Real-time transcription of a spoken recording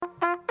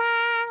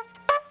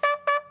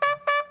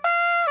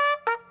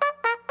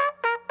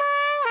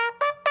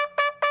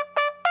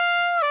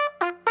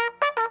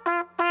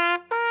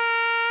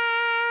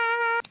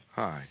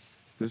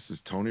This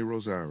is Tony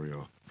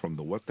Rosario from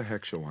the What the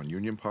Heck Show on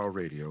Union Power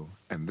Radio,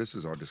 and this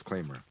is our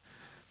disclaimer.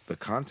 The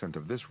content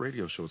of this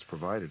radio show is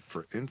provided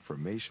for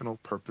informational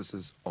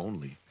purposes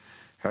only.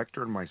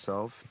 Hector and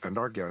myself and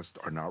our guest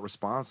are not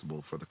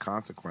responsible for the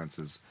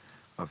consequences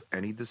of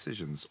any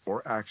decisions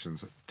or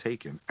actions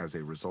taken as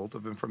a result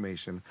of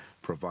information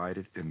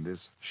provided in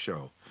this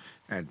show,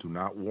 and do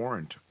not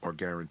warrant or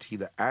guarantee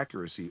the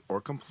accuracy or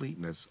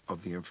completeness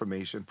of the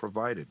information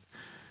provided.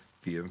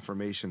 The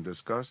information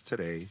discussed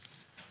today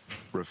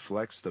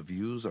reflects the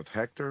views of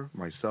Hector,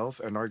 myself,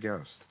 and our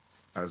guest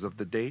as of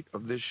the date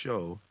of this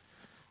show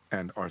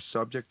and are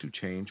subject to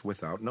change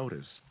without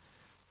notice.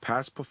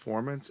 Past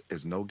performance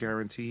is no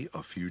guarantee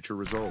of future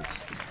results.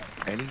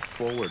 Any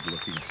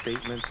forward-looking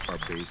statements are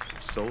based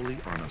solely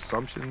on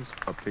assumptions,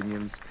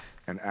 opinions,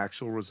 and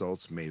actual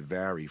results may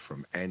vary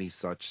from any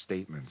such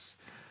statements.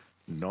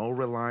 No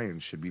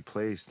reliance should be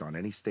placed on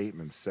any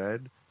statements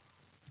said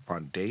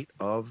on date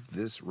of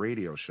this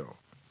radio show.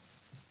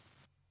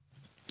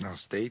 Now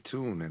stay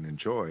tuned and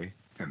enjoy,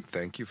 and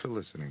thank you for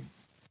listening.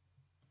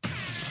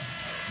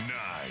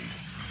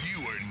 Nice.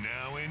 You are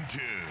now in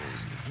tune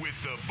with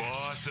the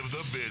boss of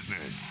the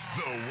business,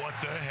 the What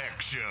the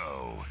Heck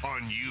Show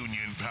on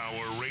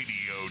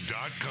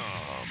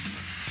UnionPowerRadio.com.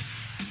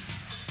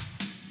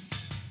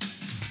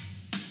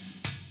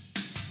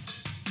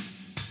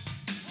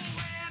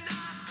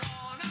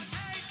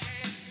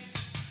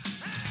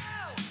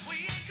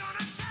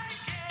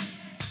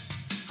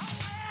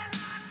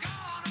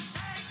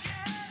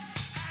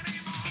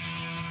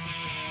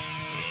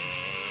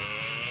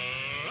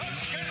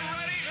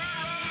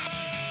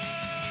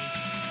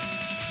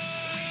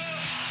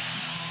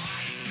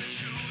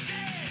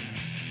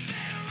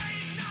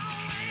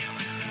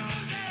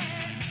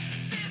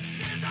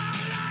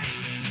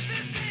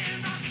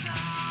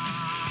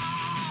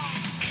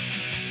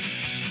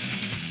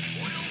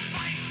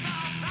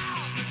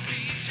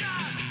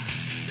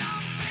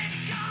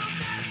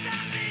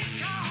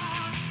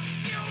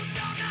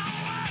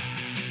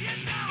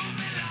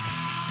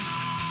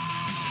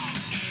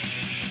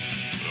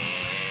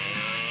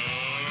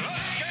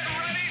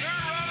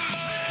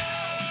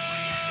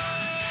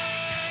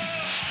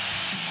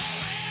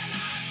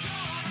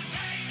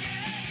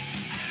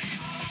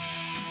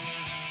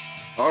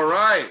 All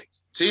right,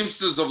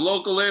 Teamsters of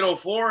Local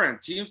 804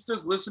 and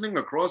Teamsters listening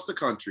across the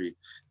country.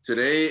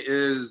 Today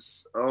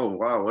is, oh,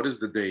 wow, what is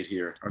the date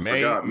here? I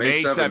forgot.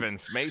 May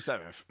 7th. May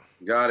 7th.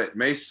 Got it.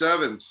 May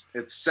 7th.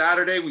 It's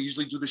Saturday. We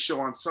usually do the show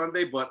on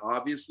Sunday, but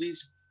obviously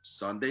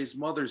Sunday's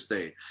Mother's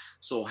Day.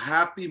 So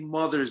happy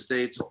Mother's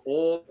Day to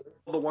all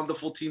the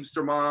wonderful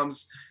Teamster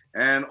moms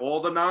and all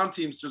the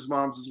non-Teamsters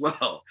moms as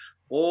well.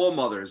 All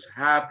mothers,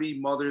 happy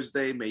Mother's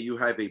Day. May you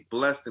have a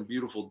blessed and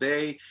beautiful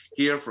day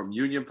here from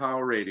Union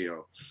Power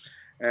Radio.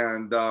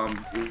 And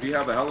we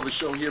have a hell of a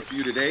show here for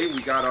you today.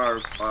 We got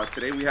our,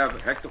 today we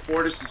have Hector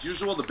Fortis as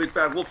usual, the big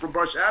bad wolf from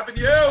Brush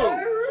Avenue,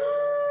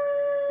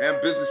 and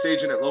business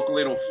agent at Local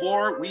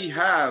 804. We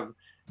have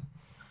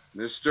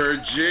Mr.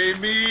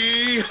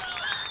 Jamie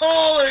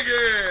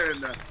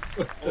Holligan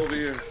over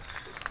here.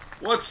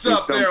 What's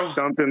up there?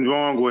 Something's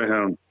wrong with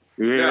him.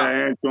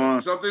 Yeah,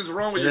 Antoine. Something's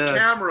wrong with your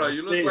camera.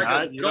 You look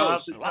like a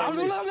ghost.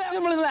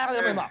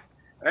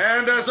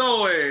 And as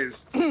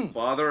always,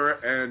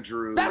 Father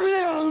Andrews,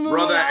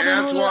 Brother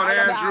Antoine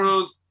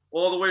Andrews,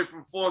 all the way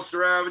from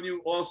Foster Avenue,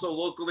 also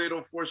Local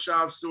 804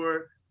 shop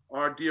steward,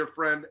 our dear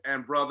friend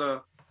and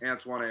brother,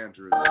 Antoine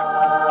Andrews. What's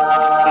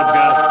up,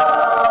 guys?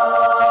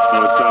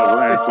 What's up,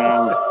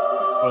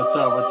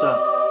 Antoine? What's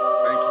up?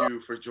 Thank you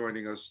for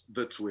joining us,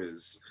 the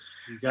Twiz.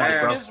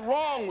 What's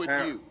wrong with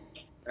you?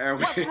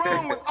 What's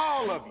wrong with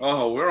all of you?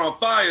 Oh, we're on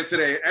fire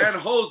today. And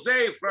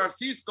Jose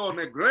Francisco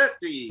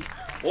Negretti,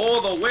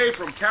 all the way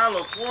from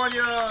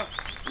California,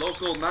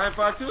 Local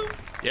 952?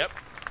 Yep.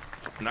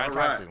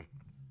 952. Right.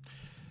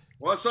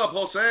 What's up,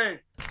 Jose?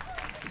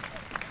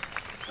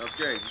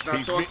 Okay, he's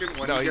not talking.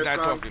 He's not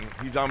talking.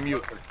 He's on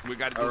mute. We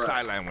got to do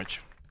sign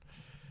language.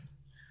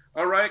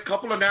 All right,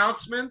 couple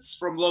announcements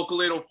from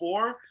Local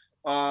 804.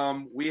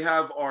 We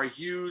have our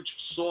huge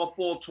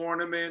softball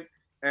tournament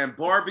and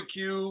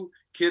barbecue,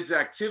 kids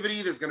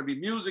activity. There's going to be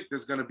music.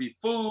 There's going to be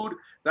food.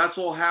 That's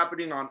all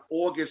happening on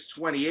August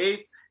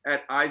 28th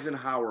at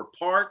Eisenhower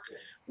Park.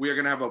 We are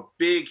going to have a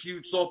big,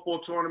 huge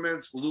softball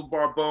tournament. Lou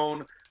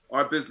Barbone,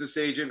 our business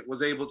agent,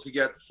 was able to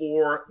get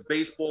 4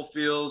 baseball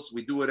fields.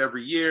 We do it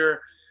every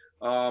year.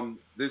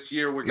 This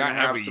year, we're going to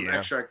have some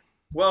extra.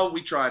 Well,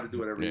 we try to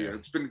do it every year.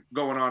 It's been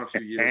going on a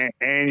few years.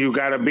 And you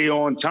got to be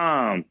on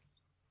time.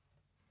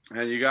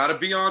 And you got to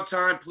be on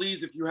time,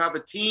 please, if you have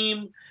a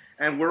team.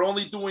 And we're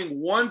only doing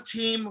 1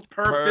 team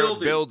per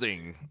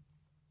building.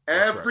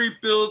 Every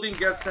building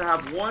gets to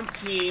have 1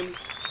 team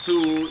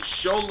to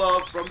show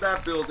love from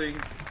that building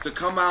to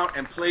come out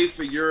and play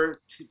for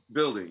your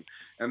building.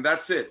 And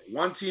that's it.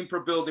 1 team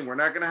per building. We're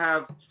not going to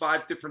have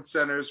 5 different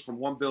centers from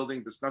 1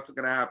 building. That's not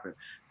going to happen.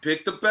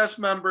 Pick the best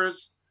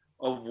members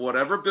of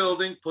whatever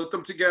building, put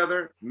them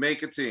together,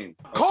 make a team.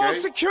 Okay? Call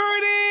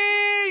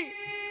security!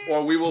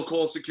 Or we will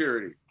call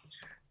security.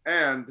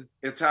 And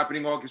it's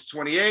happening August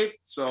 28th.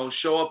 So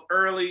show up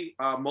early.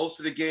 Most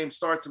of the games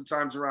start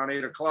sometimes around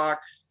 8 o'clock.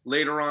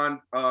 Later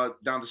on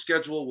down the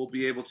schedule, we'll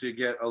be able to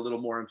get a little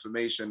more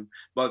information.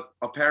 But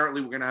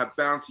apparently we're going to have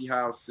bouncy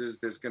houses.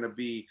 There's going to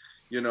be,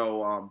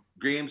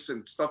 games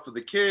and stuff for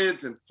the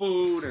kids and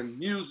food and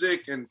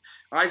music. And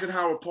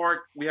Eisenhower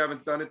Park, we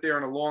haven't done it there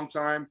in a long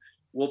time.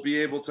 We'll be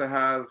able to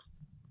have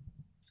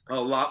a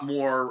lot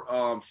more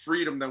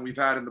freedom than we've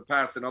had in the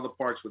past in other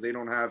parks where they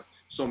don't have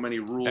so many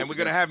rules. And we're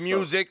gonna have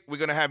music. We're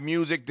gonna have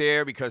music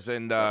there because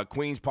in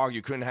Queens Park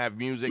you couldn't have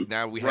music.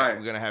 Now we're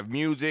gonna have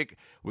music.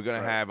 We're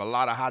gonna have a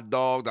lot of hot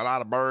dogs, a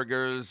lot of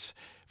burgers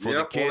for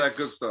the kids. All that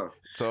good stuff.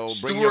 So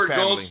bring your Stuart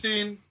family.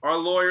 Goldstein, our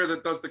lawyer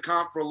that does the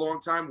comp for a long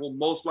time, will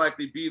most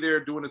likely be there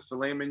doing his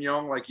filet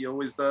mignon like he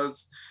always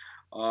does.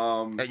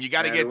 And you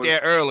got to get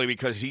there early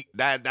because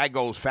that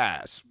goes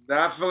fast.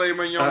 That filet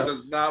mignon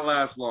does not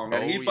last long,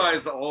 and he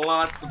buys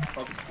lots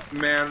of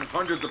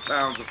hundreds of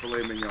pounds of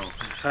filet mignon.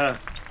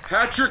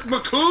 Patrick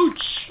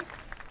McCooch,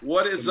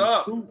 what is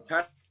up?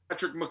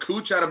 Patrick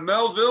McCooch out of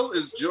Melville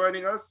is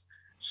joining us.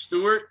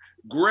 Stuart,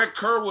 Greg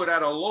Kerwood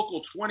at a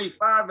local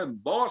 25 in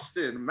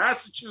Boston,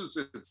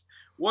 Massachusetts.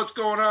 What's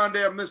going on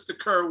there, Mr.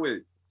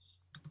 Kerwood?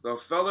 The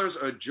fellers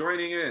are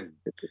joining in.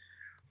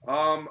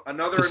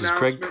 Another This is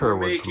Greg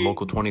Kerwood from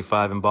Local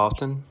 25 in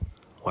Boston.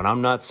 When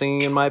I'm not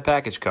singing in my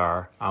package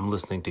car, I'm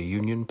listening to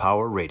Union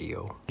Power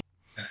Radio.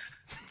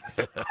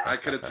 I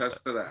could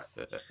attest to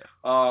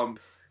that.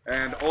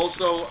 And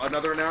also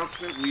another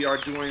announcement: we are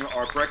doing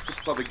our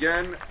Breakfast Club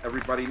again.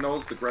 Everybody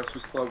knows the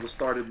Breakfast Club was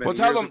started many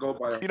years ago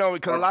by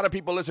because a lot of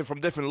people listen from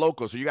different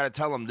locals, so you got to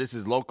tell them this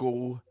is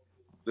local.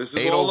 This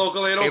is all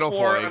local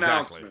 804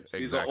 announcements. Exactly.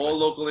 These are all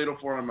local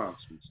 804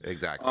 announcements.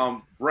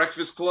 Exactly.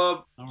 Breakfast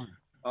Club.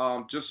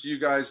 Just so you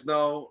guys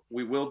know,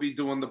 we will be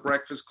doing the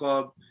Breakfast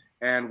Club,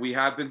 and we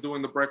have been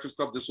doing the Breakfast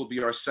Club. This will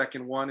be our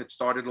second one. It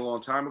started a long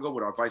time ago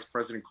with our Vice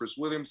President, Chris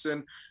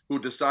Williamson, who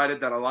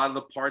decided that a lot of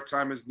the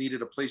part-timers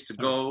needed a place to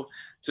go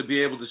to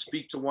be able to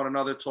speak to one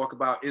another, talk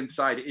about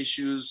inside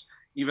issues,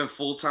 even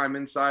full-time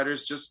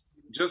insiders, just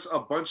a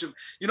bunch of,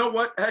 you know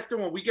what, Hector,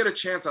 when we get a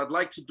chance, I'd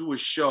like to do a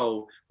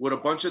show with a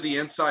bunch of the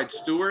inside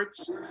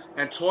stewards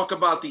and talk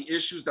about the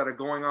issues that are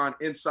going on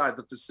inside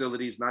the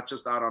facilities, not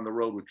just out on the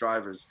road with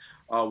drivers.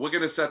 We're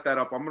going to set that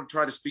up. I'm going to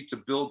try to speak to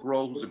Bill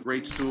Groh, who's a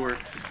great steward.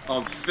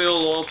 Phil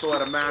also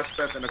at a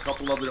Maspeth and a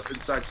couple other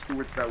inside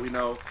stewards that we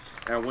know.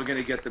 And we're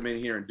going to get them in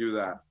here and do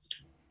that.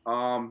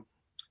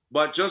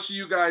 But just so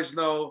you guys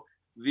know,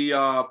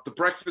 the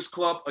Breakfast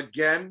Club,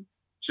 again,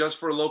 just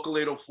for local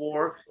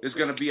 804, is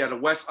going to be at a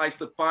West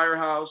Islip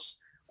Firehouse,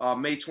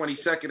 May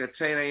 22nd at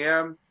 10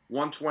 a.m.,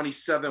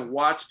 127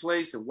 Watts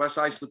Place in West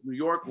Islip, New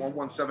York,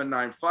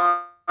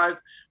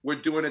 11795. We're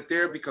doing it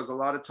there because a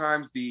lot of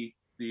times the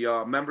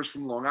members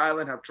from Long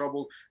Island have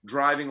trouble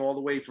driving all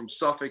the way from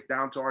Suffolk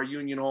down to our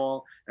Union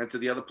Hall and to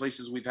the other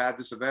places we've had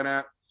this event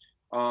at.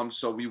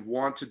 So we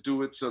want to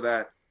do it so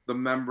that the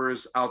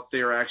members out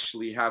there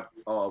actually have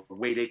a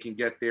way they can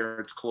get there.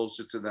 It's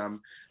closer to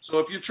them. So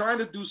if you're trying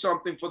to do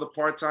something for the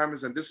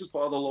part-timers, and this is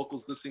for other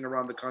locals listening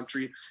around the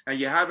country, and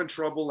you're having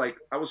trouble, like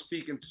I was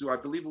speaking to, I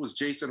believe it was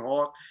Jason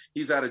Hawk.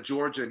 He's out of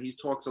Georgia, and he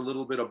talks a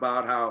little bit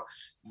about how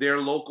their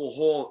local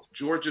hall,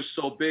 Georgia's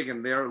so big,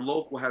 and their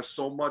local has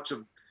so much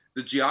of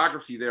the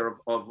geography there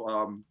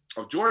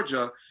of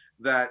Georgia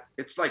that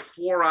it's like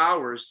 4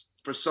 hours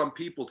for some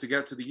people to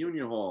get to the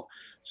Union Hall.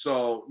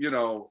 So,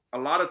 a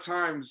lot of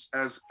times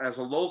as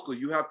a local,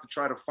 you have to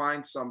try to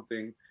find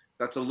something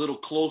that's a little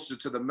closer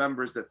to the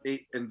members that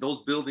in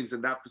those buildings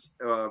in that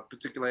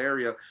particular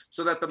area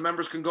so that the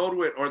members can go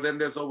to it, or then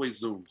there's always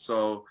Zoom.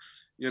 So,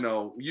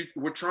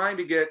 we're trying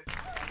to get,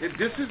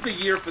 this is the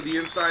year for the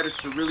insiders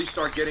to really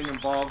start getting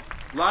involved.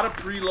 A lot of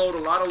preload, a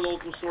lot of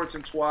local sorts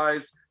and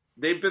twies.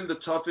 They've been the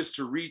toughest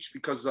to reach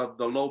because of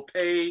the low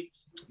pay,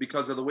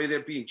 because of the way they're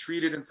being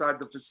treated inside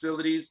the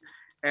facilities.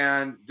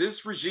 And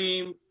this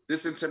regime,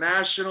 this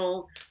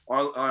international,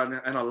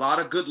 and a lot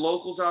of good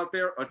locals out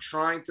there are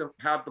trying to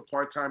have the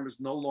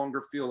part-timers no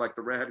longer feel like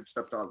the redheaded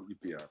stepchild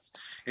of UPS.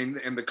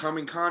 In the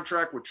coming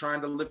contract, we're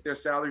trying to lift their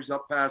salaries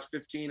up past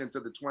 $15 into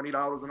the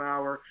 $20 an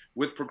hour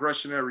with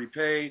progressionary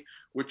pay.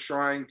 We're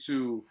trying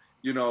to,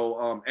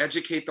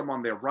 educate them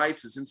on their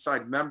rights as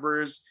inside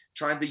members,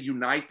 trying to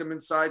unite them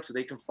inside so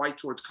they can fight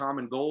towards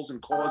common goals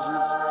and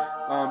causes.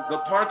 The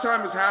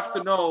part-timers have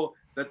to know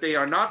that they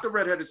are not the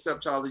redheaded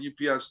stepchild of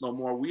UPS no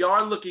more. We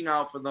are looking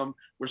out for them.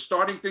 We're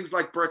starting things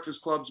like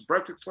breakfast clubs.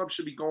 Breakfast clubs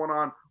should be going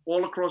on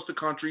all across the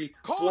country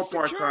for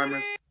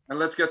part-timers, and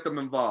let's get them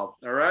involved,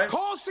 all right?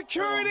 Call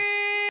security!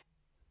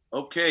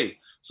 Okay,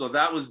 so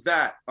that was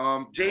that.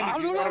 Jamie,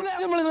 do you want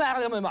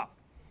to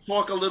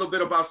talk a little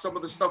bit about some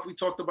of the stuff we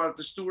talked about at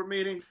the steward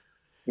meeting?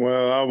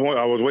 Well,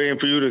 I was waiting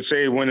for you to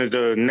say when is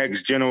the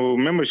next general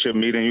membership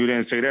meeting. You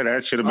didn't say that.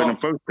 That should have been the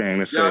first thing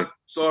to say.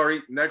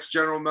 Sorry. Next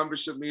general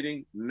membership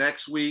meeting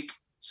next week,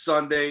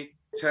 Sunday,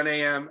 10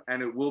 a.m.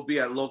 And it will be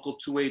at local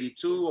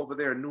 282 over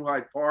there in New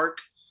Hyde Park.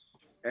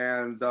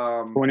 And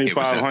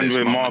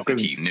 2500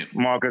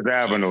 Marcus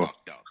Avenue.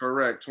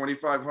 Correct.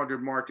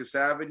 2500 Marcus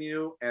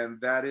Avenue,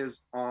 and that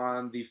is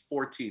on the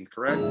 14th,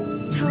 correct?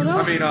 Toto?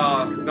 I mean,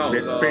 no, the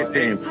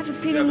 15th. I have a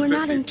feeling we're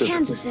not in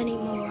Kansas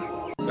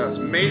anymore. That's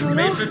May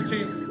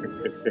 15th.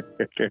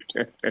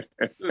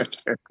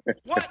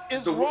 What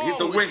is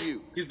wrong with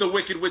you? He's the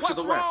Wicked Witch of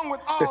the West. What's wrong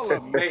with all of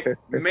them?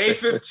 May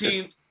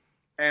 15th,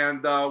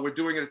 and we're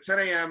doing it at 10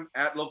 a.m.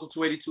 at Local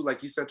 282,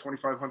 like he said,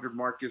 2500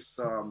 Marcus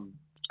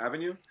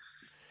Avenue.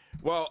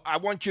 Well, I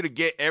want you to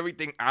get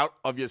everything out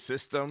of your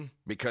system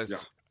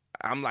because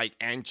I'm like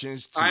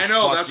anxious. I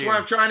know. That's why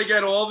I'm trying to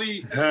get all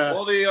the.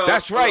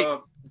 That's right.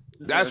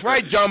 That's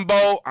right,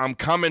 Jumbo. I'm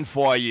coming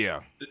for you.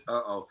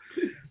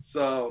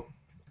 So,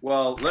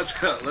 well, let's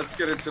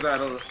get into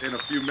that in a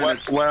few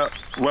minutes. Well,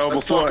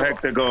 before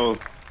Hector goes,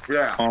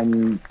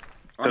 on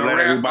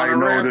a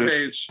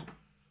rampage.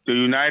 The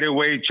United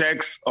Way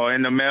checks are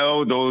in the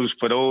mail.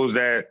 For those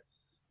that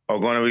are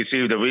going to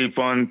receive the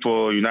refund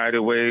for United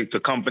Way, the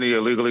company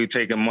illegally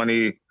taking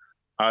money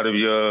out of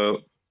your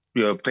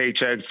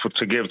paycheck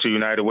to give to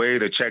United Way.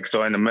 The checks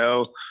are in the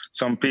mail.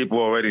 Some people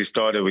already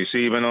started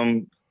receiving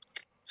them.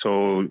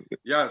 So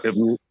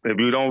if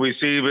you don't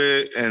receive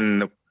it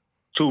in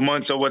 2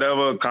 months or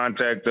whatever,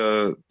 contact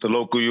the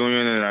local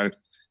union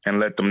and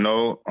let them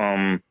know.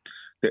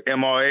 The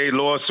MRA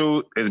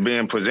lawsuit is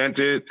being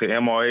presented. The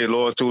MRA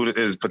lawsuit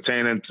is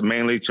pertaining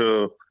mainly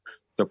to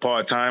the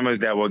part-timers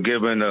that were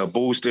given a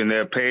boost in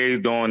their pay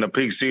during the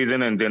peak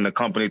season, and then the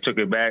company took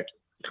it back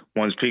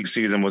once peak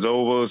season was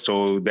over.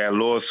 So that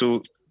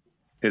lawsuit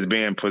is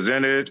being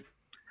presented.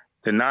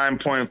 The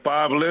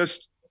 9.5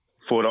 list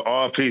for the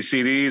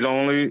RPCDs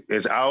only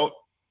is out.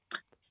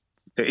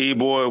 The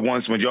e-board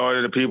wants majority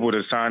of the people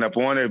to sign up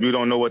on it. If you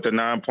don't know what the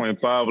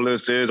 9.5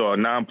 list is or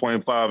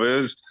 9.5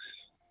 is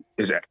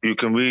that you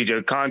can read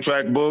your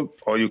contract book,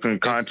 or you can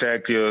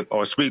contact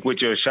or speak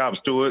with your shop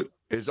steward.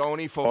 It's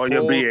only for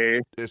your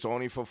BA. It's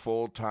only for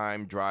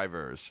full-time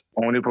drivers.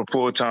 Only for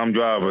full-time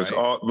drivers.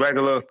 Right.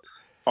 Regular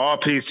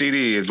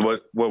RPCD is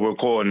what we're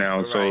calling now.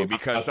 Right, so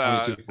because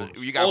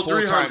you got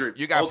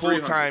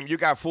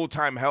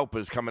full-time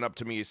helpers coming up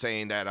to me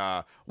saying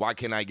that why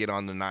can't I get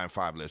on the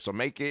 9.5 list? So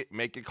make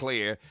it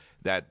clear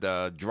that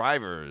the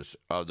drivers,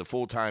 the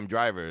full-time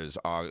drivers,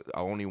 are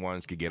only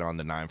ones could get on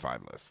the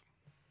 9.5 list.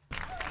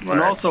 Right.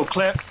 And also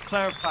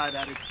clarify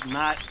that it's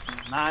not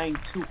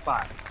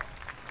 925.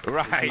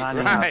 Right.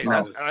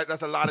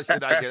 That's a lot of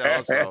shit I get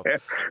also.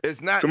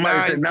 It's not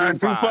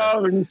 9.25.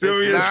 Are you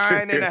serious? It's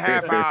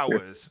 9.5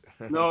 hours.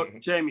 No,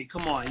 Jamie,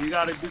 come on. You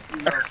got to do,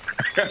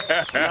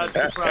 not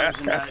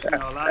surprising that,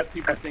 a lot of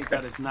people think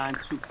that it's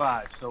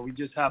 925. So we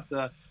just have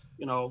to,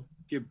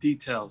 give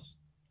details.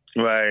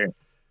 Right.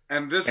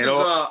 And this is,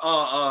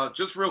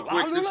 just real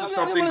quick, this is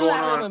something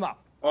going on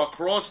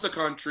across the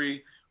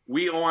country.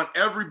 We want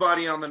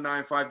everybody on the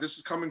 9.5. This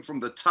is coming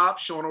from the top,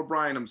 Sean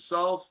O'Brien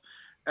himself.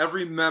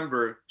 Every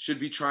member should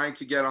be trying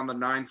to get on the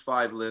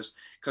 9.5 list,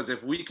 because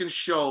if we can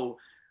show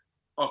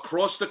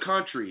across the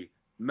country,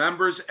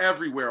 members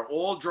everywhere,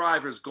 all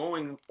drivers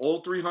going,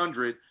 all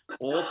 300,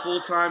 all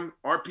full-time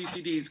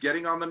RPCDs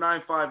getting on the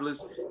 9.5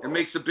 list, it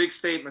makes a big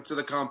statement to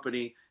the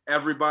company,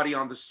 everybody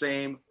on the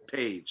same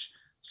page.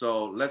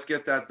 So let's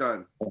get that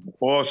done.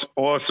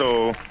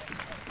 Also,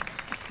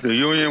 the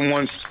union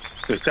wants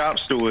the shop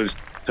stewards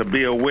to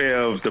be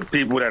aware of the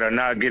people that are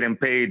not getting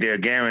paid their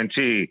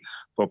guarantee.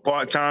 For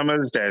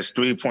part-timers, that's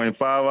 3.5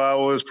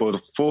 hours. For the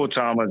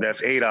full-timers,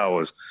 that's 8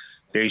 hours.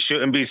 They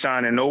shouldn't be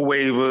signing no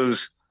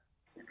waivers,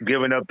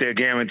 giving up their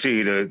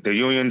guarantee. The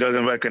union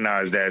doesn't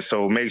recognize that.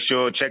 So make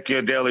sure, check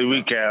your daily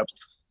recap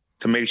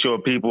to make sure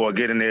people are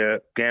getting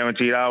their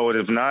guaranteed hours.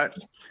 If not,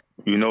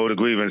 the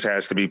grievance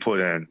has to be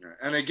put in.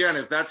 And again,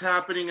 if that's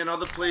happening in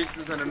other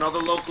places and in other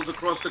locals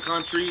across the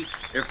country,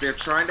 if they're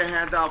trying to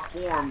hand out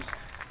forms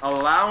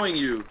allowing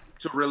you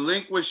to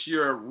relinquish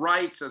your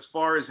rights as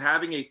far as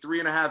having a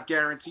 3.5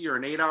 guarantee or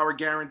an 8-hour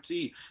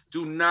guarantee,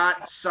 do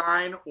not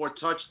sign or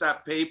touch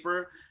that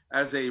paper.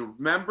 As a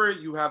member,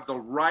 you have the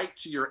right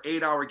to your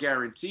 8-hour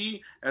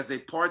guarantee. As a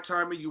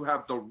part-timer, you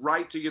have the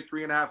right to your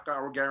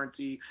 3.5-hour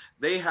guarantee.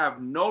 They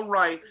have no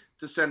right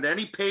to send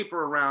any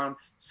paper around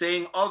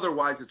saying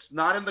otherwise. It's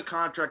not in the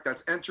contract.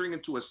 That's entering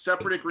into a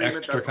separate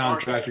agreement. Extra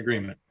contract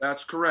agreement.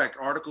 That's correct.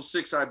 Article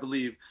 6, I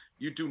believe.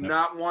 You do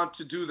not want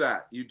to do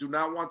that. You do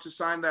not want to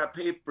sign that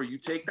paper. You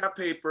take that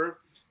paper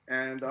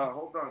and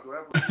hold on.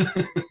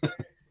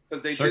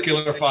 Because they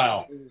circular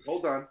file.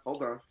 Hold on.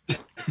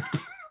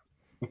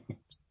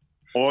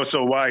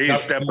 Also, while he's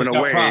stepping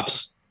away,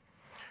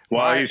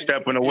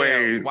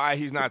 why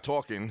he's not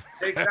talking?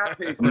 Take that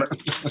paper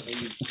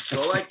and you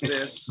go like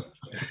this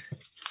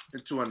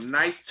into a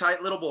nice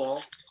tight little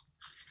ball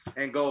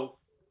and go,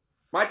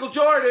 Michael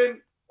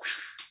Jordan.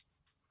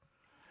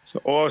 So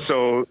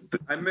also,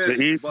 I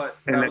missed, but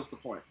that was the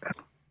point.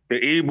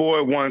 The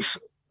e-board wants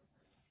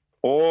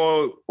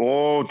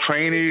all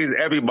trainees,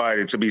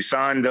 everybody to be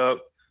signed up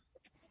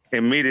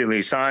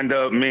immediately. Signed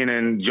up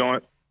meaning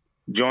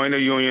join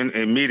the union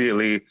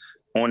immediately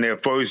on their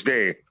first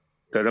day.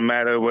 Doesn't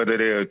matter whether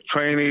they're a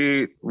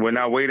trainee. We're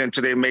not waiting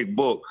until they make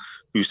book.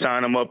 You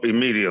sign them up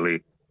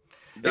immediately.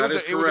 That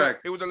is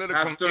correct. It was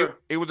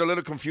a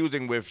little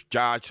confusing with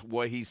Josh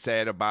what he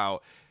said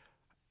about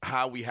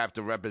how we have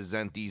to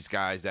represent these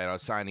guys that are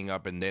signing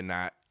up and they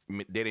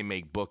didn't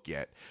make book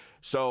yet.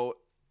 So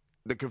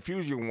the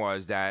confusion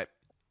was that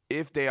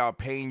if they are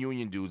paying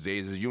union dues,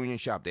 there's a union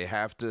shop. They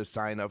have to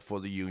sign up for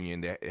the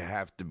union. They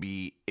have to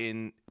be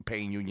in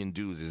paying union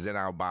dues. It's in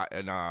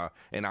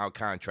our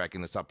contract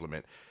in the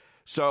supplement.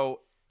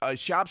 So a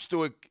shop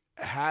steward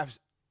has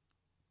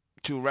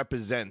to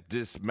represent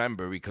this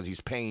member because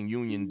he's paying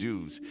union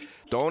dues.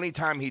 The only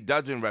time he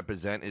doesn't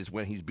represent is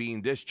when he's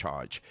being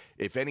discharged.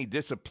 If any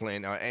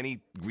discipline or any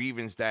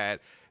grievance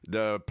that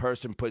the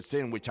person puts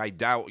in, which I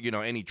doubt,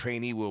 any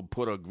trainee will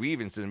put a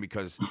grievance in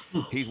because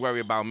he's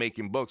worried about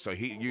making books, so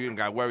you ain't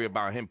got to worry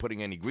about him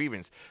putting any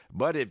grievance.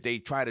 But if they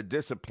try to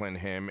discipline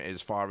him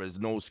as far as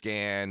no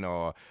scan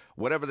or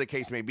whatever the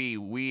case may be,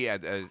 we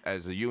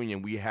as a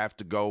union, we have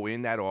to go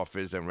in that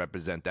office and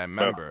represent that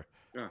member.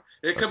 Yeah.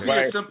 It could be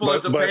as simple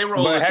as a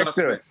payroll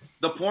adjustment.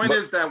 The point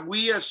is that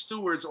we as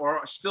stewards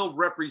are still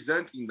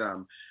representing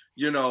them,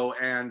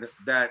 and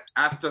that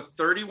after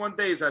 31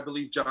 days, I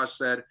believe Josh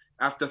said,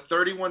 after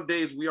 31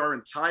 days, we are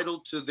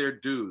entitled to their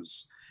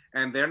dues.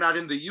 And they're not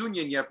in the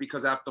union yet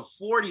because after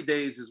 40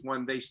 days is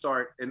when they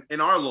start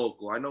in our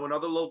local. I know in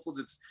other locals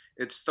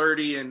it's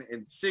 30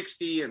 and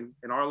 60, and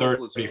in our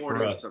local it's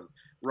 40 and 7.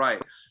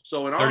 Right.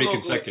 So in our 30 local,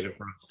 consecutive.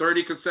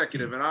 30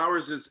 consecutive. And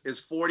ours is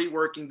 40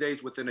 working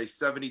days within a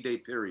 70-day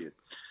period.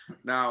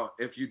 Now,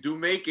 if you do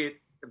make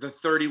it the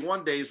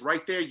 31 days,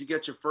 right there, you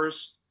get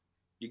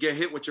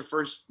hit with your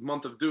first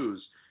month of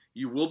dues.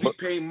 You will be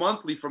paying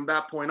monthly from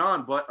that point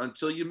on, but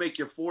until you make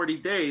your 40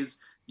 days,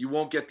 you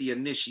won't get the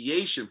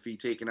initiation fee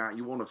taken out.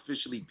 You won't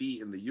officially be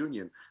in the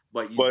union,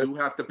 but you do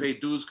have to pay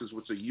dues because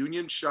it's a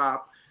union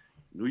shop.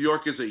 New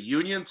York is a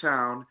union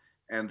town,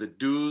 and the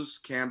dues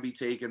can be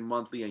taken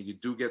monthly, and you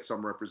do get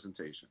some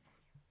representation.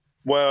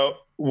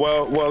 Well,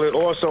 it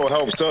also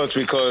helps us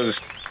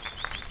because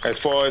as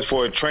far as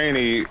for a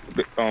trainee,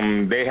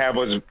 they have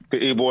us,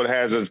 the E-Board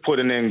has us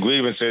putting in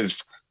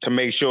grievances to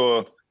make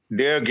sure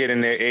they're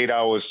getting their 8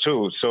 hours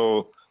too.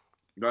 So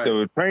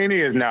the trainee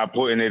is not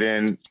putting it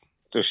in,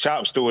 the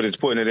shop steward is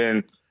putting it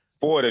in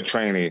for the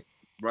trainee.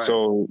 Right.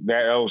 So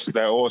that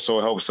also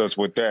helps us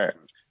with that.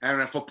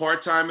 And for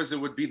part-timers, it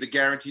would be the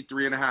guaranteed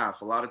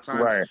 3.5. A lot of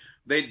times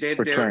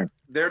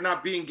they're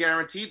not being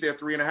guaranteed their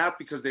 3.5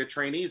 because they're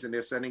trainees and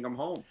they're sending them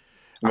home.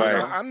 Right.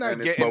 I'm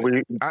not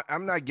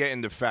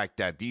getting the fact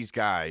that these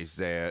guys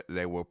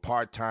they were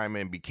part-time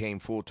and became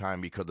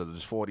full-time because of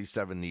this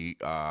 40/70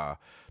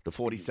 the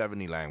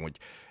 40/70 language.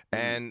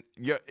 And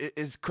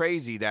it's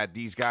crazy that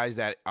these guys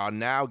that are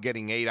now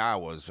getting 8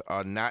 hours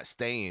are not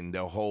staying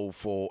the whole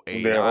full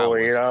 8 hours. Whole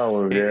 8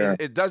 hours, yeah.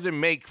 It doesn't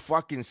make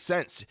fucking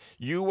sense.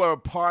 You were a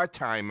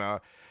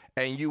part-timer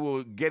and you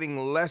were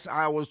getting less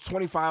hours,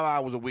 25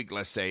 hours a week,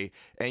 let's say,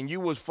 and you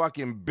was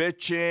fucking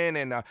bitching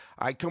and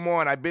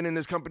I've been in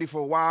this company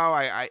for a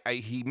while.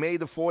 He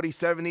made the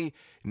 40/70.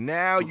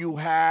 Now you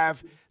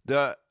have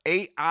the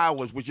 8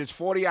 hours, which is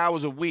 40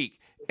 hours a week.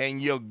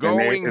 And you're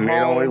going home. They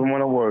don't even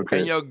want to work.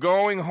 And you're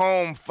going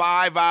home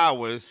 5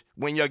 hours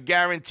when you're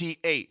guaranteed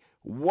 8.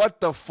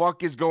 What the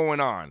fuck is going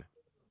on?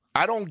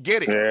 I don't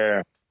get it.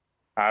 Yeah,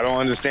 I don't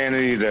understand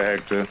it either,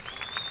 Hector.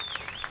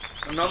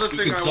 Another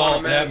thing you can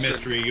solve that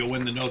mystery, you'll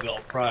win the Nobel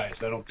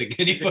Prize. I don't think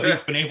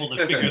anybody's been able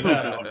to figure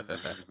that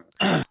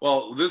out.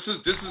 Well, this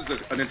is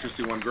an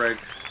interesting one, Greg.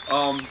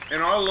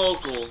 In our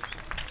local,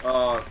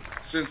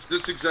 since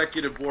this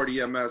executive board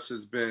EMS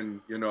has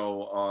been,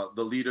 the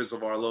leaders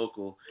of our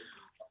local.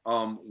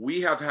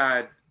 We have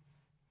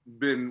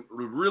been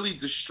really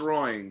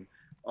destroying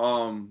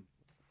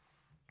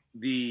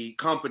the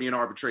company in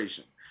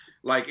arbitration.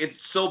 Like,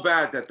 it's so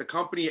bad that the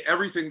company,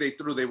 everything they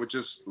threw, they were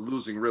just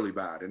losing really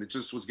bad, and it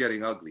just was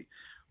getting ugly.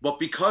 But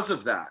because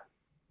of that,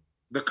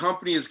 the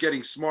company is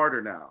getting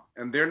smarter now,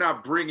 and they're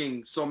not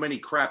bringing so many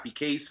crappy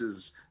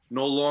cases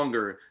no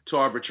longer to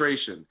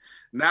arbitration.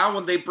 Now,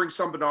 when they bring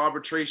something to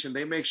arbitration,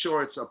 they make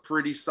sure it's a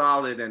pretty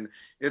solid, and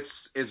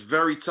it's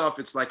very tough.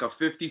 It's like a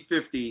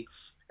 50-50.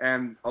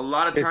 And a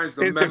lot of times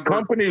the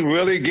company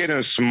really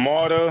getting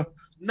smarter?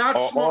 Not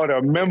smart.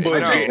 Or the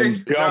members getting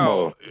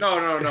dumber?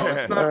 No.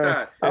 It's not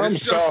that. I'm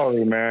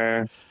sorry,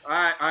 man.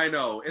 I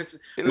know. I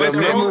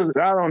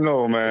don't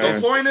know, man.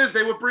 The point is,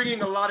 they were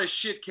bringing a lot of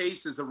shit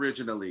cases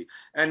originally.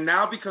 And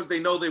now, because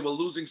they know they were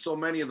losing so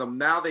many of them,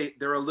 now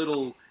they're a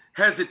little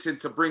hesitant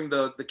to bring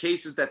the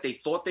cases that they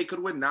thought they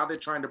could win. Now they're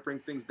trying to bring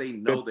things they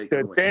know they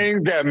can win. The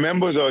things that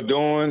members are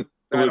doing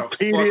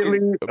repeatedly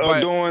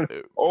doing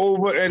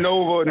over and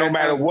over, no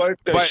matter what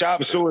the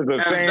shop stewards are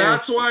saying.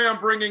 That's why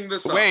I'm bringing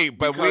this up. Wait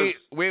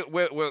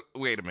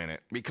a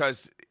minute,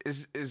 because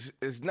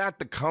it's not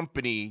the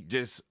company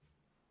just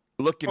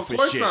looking for shit. Of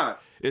course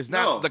not. It's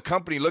not the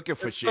company looking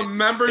for shit. It's the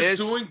members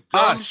doing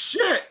dumb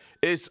shit.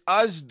 It's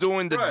us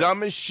doing the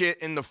dumbest shit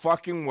in the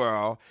fucking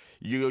world.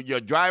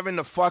 You're driving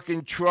the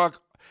fucking truck,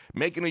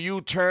 making a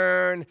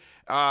U-turn,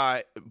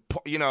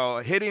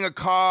 hitting a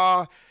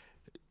car,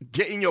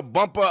 getting your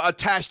bumper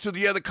attached to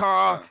the other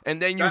car,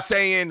 and then you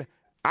saying,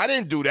 I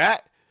didn't do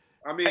that.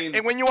 I mean,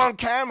 and when you're on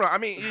camera, I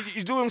mean,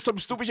 you're doing some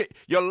stupid shit.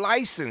 Your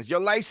license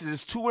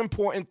is two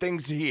important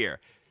things here.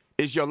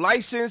 It's your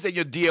license and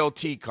your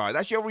DLT card.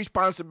 That's your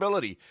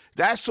responsibility.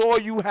 That's all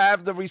you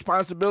have the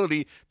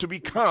responsibility to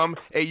become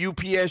a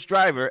UPS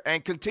driver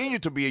and continue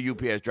to be a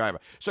UPS driver.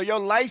 So your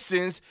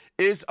license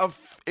is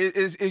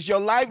your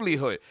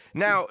livelihood.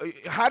 Now,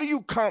 how do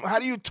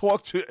you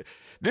talk to?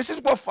 This is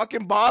what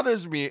fucking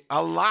bothers me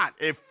a lot.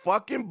 It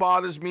fucking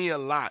bothers me a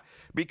lot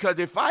because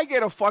if I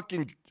get a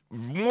fucking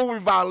movie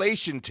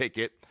violation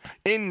ticket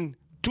in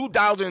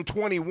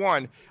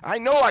 2021, I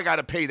know I got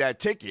to pay that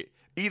ticket.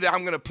 Either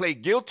I'm going to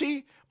plead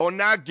guilty or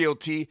not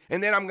guilty,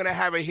 and then I'm going to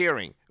have a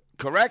hearing,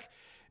 correct?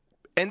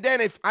 And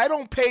then if I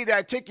don't pay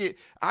that ticket,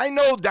 I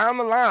know down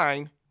the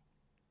line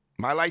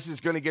my license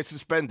is going to get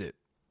suspended.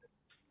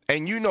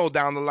 And you know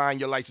down the line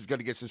your license is going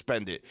to get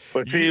suspended.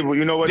 But see,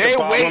 you know what the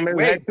problem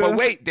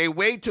is? They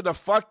wait to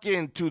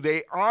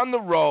they on the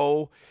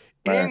roll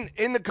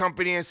in the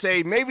company and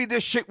say, maybe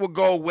this shit will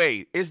go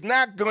away. It's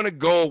not going to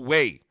go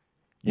away.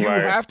 You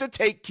have to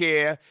take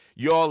care of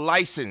your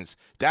license.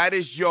 That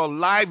is your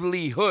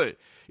livelihood.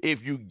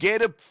 If you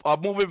get a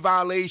moving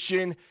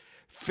violation,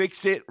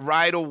 fix it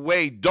right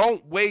away.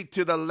 Don't wait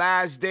till the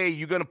last day.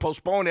 You're going to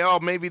postpone it. Oh,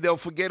 maybe they'll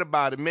forget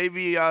about it.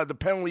 Maybe the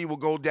penalty will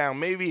go down.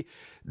 Maybe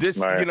this,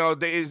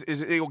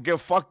 it will get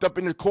fucked up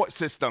in the court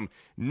system.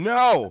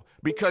 No,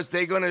 because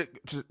they're gonna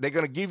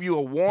give you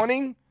a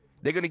warning.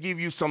 They're going to give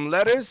you some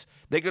letters.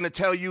 They're going to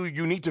tell you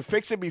you need to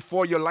fix it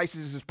before your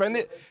license is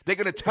suspended. They're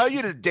going to tell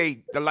you the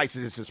date the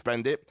license is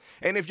suspended.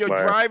 And if you're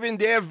driving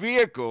their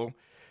vehicle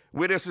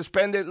with a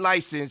suspended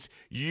license,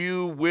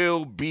 you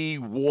will be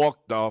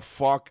walked the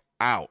fuck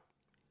out.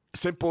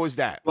 Simple as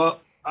that.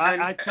 Well,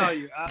 I tell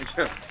you.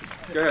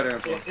 Go ahead,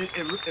 Antoine.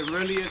 It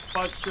really is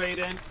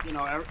frustrating,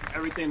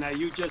 everything that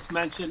you just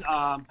mentioned,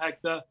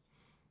 Hector.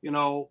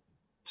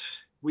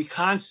 We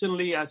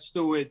constantly, as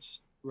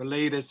stewards,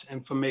 relay this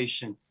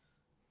information.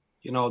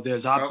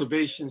 There's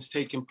observations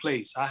taking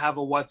place. I have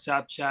a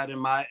WhatsApp chat in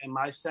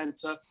my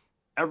center.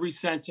 Every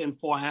center in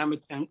Fort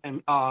Hamilton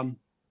and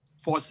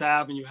Forsyth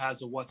Avenue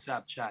has a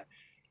WhatsApp chat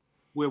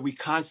where we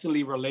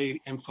constantly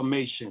relay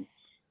information.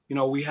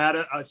 We had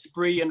a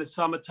spree in the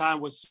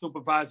summertime where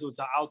supervisors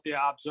are out there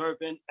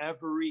observing.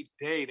 Every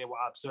day they were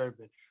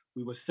observing.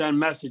 We would send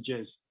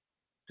messages.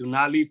 Do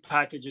not leave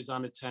packages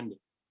unattended.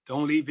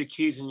 Don't leave your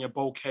keys in your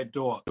bulkhead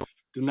door.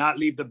 Do not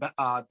leave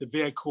the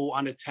vehicle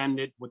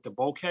unattended with the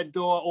bulkhead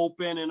door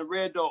open and the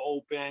rear door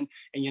open,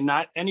 and you're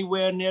not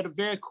anywhere near the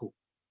vehicle.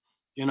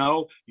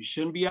 You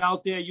shouldn't be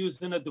out there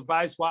using a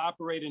device while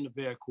operating the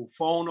vehicle,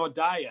 phone or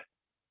dial.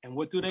 And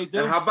what do they do?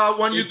 And how about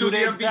when you do the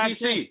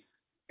MVDC?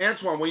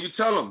 Antoine, when you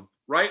tell them,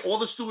 right? All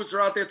the stewards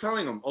are out there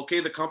telling them, okay,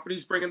 the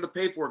company's bringing the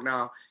paperwork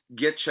now.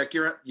 Check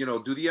your,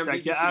 do the MVDC.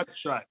 Check your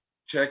abstract.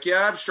 Check your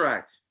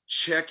abstract.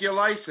 Check your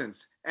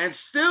license. And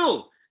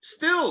still,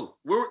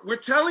 we're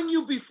telling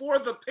you before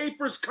the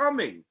paper's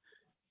coming.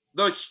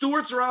 The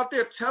stewards are out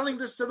there telling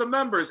this to the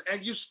members,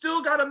 and you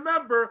still got a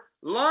member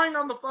lying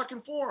on the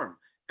fucking form.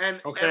 And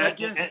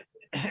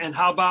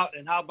how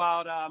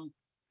about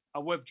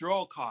a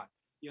withdrawal card?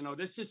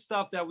 This is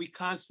stuff that we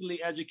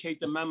constantly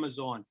educate the members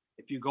on.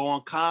 If you go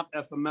on comp,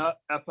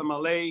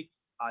 FMLA,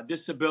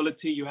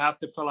 disability, you have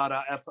to fill out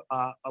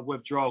a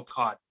withdrawal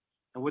card.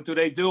 And what do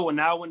they do? And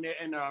now when they're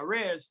in the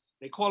arrears,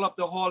 they call up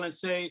the hall and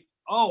say,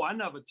 "Oh, I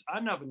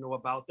never knew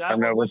about that.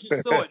 What was your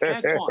steward,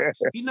 Antoine?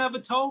 He never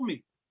told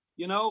me."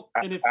 And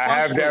I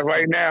have that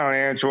right now,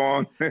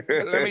 Antoine.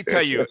 Let me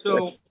tell you.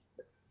 So,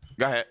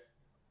 go ahead.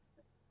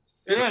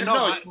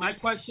 My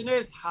question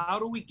is, how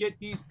do we get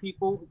these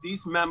people,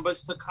 these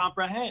members, to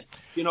comprehend?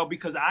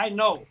 Because I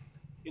know,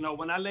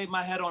 when I lay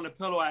my head on the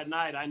pillow at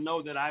night, I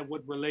know that I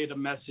would relay the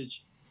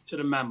message to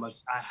the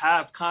members. I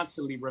have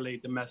constantly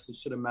relayed the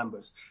message to the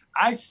members.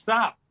 I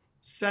stopped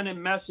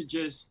sending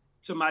messages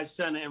to my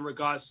center in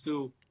regards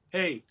to,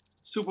 hey,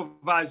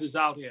 supervisors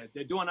out here,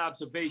 they're doing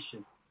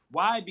observation.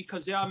 Why?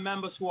 Because there are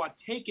members who are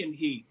taking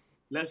heed.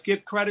 Let's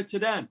give credit to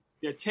them.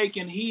 They're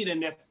taking heed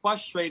and they're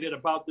frustrated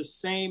about the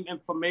same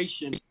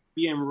information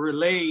being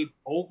relayed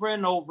over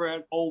and over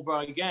and over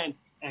again,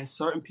 and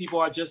certain people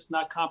are just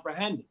not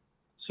comprehending.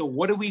 So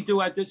what do we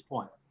do at this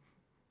point?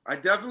 I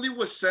definitely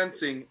was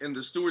sensing in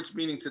the stewards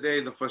meeting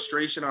today the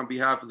frustration on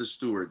behalf of the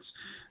stewards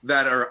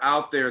that are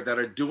out there that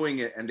are doing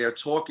it, and they're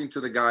talking to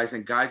the guys,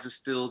 and guys are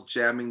still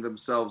jamming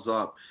themselves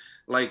up.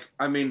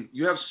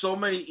 You have so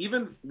many,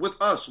 even with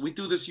us, we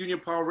do this Union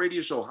Power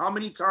radio show. How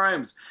many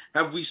times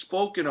have we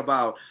spoken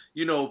about,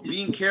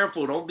 being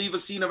careful, don't leave a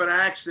scene of an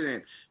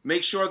accident,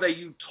 make sure that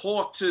you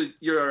talk to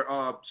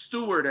your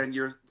steward and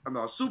your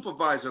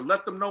supervisor,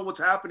 let them know what's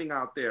happening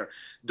out there.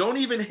 Don't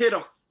even hit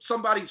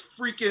somebody's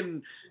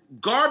freaking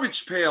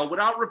garbage pail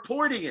without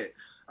reporting it.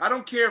 I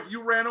don't care if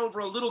you ran over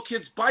a little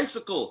kid's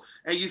bicycle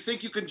and you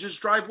think you can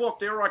just drive off.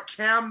 There are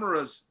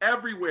cameras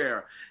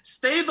everywhere.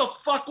 Stay the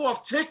fuck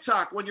off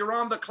TikTok when you're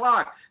on the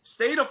clock.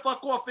 Stay the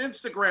fuck off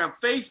Instagram,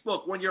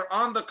 Facebook when you're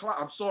on the clock.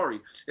 I'm sorry.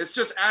 It's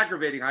just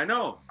aggravating. I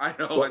know.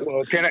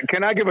 Well,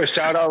 can I give a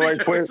shout out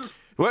right quick?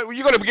 Well,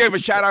 you're going to give a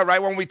shout out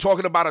right when we're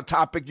talking about a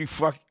topic you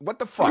fuck. What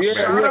the fuck? Yeah,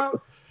 shout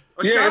out?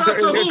 Shout out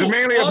to who?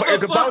 Mainly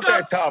it's about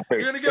that topic.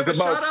 You're going to give a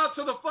shout out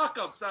to the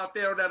fuck-ups out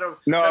there that are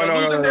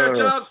losing their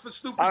jobs for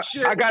stupid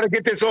shit. I got to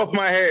get this off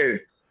my head.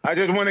 I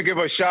just want to give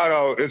a shout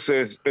out. It's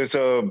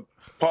a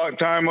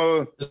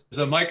part-timer. There's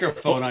a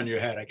microphone on your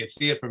head. I can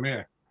see it from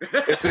here.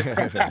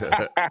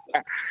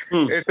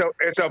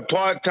 It's a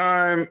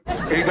part-time.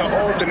 He's an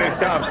alternate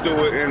shop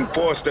steward in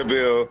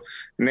Fosterville.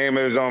 Name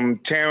is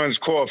Terrence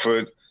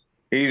Crawford.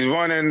 He's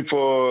running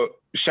for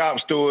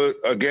shop steward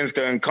against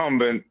the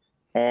incumbent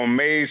on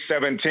May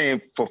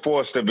 17th for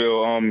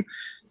Fosterville.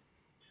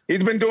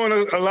 He's been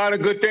doing a lot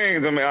of good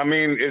things. I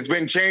mean, it's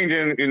been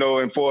changing, in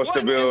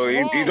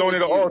Fosterville. He's only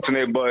the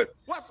alternate, but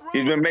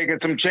he's been making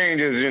some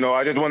changes.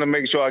 I just want to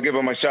make sure I give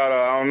him a shout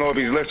out. I don't know if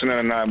he's listening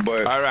or not,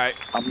 but all right.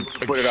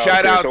 Put it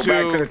shout out so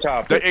to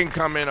the the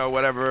incoming or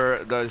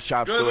whatever the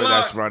shop Good steward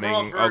luck, that's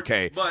running. Crawford.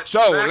 Okay, But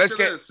so back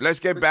let's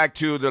get back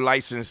to the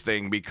license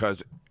thing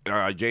because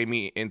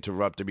Jamie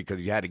interrupted because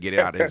he had to get it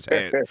out of his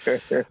head.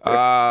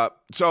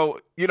 So,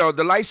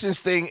 the license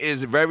thing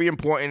is very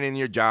important in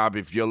your job.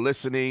 If you're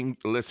listening,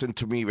 listen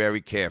to me very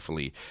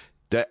carefully.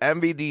 The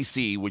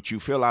MVDC, which you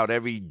fill out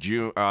every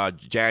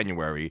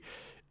January,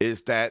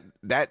 is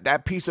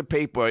that piece of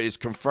paper is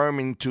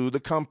confirming to the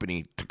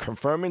company,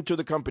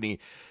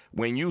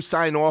 when you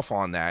sign off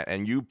on that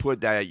and you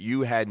put that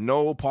you had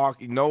no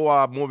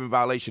moving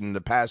violation in the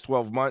past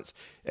 12 months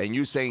and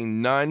you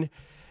saying none,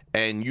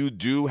 and you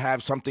do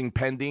have something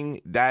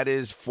pending, that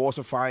is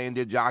falsifying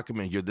the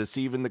document. You're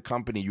deceiving the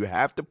company. You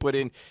have to put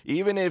in,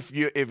 even if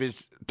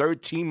it's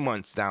 13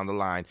 months down the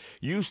line,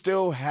 you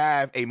still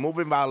have a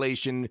moving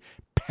violation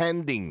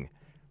pending.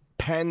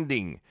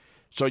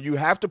 So you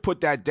have to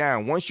put that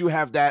down. Once you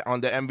have that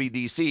on the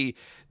MVDC,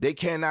 they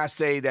cannot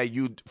say that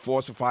you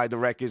falsified the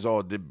records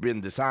or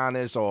been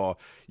dishonest or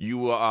you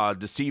were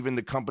deceiving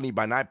the company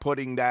by not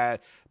putting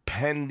that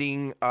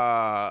pending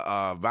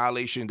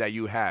violation that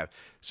you have.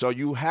 So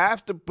you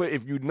have to put,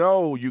 if you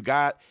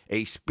got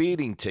a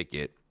speeding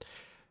ticket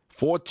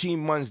 14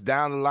 months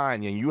down the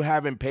line and you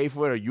haven't paid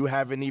for it or you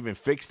haven't even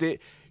fixed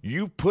it,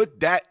 you put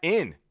that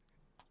in.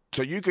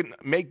 So you can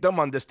make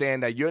them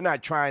understand that you're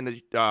not trying to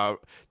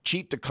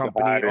cheat the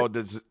company or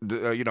deceive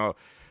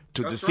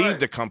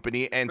the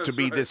company and to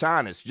be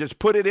dishonest. Just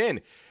put it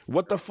in.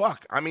 What the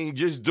fuck? I mean,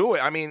 just do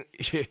it. I mean,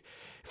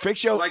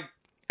 fix your...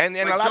 And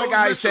a lot of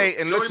guys say,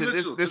 and listen,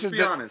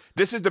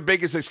 this is the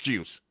biggest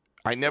excuse.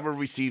 I never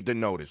received a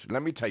notice.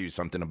 Let me tell you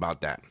something about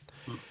that.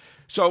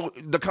 So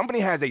the company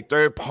has a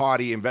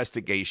third-party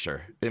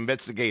investigator,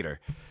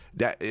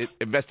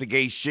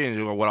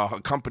 investigation, or what a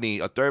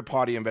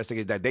third-party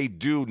investigator that they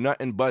do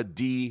nothing but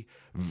DVM.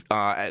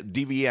 I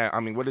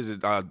mean, what is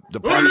it?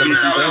 Department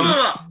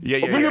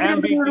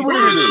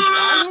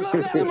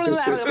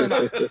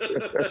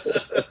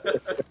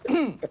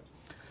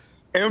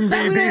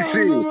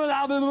MVDC.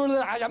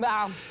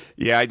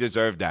 Yeah, I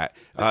deserve that.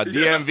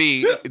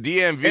 DMV.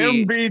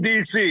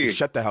 MVDC.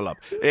 Shut the hell up.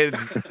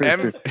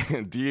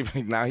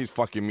 Now he's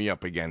fucking me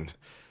up again.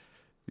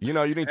 You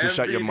need to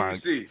shut your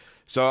mouth.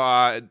 So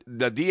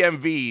the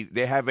DMV,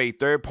 they have a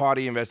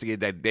third-party investigator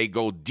that they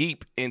go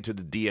deep into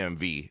the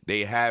DMV.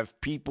 They have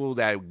people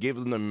that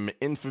give them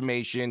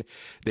information.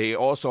 They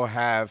also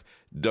have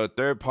the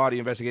third-party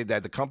investigator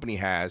that the company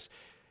has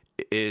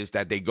is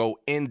that they go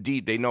in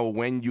deep. They know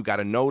when you got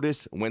a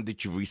notice, when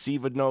did you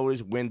receive a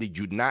notice, when did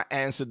you not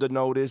answer the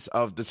notice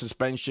of the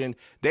suspension.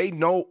 They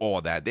know all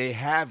that. They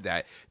have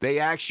that. They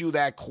ask you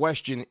that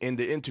question in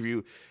the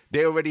interview.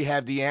 They already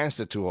have the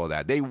answer to all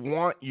that. They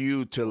want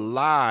you to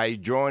lie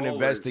during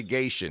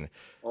investigation.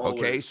 Always.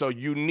 Okay, so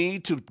you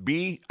need to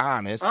be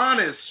honest.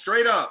 Honest,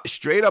 straight up.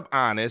 Straight up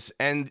honest.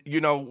 And,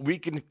 we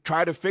can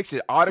try to fix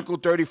it. Article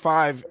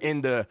 35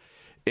 in the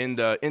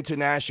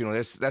international,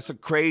 that's a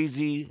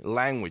crazy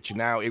language.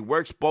 Now, it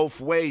works both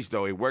ways,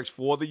 though. It works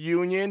for the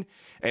union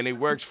and it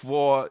works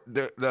for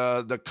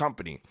the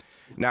company.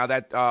 Now,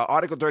 that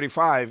Article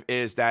 35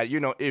 is that,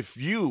 if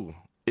you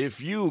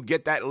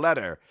get that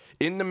letter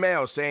in the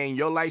mail saying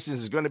your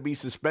license is going to be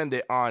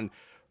suspended on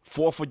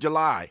 4th of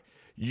July,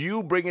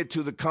 you bring it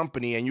to the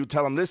company and you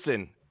tell them,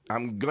 listen,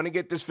 I'm going to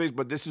get this fixed,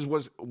 but this is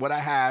what I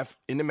have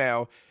in the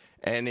mail.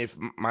 And if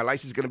my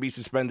license is going to be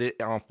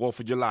suspended on 4th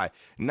of July.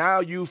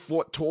 Now you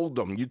told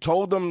them. You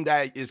told them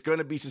that it's going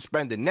to be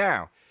suspended.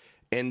 Now,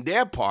 in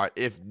their part,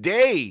 if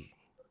they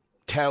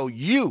tell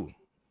you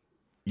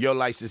your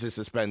license is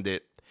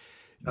suspended,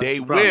 they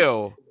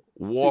will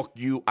walk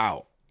you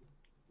out.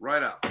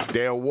 Right out.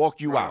 They'll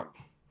walk you out.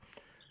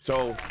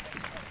 So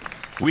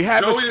we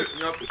have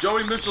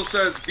Joey Mitchell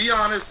says, be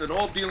honest in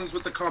all dealings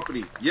with the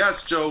company.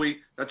 Yes,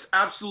 Joey, that's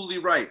absolutely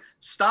right.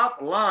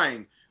 Stop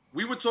lying.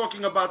 We were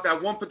talking about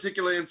that one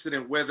particular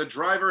incident where the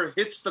driver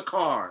hits the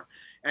car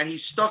and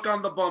he's stuck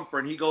on the bumper,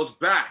 and he goes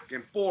back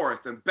and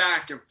forth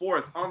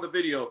on the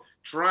video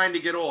trying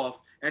to get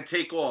off and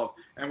take off.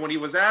 And when he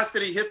was asked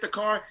did he hit the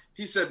car,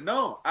 he said,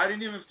 no, I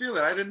didn't even feel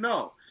it. I didn't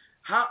know.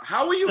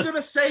 How are you going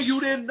to say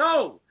you didn't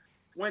know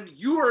when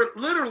you are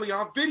literally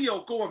on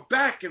video going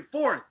back and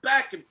forth?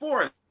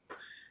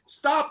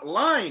 Stop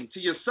lying to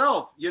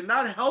yourself. You're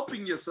not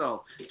helping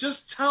yourself.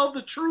 Just tell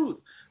the truth.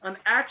 An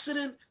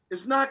accident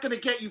is not going to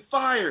get you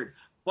fired,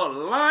 but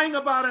lying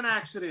about an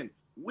accident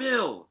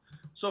will.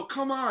 So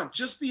come on,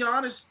 just be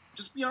honest.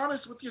 Just be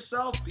honest with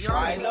yourself. Be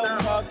honest with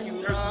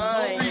them. There's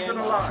no reason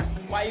to lie.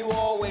 Why you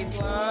always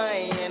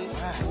lying?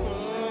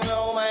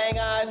 Oh my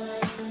God.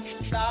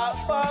 Stop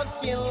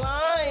fucking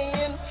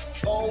lying.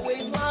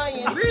 Always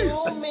lying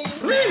to me.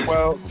 Please.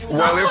 Well,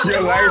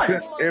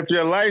 if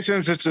your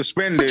license is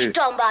suspended,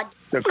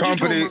 the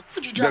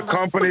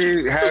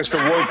company has to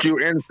work you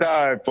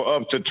inside for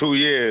up to 2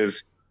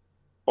 years,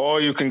 or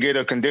you can get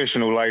a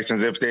conditional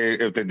license if the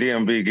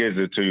DMV gives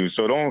it to you.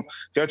 So don't,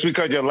 just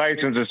because your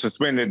license is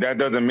suspended, that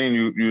doesn't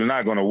mean you're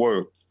not going to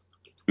work.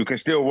 You can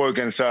still work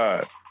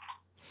inside.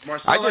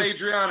 Marcella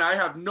Adriana, I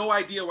have no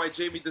idea why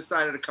Jamie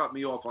decided to cut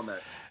me off on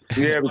that.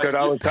 Yeah, because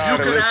I was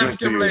tired of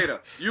listening to you.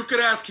 You could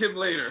ask him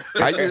later.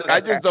 I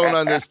just don't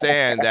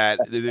understand that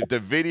if the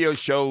video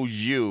shows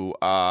you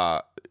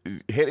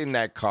hitting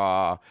that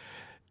car,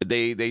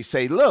 they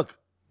say, look,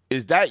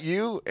 is that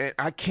you? And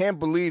I can't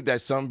believe that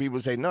some people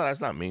say, no,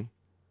 that's not me.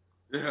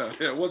 Yeah,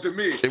 it wasn't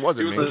me. It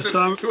wasn't me. He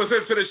was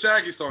into the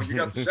Shaggy song. You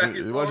got the Shaggy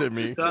song? It wasn't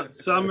me. For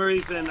some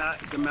reason,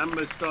 the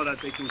members feel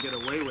that they can get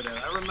away with it.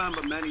 I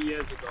remember many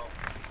years ago,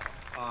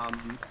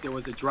 there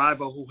was a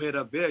driver who hit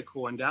a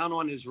vehicle, and down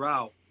on his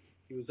route,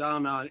 he was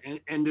out in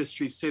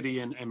Industry City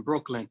in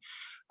Brooklyn.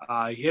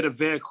 He hit a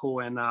vehicle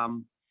and,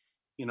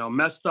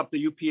 messed up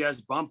the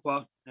UPS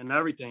bumper and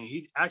everything.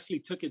 He actually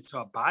took it to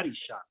a body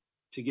shop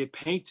to get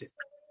painted.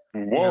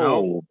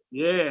 Whoa.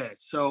 Yeah.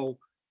 So,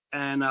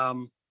 and,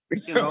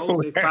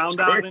 they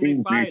found out and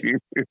they fired him.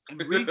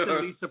 And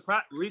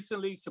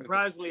recently,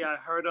 surprisingly, I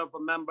heard of a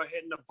member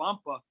hitting a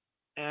bumper,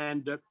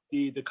 and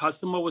the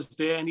customer was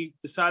there, and he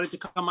decided to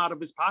come out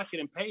of his pocket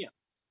and pay him.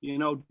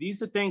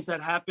 These are things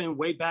that happened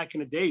way back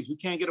in the days. We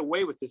can't get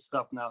away with this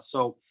stuff now.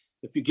 So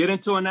if you get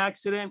into an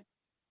accident,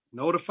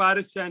 notify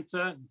the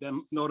center,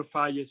 then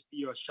notify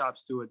your shop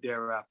steward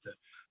thereafter.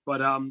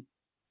 But,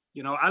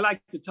 I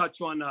like to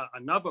touch on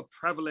another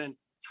prevalent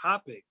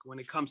topic when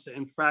it comes to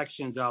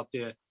infractions out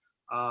there.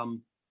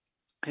 And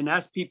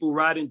that's people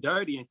riding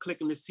dirty and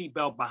clicking the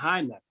seatbelt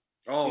behind them.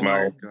 Oh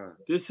my God!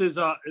 This is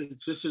a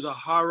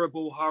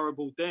horrible,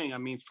 horrible thing. I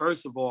mean,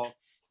 first of all,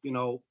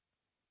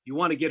 you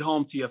want to get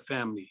home to your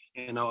family,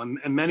 and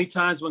many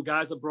times when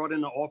guys are brought in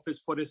the office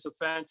for this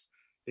offense,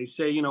 they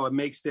say, it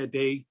makes their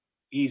day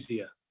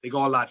easier. They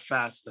go a lot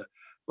faster.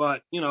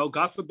 But,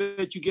 God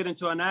forbid you get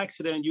into an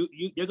accident,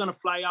 you're going to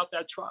fly out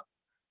that truck,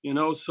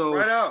 so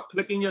right out.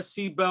 Clicking your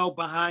seatbelt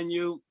behind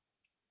you.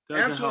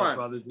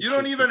 Antoine, you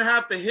don't even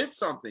have to hit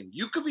something.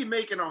 You could be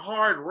making a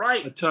hard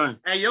right, a turn,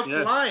 and you're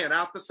flying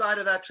out the side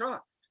of that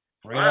truck,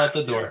 right out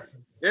the door.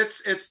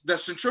 It's the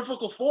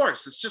centrifugal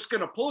force. It's just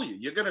gonna pull you.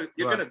 You're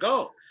gonna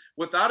go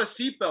without a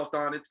seatbelt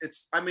on.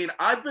 I mean,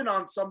 I've been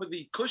on some of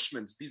the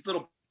Cushmans, these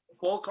little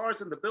pull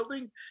cars in the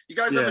building. You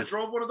guys ever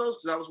drove one of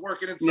those? Because I was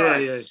working inside.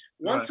 Yeah.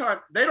 One time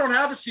they don't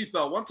have a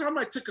seatbelt. One time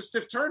I took a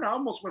stiff turn. I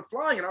almost went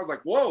flying, and I was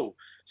like, "Whoa!"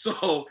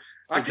 So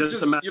I could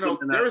just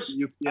there's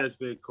UPS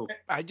vehicle.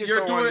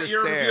 You're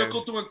in a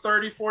vehicle doing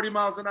 30, 40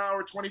 miles an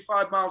hour,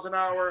 25 miles an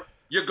hour.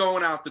 You're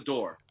going out the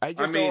door. An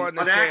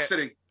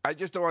accident. I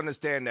just don't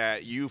understand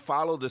that you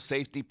follow the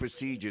safety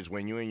procedures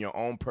when you're in your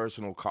own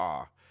personal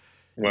car.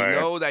 Right. You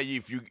know that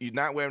if you're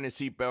not wearing a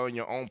seatbelt in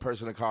your own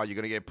personal car, you're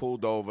going to get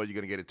pulled over, you're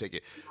going to get a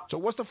ticket. So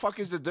what the fuck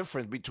is the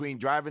difference between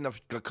driving a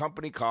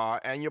company car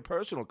and your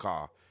personal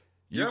car?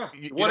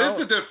 What is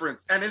the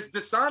difference? And it's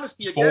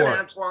dishonesty again,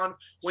 Antoine.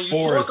 When you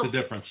talk is the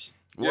difference.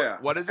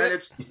 What is it? And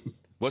it's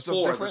what's the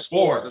difference? The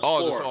spore. The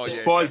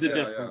spore is the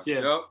difference.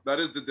 Yeah. Yep, that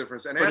is the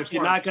difference. And but Antoine, if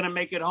you're not going to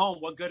make it home,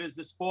 what good is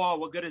the spore?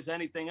 What good is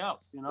anything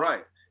else?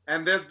 Right.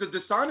 And there's the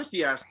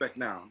dishonesty aspect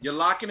now. You're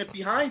locking it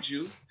behind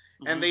you.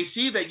 And they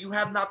see that you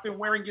have not been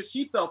wearing your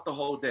seatbelt the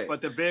whole day.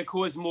 But the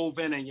vehicle is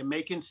moving and you're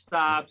making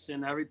stops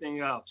and everything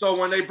else. So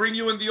when they bring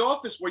you in the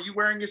office, were you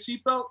wearing your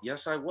seatbelt?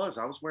 Yes, I was.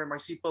 I was wearing my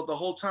seatbelt the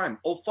whole time.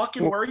 Oh,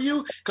 fucking were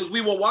you? Because we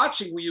were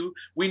watching you.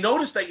 We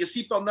noticed that your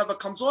seatbelt never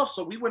comes off.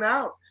 So we went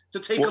out to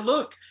take a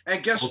look.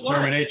 And guess what?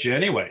 Terminate you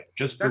anyway.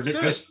 Just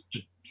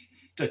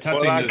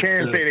attempting I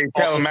can't say they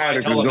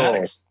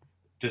telematics.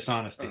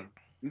 Dishonesty.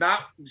 The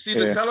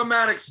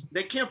telematics,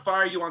 they can't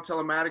fire you on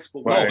telematics,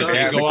 but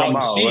they go out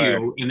and see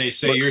you and they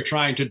say you're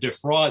trying to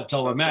defraud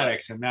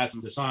telematics, and that's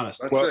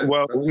dishonest.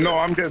 No,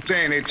 I'm just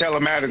saying their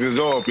telematics is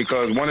off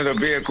because one of the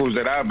vehicles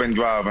that I've been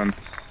driving,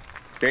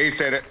 they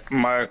said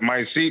my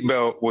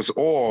seatbelt was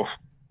off.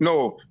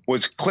 No,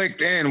 was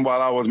clicked in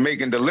while I was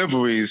making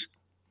deliveries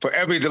for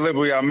every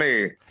delivery I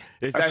made.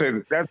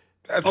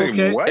 I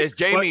say what? Is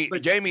Jamie?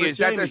 Jamie, is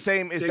that the Jamie,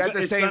 same? Is that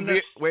the same?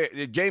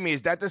 Wait, Jamie,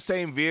 is that the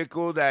same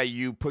vehicle that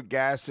you put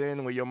gas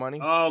in with your money?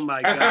 Oh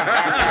my God!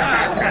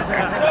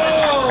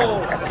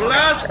 Oh,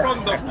 blast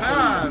from the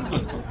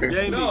past.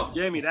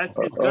 Jamie,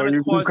 it's gonna you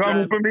cause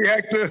coming them. for me,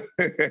 Hector?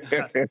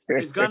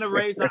 It's gonna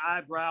raise an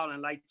eyebrow,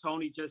 and like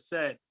Tony just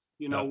said,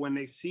 when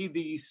they see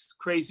these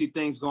crazy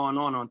things going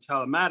on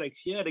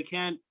telematics, they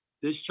can't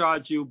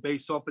discharge you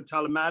based off of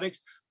telematics,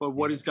 but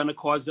what it's gonna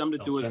cause them to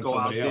do is go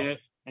out there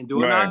and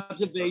do an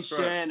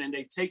observation, and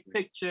they take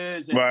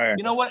pictures. And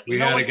you know what? We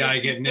had a guy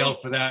get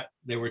nailed for that.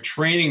 They were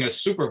training a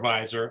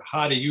supervisor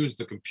how to use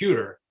the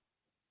computer,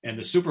 and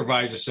the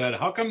supervisor said,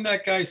 "How come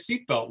that guy's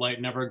seatbelt light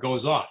never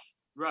goes off?"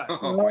 Right.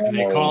 And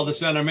they called the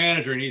center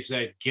manager, and he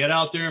said, "Get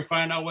out there and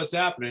find out what's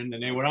happening."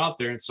 And they went out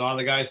there and saw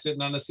the guy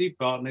sitting on the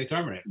seatbelt, and they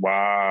terminated.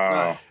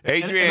 Wow. Right.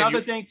 Adrian,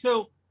 another thing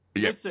too.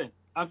 Listen,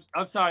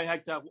 I'm sorry,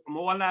 Hector.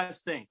 One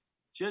last thing.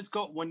 Just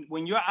go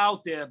when you're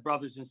out there,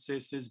 brothers and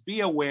sisters, be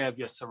aware of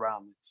your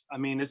surroundings. I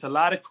mean, there's a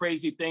lot of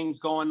crazy things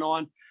going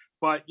on,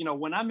 but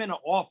when I'm in an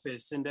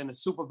office and then the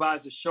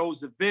supervisor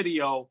shows a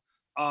video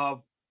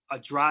of a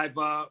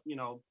driver,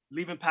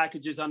 leaving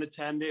packages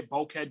unattended,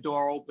 bulkhead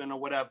door open or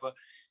whatever,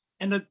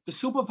 and the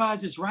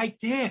supervisor's right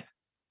there,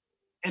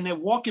 and they're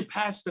walking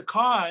past the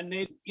car, and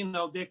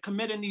they're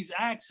committing these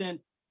acts, and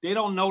they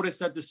don't notice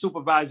that the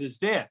supervisor's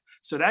there.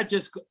 So that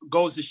just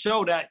goes to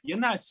show that you're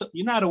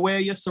not aware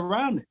of your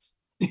surroundings.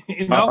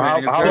 How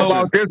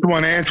about this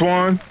one,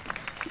 Antoine?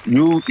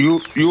 You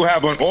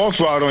have an off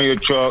route on your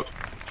truck.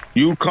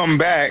 You come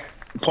back,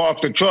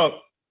 park the truck.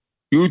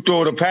 You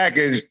throw the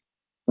package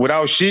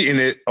without sheeting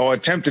it or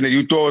attempting it.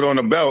 You throw it on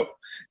the belt,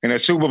 and the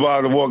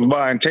supervisor walks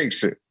by and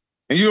takes it.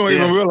 And you don't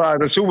even realize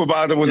the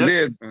supervisor was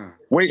there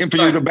waiting for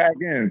you to back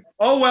in.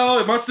 Oh, well,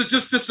 it must have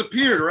just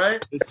disappeared,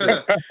 right?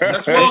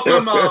 Let's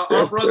welcome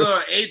our brother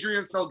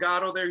Adrian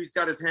Salgado there. He's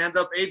got his hand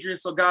up. Adrian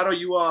Salgado,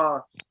 you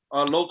are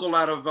local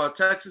out of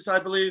Texas, I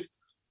believe.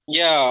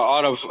 Yeah,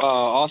 out of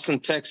Austin,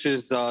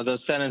 Texas, the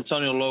San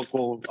Antonio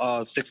local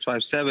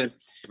 657.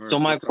 Right, so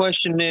my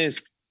question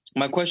is,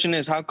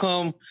 how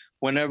come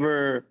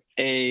whenever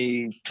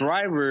a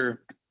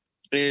driver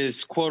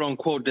is quote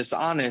unquote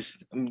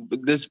dishonest,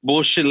 this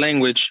bullshit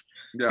language,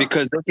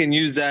 because they can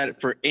use that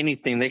for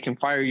anything. They can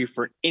fire you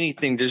for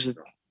anything.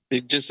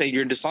 They just say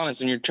you're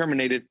dishonest and you're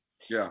terminated.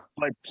 Yeah.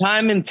 But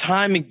time and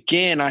time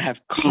again, I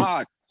have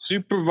caught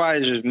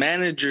supervisors,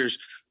 managers,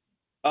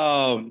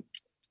 being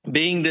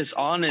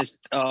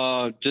dishonest,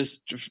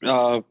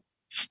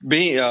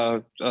 being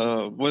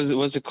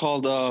what's it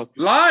called?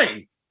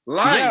 Lying,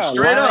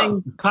 straight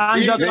up.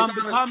 Conduct.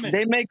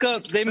 They make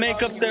up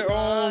their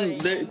own.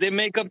 They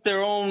make up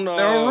their own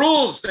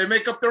rules. They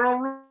make up their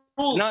own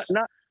rules.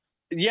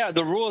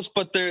 The rules,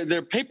 but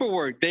their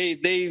paperwork. They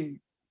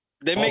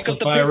make up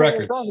the paperwork.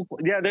 Records.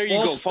 Yeah, there you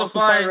go.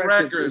 Falsifying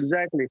records.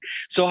 Exactly.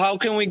 So how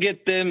can we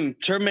get them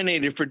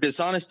terminated for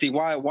dishonesty?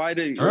 Why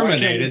do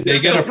terminated? They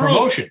get a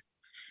promotion.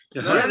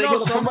 No,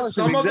 some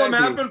of them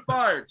have been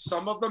fired.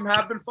 Some of them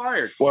have been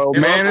fired. Well,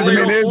 management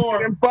is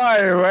getting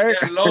fired, right?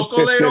 In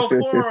Local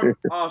 804,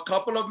 a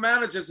couple of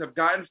managers have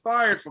gotten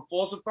fired for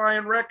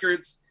falsifying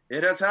records.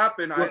 It has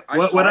happened.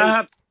 What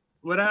I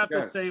have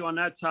to say on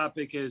that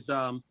topic is,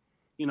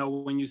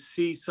 when you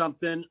see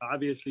something,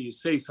 obviously you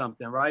say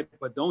something, right?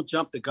 But don't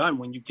jump the gun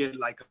when you get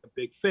like a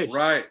big fish.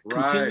 Right.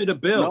 Continue to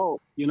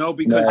build,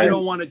 because you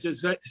don't want to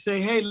just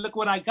say, hey, look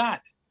what I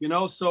got,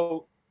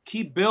 so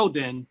keep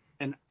building.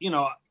 And,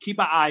 keep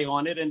an eye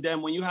on it. And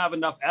then when you have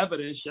enough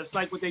evidence, just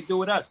like what they do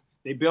with us,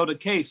 they build a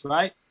case,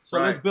 right? So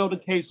let's build a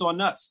case on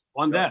us,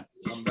 on them.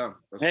 On them.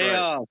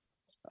 That's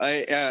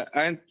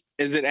right.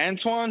 Is it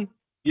Antoine?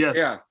 Yes.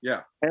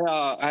 Yeah. Hey,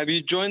 have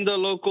you joined the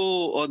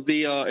local or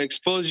the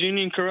Exposed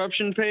Union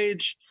Corruption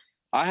page?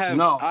 I have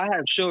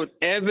showed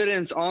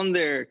evidence on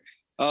there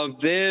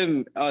of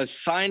them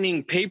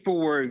signing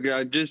paperwork,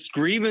 just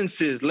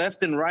grievances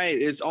left and right.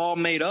 It's all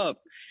made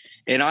up.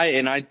 And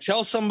I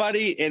tell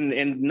somebody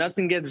and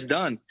nothing gets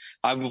done.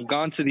 I've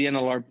gone to the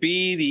NLRB,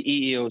 the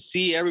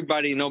EEOC,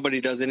 everybody, nobody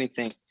does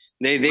anything.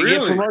 They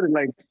get promoted.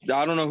 Like,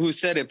 I don't know who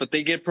said it, but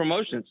they get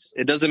promotions.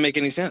 It doesn't make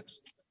any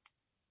sense.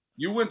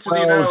 You went to the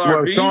NLRB?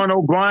 Well, Sean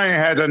O'Brien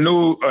has a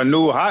new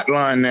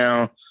hotline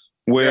now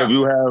where if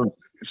you have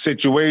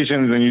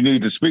situations and you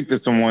need to speak to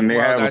someone,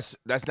 that's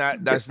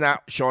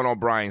not Sean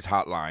O'Brien's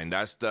hotline.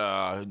 That's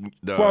the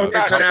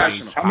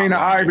international. I mean the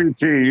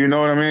IBT. You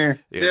know what I mean?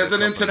 There's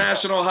an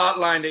international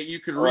hotline that you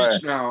can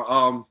reach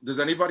now. Does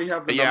anybody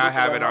have the? Yeah, I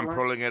have it. I'm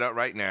pulling it up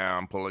right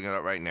now.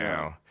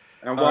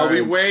 And while we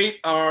wait,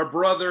 our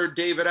brother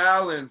David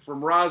Allen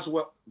from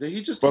Roswell. Did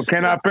he just? Well,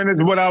 can I finish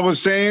what I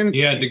was saying? He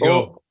had to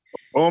go.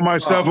 All my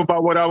stuff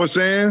about what I was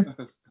saying.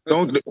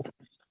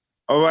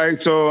 All right.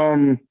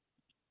 So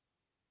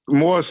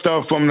more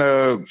stuff from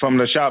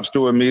the shop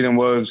steward meeting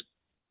was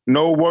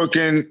no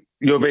working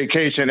your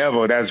vacation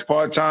ever. That's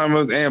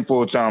part-timers and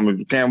full-timers.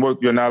 You can't work.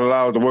 You're not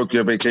allowed to work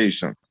your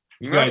vacation.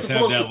 You guys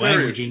have that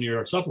language in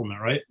your supplement,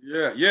 right?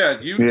 Yeah.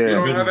 You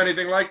don't have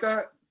anything like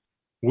that?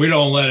 we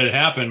don't let it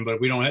happen, but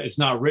we don't. It's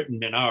not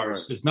written in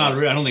ours. Right. It's not.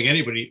 I don't think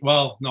anybody.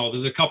 Well, no,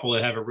 there's a couple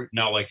that have it written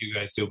out like you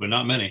guys do, but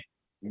not many.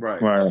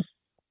 Right.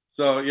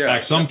 So yeah. In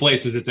fact, some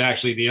places it's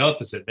actually the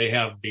opposite. They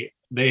have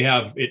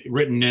it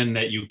written in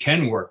that you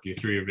can work you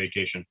through your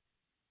vacation.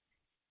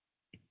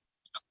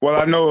 Well,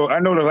 I know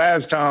the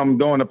last time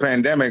during the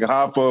pandemic,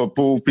 Hoffa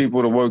approved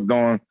people to work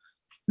during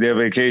their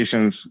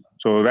vacations.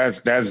 So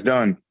that's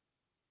done.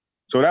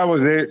 So that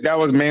was it. That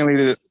was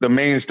mainly the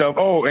main stuff.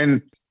 Oh,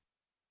 and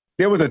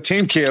there was a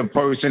team care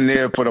person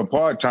there for the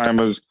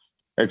part-timers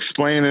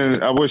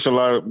explaining, I wish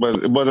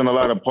but it wasn't a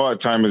lot of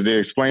part-timers there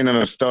explaining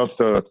the stuff,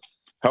 the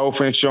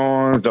health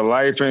insurance, the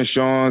life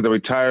insurance, the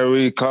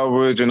retiree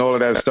coverage, and all of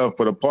that stuff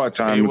for the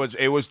part-timers.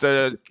 It was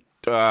the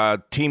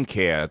team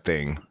care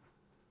thing.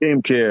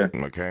 Team care.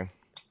 Okay.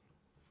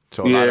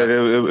 So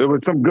it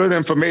was some good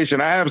information.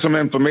 I have some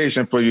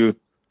information for you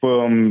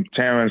from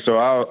Terrence, so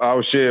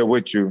I'll share it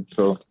with you.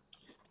 So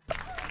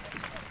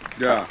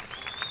yeah.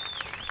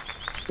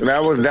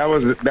 That was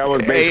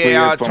basically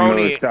it from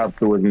Tony, the shop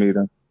steward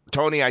meeting.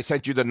 Tony, I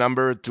sent you the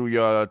number to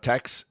your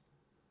text.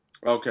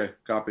 Okay,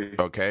 copy.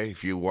 Okay,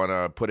 if you want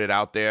to put it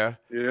out there.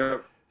 Yeah,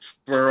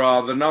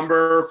 for the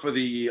number for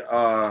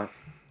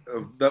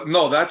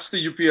no, that's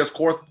the UPS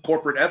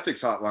corporate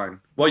ethics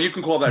hotline. Well, you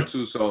can call that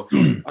too. So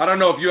I don't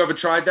know if you ever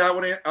tried that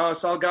one,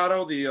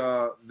 Salgado,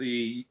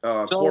 the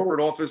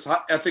corporate office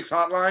ethics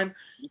hotline.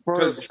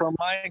 From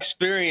my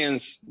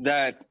experience,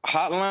 that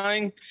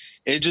hotline,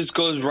 it just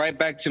goes right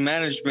back to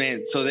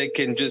management, so they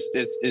can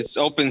it's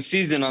open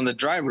season on the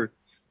driver.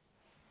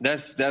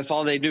 That's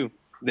all they do.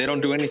 They don't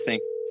do anything.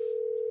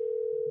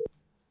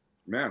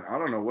 Man, I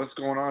don't know what's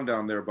going on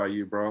down there by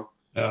you, bro.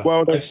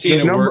 Well, I've seen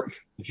it work.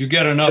 If you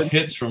get enough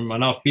hits from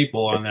enough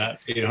people on that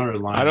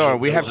 800 line. I don't know.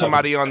 We have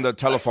somebody on the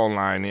telephone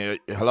line.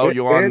 Hello,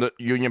 you're on the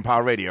Union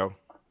Power Radio.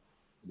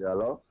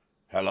 Yeah,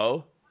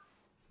 hello?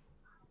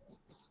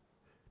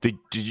 Did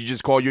you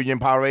just call Union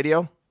Power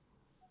Radio?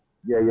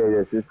 Yeah.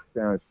 This is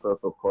Terrence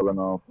Purple calling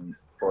on from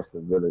Foster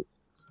Village.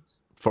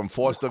 From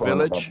Foster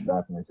Village?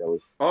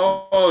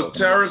 Oh,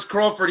 Terrence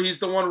Crawford. He's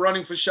the one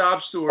running for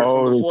shop steward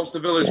from the Foster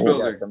Village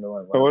building.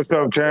 So what's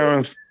up,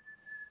 Terrence?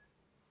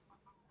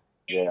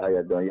 Yeah, how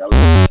you doing? Y'all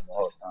listening the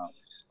whole time.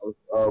 I was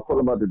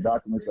calling about the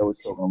documents I was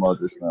talking about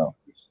just now.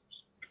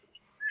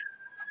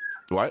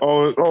 What?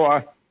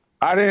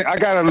 I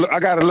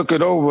gotta look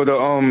it over,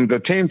 the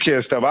team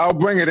care stuff. I'll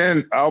bring it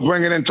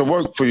in to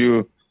work for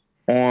you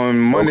on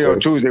Monday or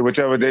Tuesday,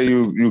 whichever day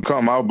you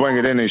come. I'll bring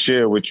it in and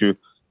share it with you.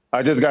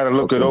 I just gotta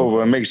look it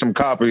over and make some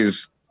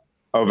copies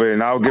of it,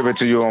 and I'll give it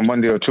to you on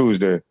Monday or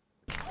Tuesday.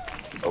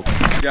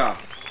 Yeah.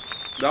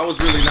 That was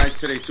really nice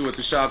today, too, at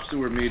the shop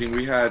steward meeting.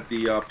 We had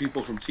the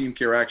people from Team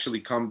Care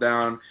actually come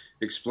down,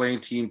 explain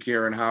Team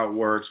Care and how it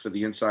works for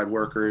the inside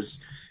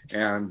workers.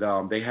 And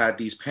they had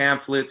these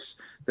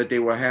pamphlets that they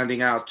were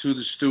handing out to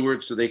the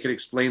stewards so they could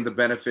explain the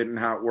benefit and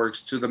how it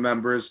works to the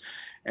members.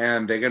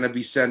 And they're going to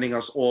be sending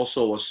us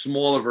also a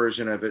smaller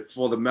version of it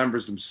for the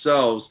members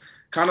themselves,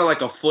 kind of like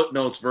a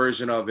footnotes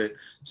version of it,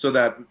 so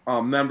that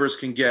members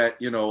can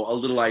get, a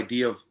little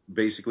idea of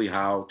basically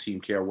how Team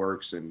Care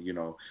works and,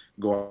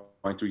 going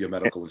through your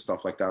medical and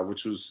stuff like that,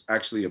 which was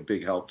actually a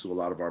big help to a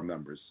lot of our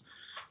members.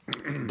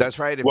 That's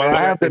right.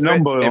 I have the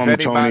number,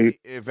 Tony.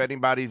 If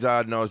anybody's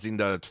noticing,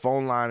 the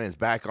phone line is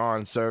back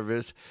on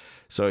service.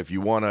 So if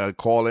you want to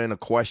call in a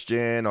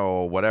question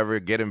or whatever,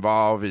 get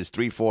involved, is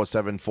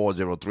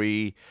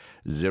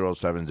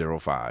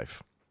 347-403-0705.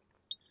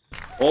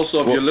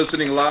 Also, if you're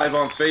listening live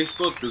on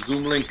Facebook, the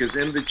Zoom link is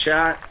in the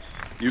chat.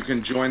 You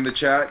can join the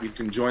chat. You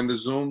can join the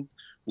Zoom.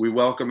 We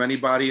welcome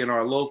anybody in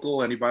our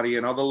local, anybody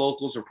in other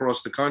locals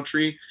across the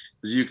country.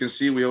 As you can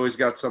see, we always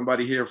got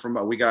somebody here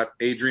we got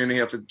Adrian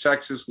here from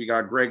Texas. We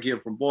got Greg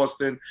here from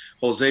Boston,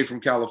 Jose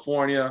from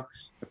California,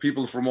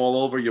 people from all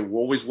over. You're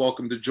always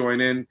welcome to join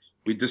in.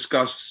 We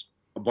discuss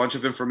a bunch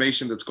of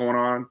information that's going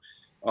on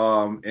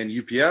in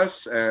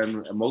UPS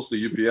and mostly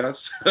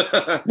UPS.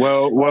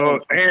 well,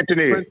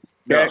 Anthony.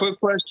 Quick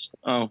question.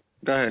 Oh,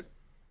 go ahead.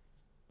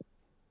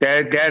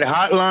 That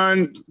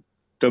hotline,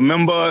 the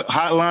member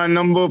hotline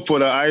number for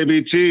the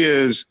IBT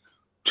is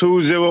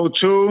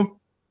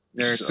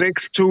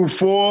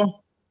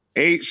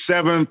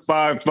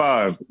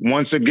 202-624-8755.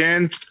 Once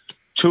again,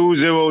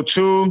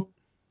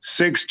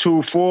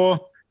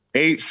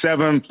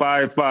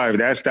 202-624-8755.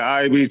 That's the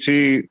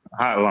IBT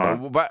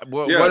hotline.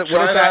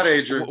 Try that,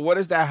 Adrian. What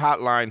is that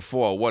hotline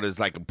for? What is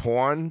like a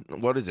porn?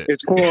 What is it?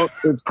 It's called.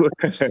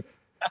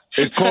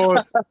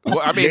 Well,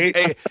 I mean,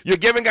 you're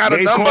giving out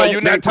a number. You're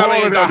not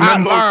telling it's a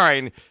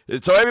hotline.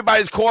 So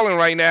everybody's calling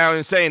right now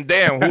and saying,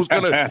 "Damn, who's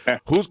gonna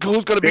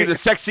be the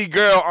sexy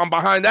girl on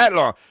behind that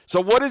lawn?" So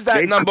what is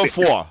that number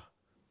for?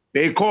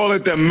 They call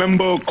it the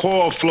member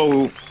call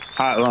flow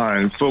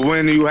hotline for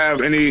when you have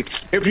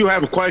if you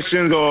have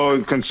questions or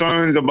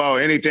concerns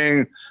about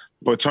anything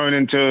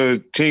pertaining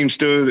to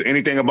Teamsters,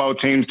 anything about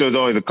Teamsters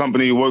or the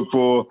company you work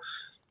for,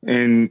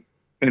 and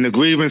the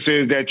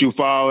grievances that you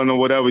file or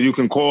whatever, you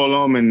can call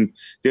them, and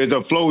there's a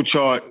flow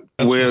chart.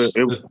 That's where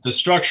the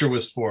structure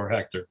was for,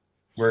 Hector.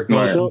 where it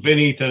goes from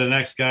Vinny to the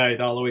next guy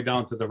all the way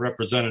down to the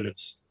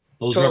representatives.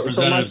 Those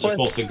representatives are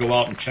supposed to go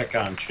out and check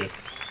on shit.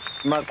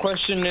 My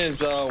question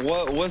is,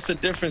 what's the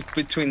difference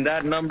between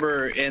that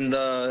number and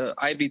the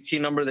IBT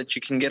number that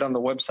you can get on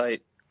the website?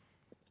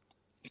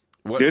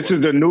 This is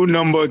the new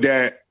number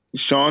that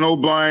Sean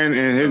O'Brien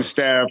and his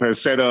staff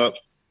has set up.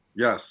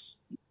 Yes.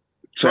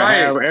 To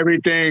have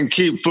everything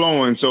keep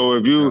flowing. So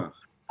if you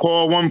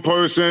call one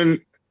person,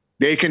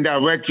 they can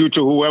direct you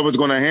to whoever's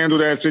going to handle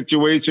that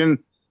situation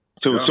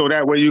so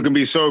that way you can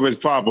be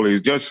serviced properly.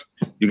 It's just,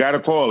 you got to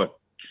call it.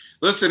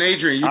 Listen,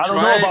 Adrian, you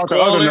try it,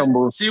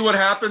 call it, see what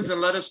happens, and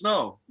let us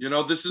know. You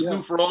know, this is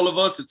new for all of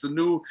us. It's a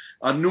new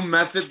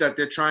method that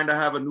they're trying to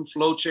have a new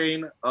flow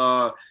chain,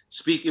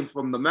 speaking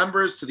from the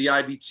members to the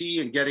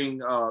IBT and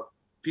getting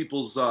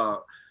people's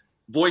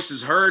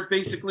voices heard,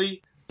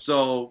 basically.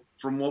 So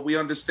from what we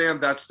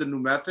understand, that's the new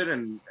method,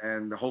 and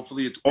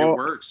hopefully it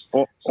works.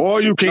 Or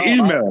you can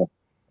email.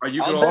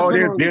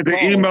 There's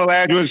an email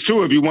address,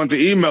 too, if you want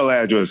the email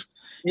address.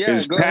 Yeah,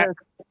 go ahead.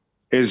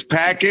 It's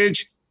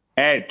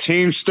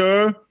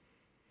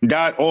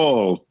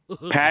package@teamster.org.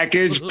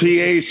 Package,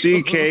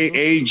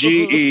 PACKAGE,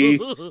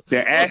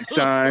 the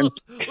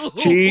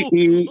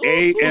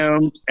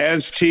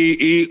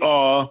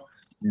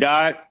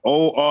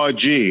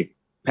 @TEAMSTER.org.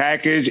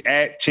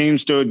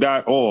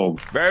 Package@teamster.org.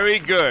 Very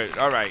good.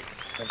 All right.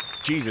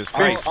 Jesus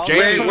Christ.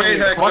 Jamie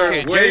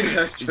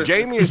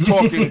is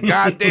talking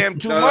goddamn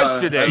too much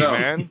today,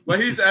 man.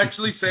 But he's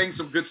actually saying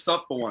some good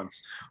stuff for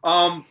once.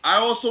 I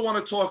also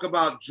want to talk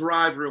about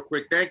Drive real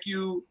quick. Thank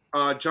you,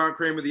 John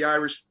Kramer, the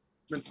Irishman,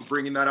 for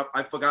bringing that up.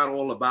 I forgot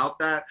all about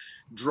that.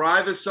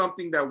 Drive is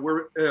something that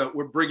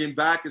we're bringing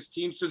back as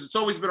Teamsters. It's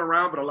always been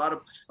around, but a lot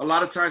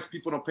of times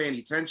people don't pay any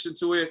attention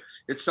to it.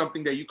 It's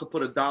something that you could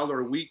put $1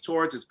 a week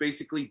towards. It's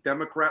basically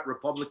Democrat,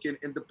 Republican,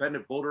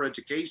 independent voter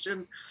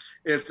education.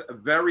 It's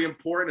very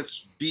important.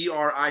 It's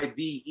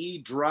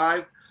DRIVE,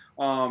 Drive.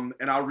 And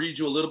I'll read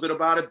you a little bit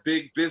about it.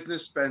 Big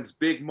business spends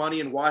big money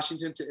in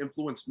Washington to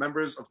influence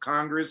members of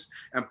Congress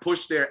and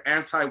push their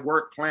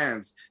anti-work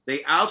plans.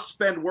 They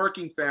outspend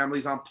working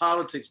families on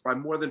politics by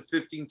more than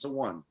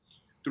 15-1.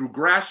 Through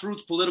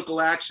grassroots political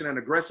action and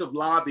aggressive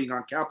lobbying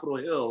on Capitol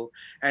Hill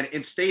and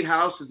in state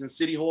houses and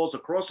city halls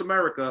across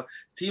America,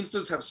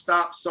 Teamsters have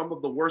stopped some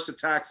of the worst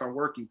attacks on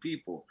working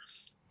people.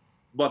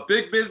 But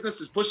big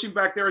business is pushing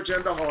back their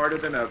agenda harder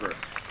than ever.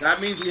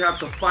 That means we have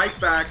to fight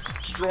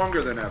back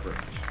stronger than ever.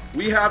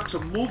 We have to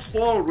move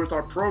forward with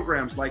our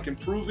programs like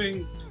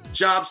improving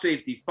job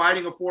safety,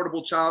 fighting for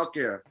affordable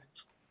childcare,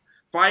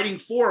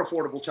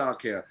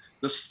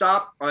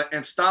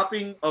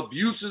 stopping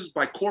abuses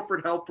by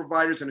corporate health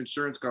providers and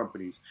insurance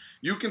companies.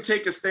 You can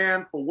take a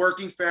stand for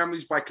working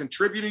families by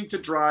contributing to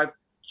Drive,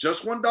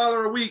 just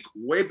 $1 a week,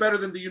 way better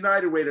than the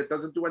United Way that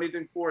doesn't do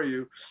anything for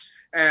you.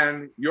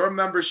 And your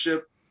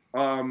membership,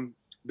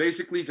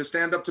 basically to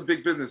stand up to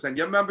big business, and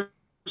your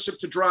membership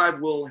to Drive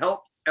will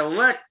help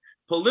elect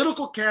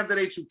political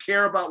candidates who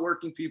care about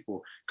working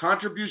people.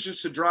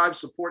 Contributions to Drive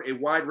support a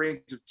wide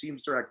range of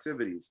Teamster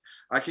activities.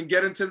 I can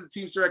get into the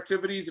Teamster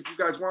activities if you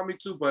guys want me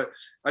to, but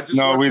I just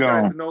want you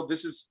guys to know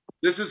this is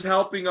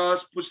helping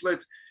us push.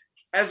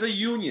 As a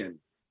union,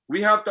 we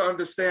have to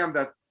understand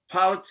that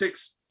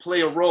politics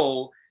play a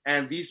role,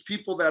 and these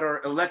people that are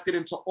elected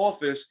into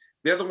office,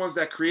 they're the ones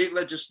that create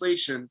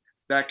legislation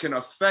that can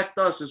affect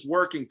us as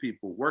working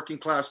people, working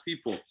class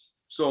people.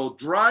 So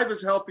Drive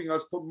is helping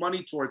us put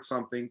money towards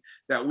something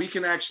that we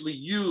can actually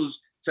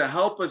use to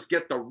help us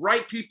get the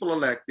right people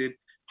elected,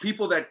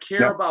 people that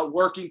care about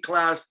working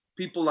class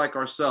people like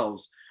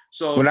ourselves.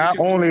 So not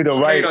only the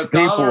right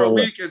people, $1 a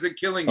week isn't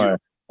killing you.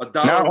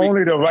 Not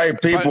only the right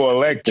people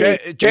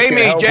elected.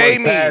 Jamie.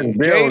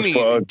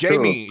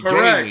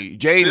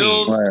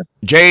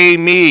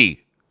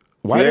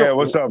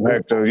 What's up,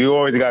 Hector? You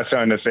always got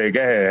something to say. Go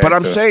ahead. But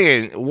Hector. I'm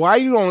saying, why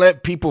you don't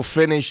let people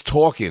finish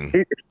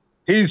talking?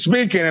 He's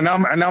speaking, and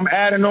I'm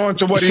adding on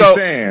to what he's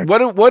saying.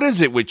 What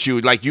is it with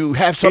you? Like you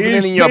have something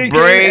in your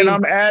brain, and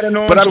I'm adding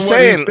on. But I'm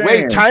saying,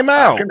 wait, time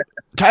out.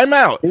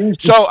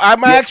 So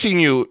I'm asking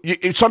you,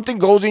 if something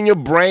goes in your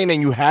brain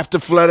and you have to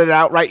flood it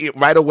out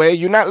right away,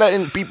 you're not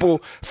letting people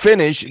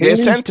finish their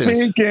sentence.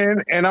 He's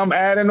speaking, and I'm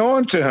adding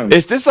on to him.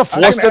 Is this a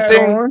Forster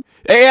thing?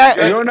 Hey,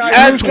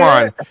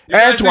 Antoine,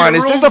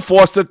 is this a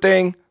Forster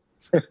thing?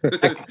 Is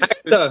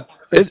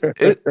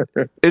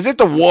it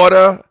the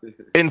water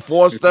in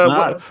Forster?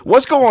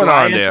 What's going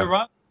on there?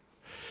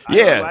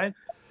 Yeah. I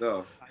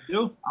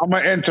do. I'm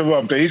going to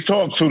interrupt. He's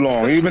talked too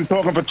long. He's been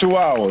talking for 2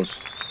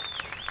 hours.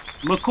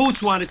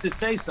 Makooch wanted to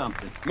say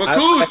something.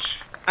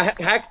 Makooch!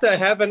 Hector, I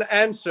have an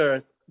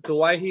answer to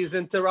why he's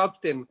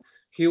interrupting.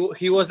 He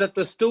was at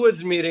the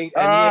stewards meeting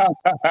and he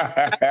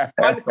had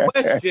one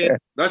question.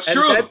 That's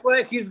true. That's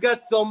why he's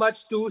got so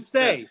much to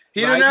say.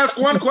 He didn't ask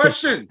one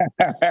question.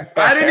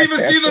 I didn't even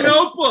see the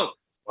notebook.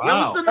 Wow. Where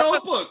was the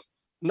notebook?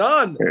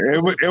 None.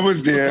 It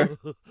was there.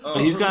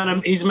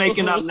 He's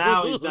making up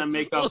now. He's gonna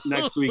make up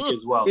next week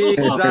as well.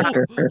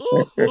 Exactly.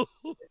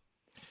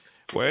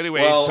 Well,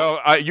 anyway, so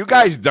you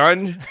guys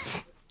done?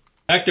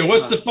 Hector,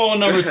 what's the phone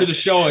number to the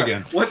show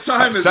again? What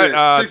time is it?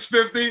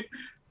 6:50?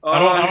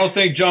 I don't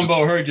think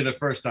Jumbo heard you the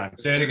first time.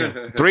 Say it again.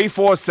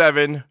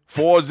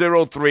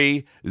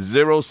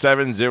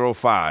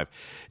 347-403-0705.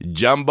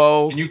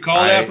 Jumbo. Can you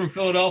call that from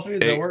Philadelphia?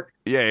 Does that work?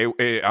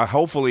 Yeah.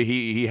 Hopefully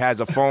he has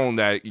a phone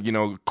that,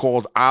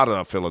 calls out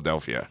of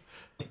Philadelphia.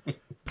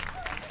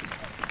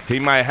 He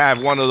might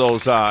have one of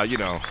those,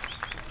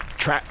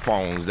 trap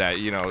phones that,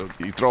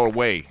 you throw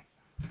away.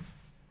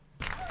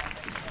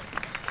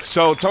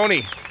 So,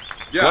 Tony,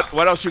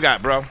 what else you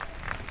got, bro?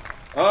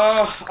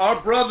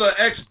 Our brother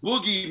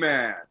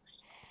ex-Boogeyman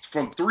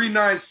from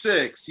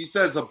 396, he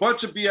says a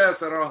bunch of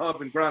BS at our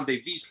hub in Grande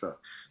Vista.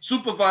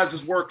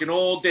 Supervisors working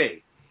all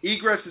day.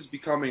 Egress is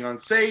becoming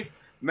unsafe.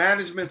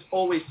 Management's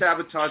always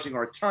sabotaging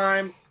our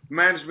time.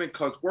 Management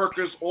cuts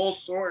workers,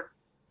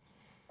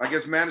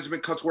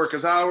 management cuts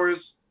workers'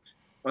 hours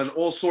and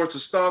all sorts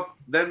of stuff.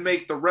 Then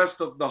make the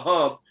rest of the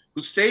hub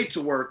who stayed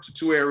to work to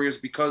 2 areas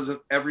because of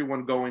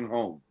everyone going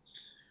home.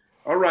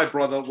 All right,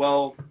 brother.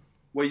 Well,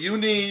 what you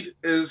need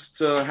is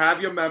to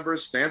have your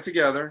members stand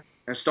together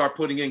and start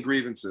putting in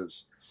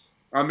grievances.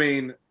 I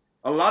mean,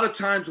 a lot of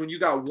times when you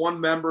got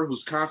one member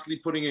who's constantly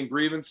putting in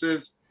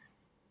grievances,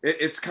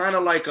 it's kind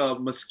of like a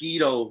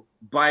mosquito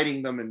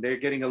biting them and they're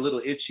getting a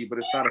little itchy, but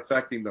it's not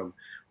affecting them.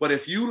 But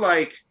if you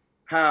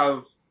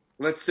have,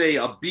 let's say,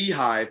 a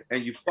beehive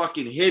and you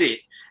fucking hit it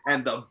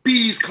and the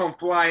bees come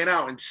flying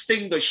out and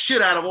sting the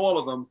shit out of all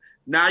of them,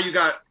 now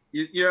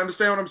you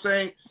understand what I'm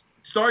saying?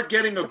 Start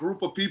getting a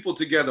group of people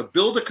together.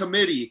 Build a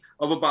committee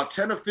of about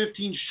 10 or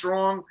 15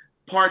 strong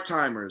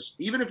part-timers.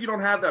 Even if you don't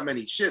have that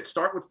many,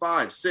 start with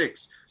 5,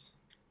 6.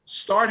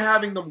 Start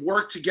having them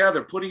work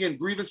together, putting in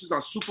grievances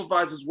on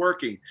supervisors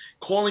working,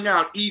 calling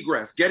out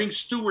egress, getting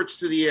stewards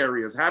to the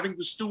areas, having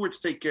the stewards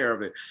take care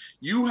of it.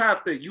 You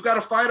got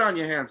a fight on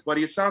your hands,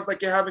 buddy. It sounds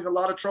like you're having a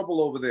lot of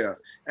trouble over there.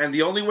 And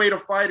the only way to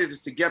fight it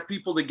is to get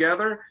people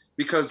together,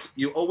 because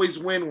you always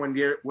win when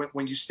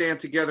you stand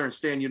together and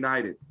stand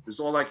united. That's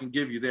all I can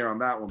give you there on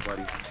that one,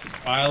 buddy.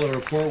 File a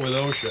report with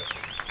OSHA.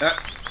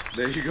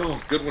 There you go.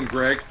 Good one,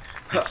 Greg.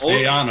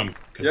 Stay on them,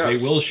 because they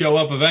will show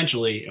up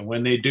eventually, and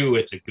when they do,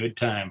 it's a good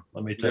time.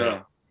 Let me tell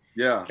you.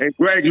 Yeah. Hey,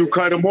 Greg, you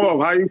cut him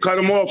off. How you cut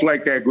him off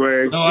like that,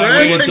 Greg? No,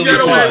 Greg can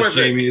get away with it,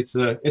 Jamie. It's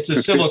a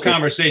civil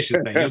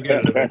conversation thing. You'll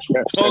get it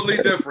eventually. Totally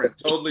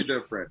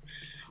different.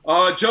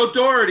 Joe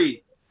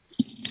Doherty.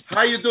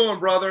 How you doing,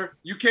 brother?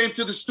 You came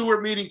to the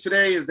Stewart meeting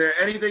today. Is there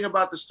anything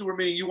about the Stewart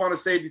meeting you want to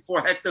say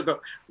before Hector goes?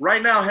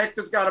 Right now,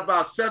 Hector's got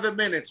about 7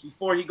 minutes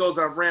before he goes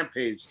on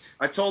rampage.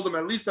 I told him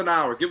at least an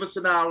hour. Give us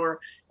an hour,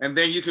 and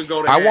then you can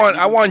go to. I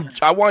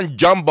want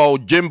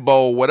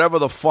Jimbo, whatever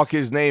the fuck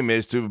his name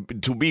is, to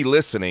be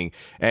listening,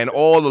 and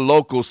all the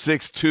local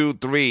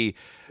 623,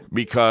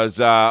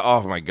 because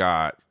oh my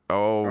god,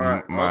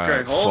 my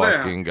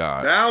fucking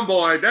god, down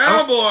boy,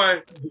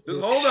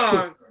 just hold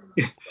on.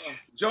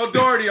 Joe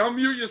Doherty,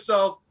 unmute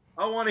yourself.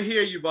 I want to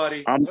hear you,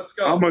 buddy. Let's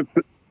go.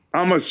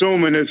 I'm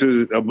assuming this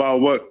is about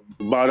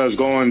us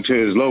going to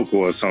his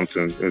local or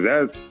something. Is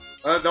that?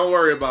 Don't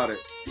worry about it.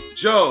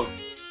 Joe,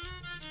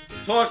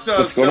 talk to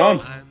us, Joe.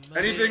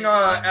 Anything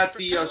at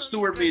the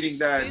Stewart meeting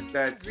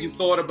that you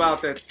thought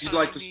about that you'd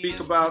like to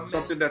speak about?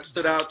 Something that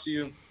stood out to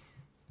you?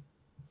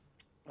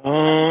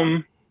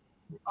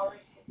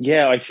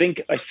 Yeah, I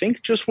think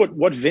just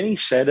what Vinny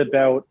said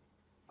about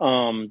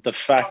the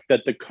fact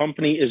that the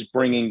company is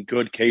bringing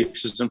good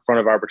cases in front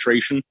of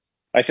arbitration.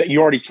 I think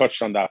you already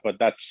touched on that, but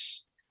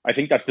I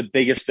think that's the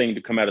biggest thing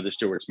to come out of the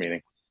Stewards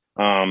meeting.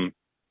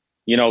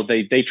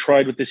 They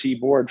tried with this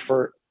e-board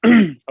for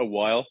a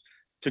while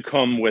to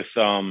come with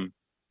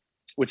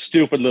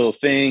stupid little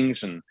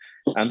things and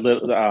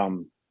little,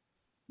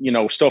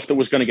 stuff that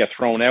was going to get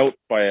thrown out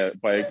by a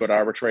good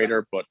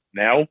arbitrator. But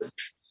now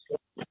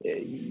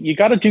you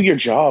got to do your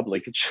job.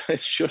 Like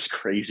it's just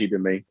crazy to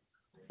me.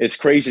 It's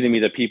crazy to me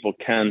that people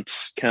can't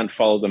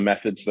follow the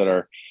methods that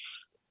are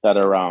put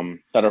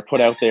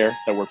out there,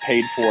 that we're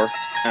paid for,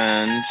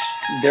 and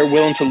they're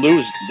willing to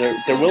lose.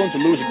 They're willing to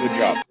lose a good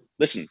job.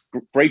 Listen,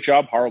 great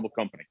job, horrible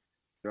company.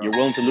 Yeah. You're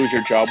willing to lose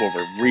your job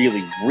over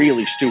really,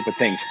 really stupid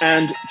things.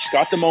 And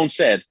Scott Damone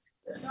said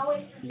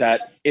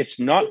that it's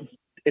not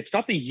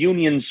the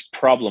union's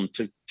problem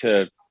to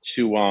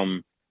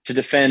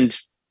defend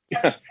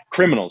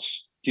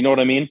criminals. Do you know what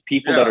I mean?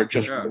 People that are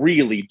just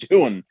really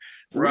doing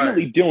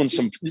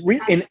some.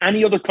 In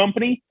any other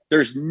company,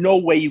 there's no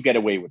way you get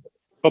away with it.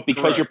 But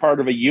because you're part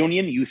of a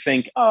union, you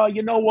think, oh,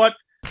 you know what?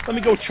 Let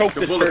me go choke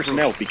this person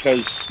out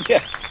because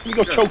let me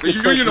go choke this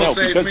person out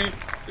because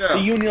the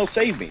union will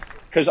save me.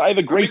 Because I have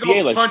a great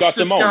DA like Scott Damone. Punch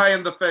this guy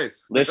in the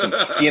face. Listen,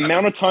 the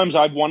amount of times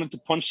I've wanted to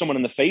punch someone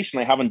in the face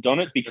and I haven't done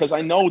it because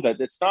I know that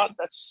that's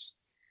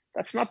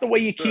not the way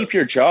you keep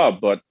your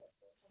job. But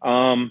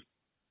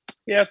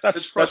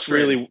that's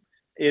really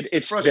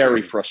it's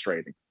very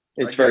frustrating.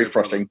 It's very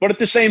frustrating. But at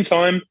the same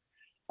time,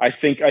 I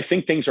think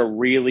things are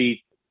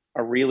really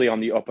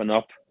on the up and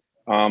up.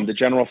 The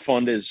general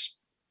fund is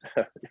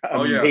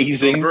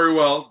amazing.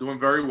 Doing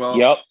very well.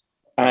 Yep.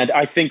 And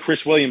I think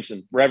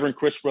Reverend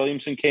Chris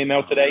Williamson came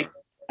out today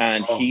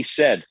and he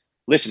said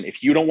listen,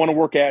 if you don't want to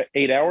work at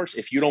 8 hours,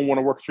 if you don't want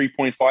to work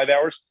 3.5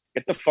 hours,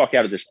 get the fuck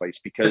out of this place,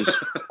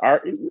 because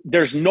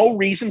there's no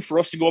reason for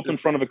us to go up in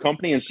front of a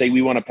company and say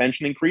we want a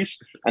pension increase,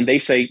 and they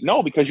say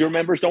no because your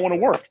members don't want to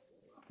work.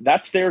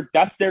 That's their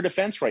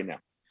defense right now.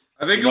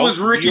 I think it was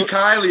Ricky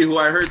Kiley who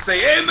I heard say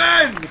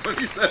 "Amen" when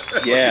he said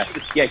that.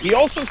 Yeah. He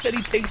also said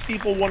he takes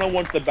people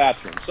one-on-one to the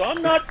bathroom. So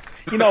I'm not,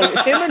 him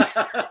and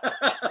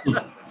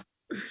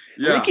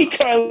Ricky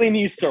Kiley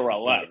needs to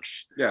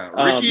relax. Yeah,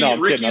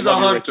 Ricky's a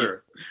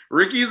hunter.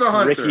 Ricky's a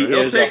hunter.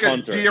 He'll take a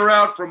deer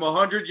out from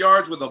 100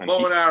 yards with a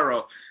bow and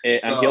arrow.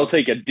 And he'll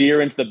take a deer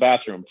into the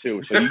bathroom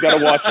too. So you got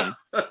to watch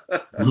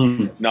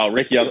him. No,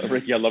 Ricky, I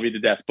love you to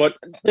death. But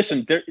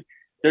listen,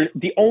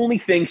 the only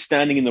thing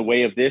standing in the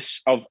way of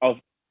this,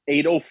 of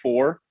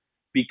 804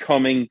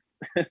 becoming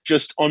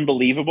just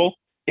unbelievable,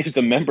 is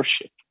the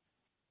membership.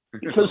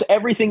 Because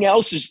everything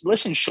else is,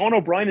 listen, Sean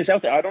O'Brien is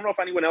out there. I don't know if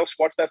anyone else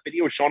watched that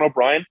video of Sean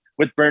O'Brien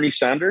with Bernie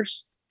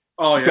Sanders.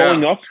 Oh, yeah.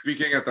 Going up.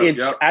 Speaking at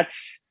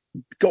the,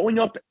 going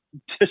up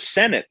to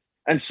Senate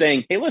and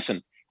saying, hey,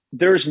 listen,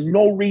 there's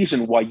no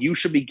reason why you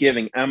should be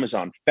giving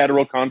Amazon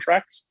federal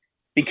contracts,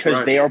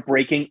 because they are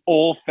breaking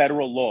all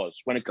federal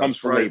laws when it comes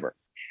to labor.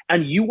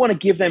 And you want to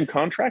give them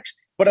contracts,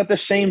 but at the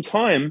same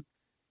time,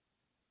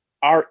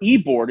 our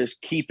e-board is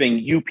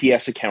keeping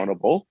UPS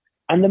accountable,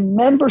 and the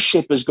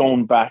membership is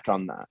going back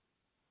on that.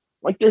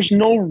 Like, there's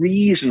no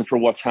reason for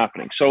what's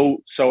happening.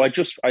 So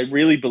I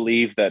really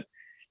believe that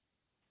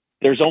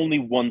there's only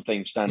one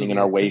thing standing in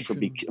our way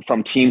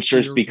from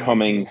Teamsters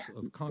becoming,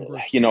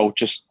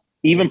 just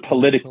even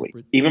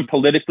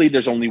politically,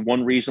 there's only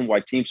one reason why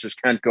Teamsters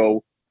can't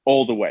go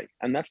all the way,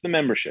 and that's the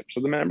membership. So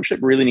the membership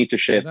really need to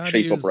shape up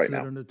right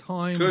now.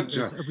 Good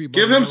job.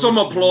 Give him some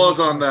applause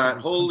on that.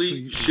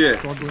 Holy shit.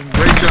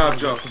 Great job,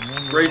 Joe.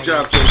 Great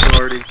job, Joe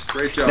Doherty.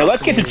 Great job. Now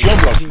let's get to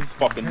Jump Bros, you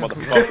fucking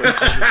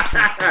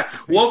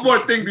motherfucker. One more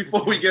thing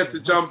before we get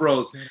to Jump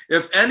Bros.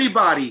 If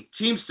anybody,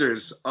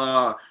 Teamsters,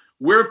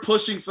 we're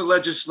pushing for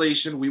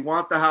legislation. We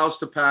want the House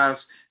to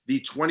pass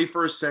the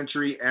 21st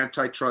Century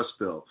Antitrust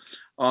Bill.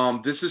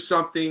 This is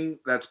something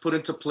that's put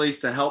into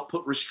place to help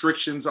put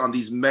restrictions on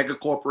these mega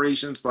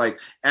corporations like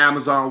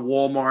Amazon,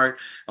 Walmart.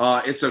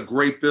 It's a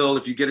great bill.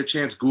 If you get a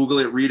chance, Google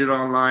it, read it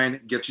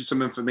online, get you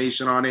some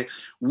information on it.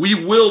 We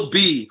will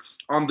be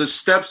on the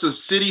steps of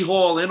City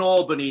Hall in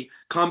Albany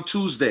come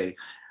Tuesday.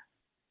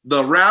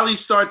 The rally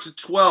starts at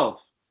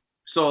 12.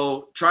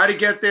 So try to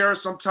get there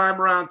sometime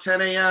around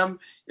 10 a.m.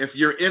 If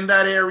you're in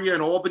that area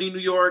in Albany, New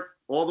York,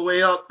 all the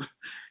way up.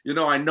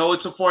 I know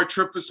it's a far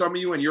trip for some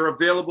of you, and you're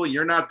available,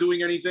 you're not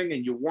doing anything,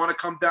 and you want to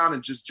come down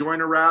and just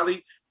join a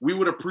rally, we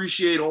would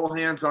appreciate all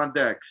hands on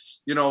deck.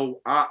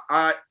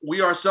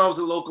 We ourselves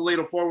at Local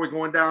 804, we're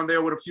going down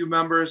there with a few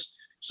members,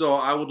 so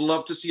I would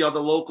love to see other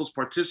locals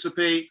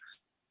participate,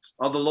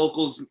 other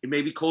locals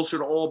maybe closer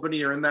to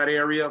Albany or in that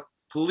area.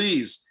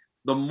 Please,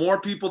 the more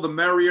people, the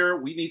merrier.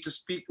 We need to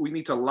speak. We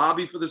need to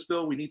lobby for this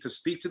bill. We need to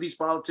speak to these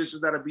politicians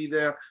that'll be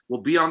there.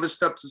 We'll be on the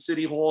steps of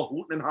City Hall,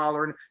 hooting and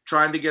hollering,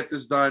 trying to get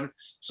this done.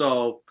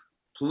 So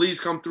please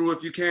come through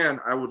if you can.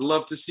 I would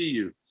love to see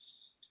you.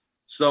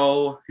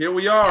 So here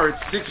we are.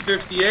 It's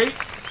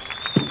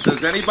 6:58.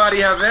 Does anybody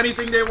have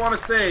anything they want to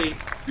say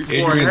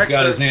before Adrian's Hector?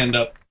 got his hand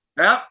up.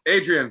 Yeah,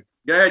 Adrian,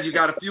 go ahead. You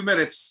got a few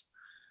minutes.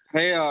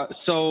 Hey,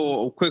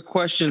 so quick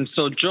question.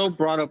 So Joe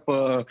brought up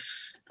a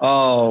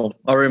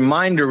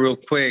reminder real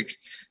quick.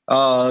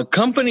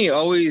 Company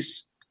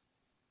always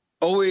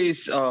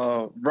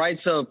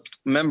writes up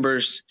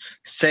members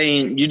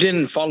saying you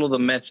didn't follow the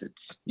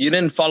methods.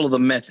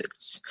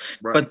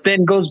 Right. But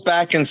then goes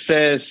back and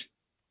says,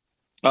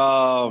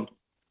 I'm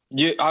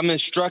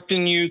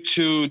instructing you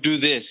to do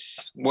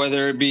this,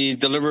 whether it be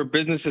deliver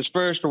businesses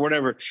first or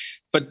whatever.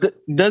 But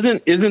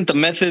isn't the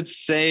methods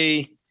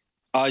say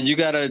you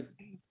gotta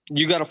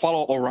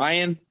follow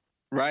Orion,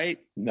 right?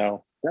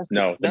 No.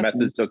 The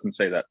methods doesn't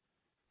say that.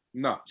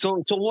 No.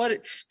 So what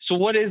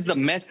is the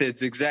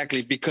methods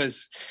exactly?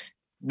 Because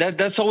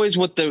that's always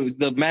what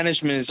the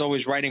management is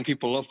always writing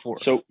people up for.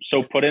 So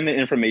put in the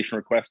information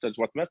request as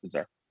what the methods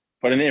are.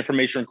 Put in the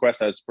information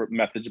request as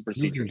methods and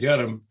procedures. You can get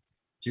them.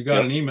 If you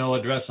got an email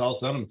address, I'll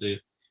send them to you.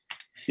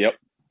 Yep.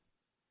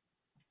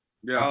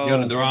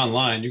 Yeah. They're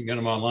online. You can get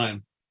them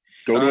online.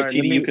 Go to a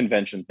TDU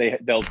convention.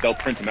 They'll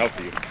print them out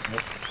for you.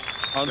 Yep.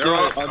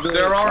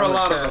 There are a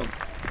lot of them.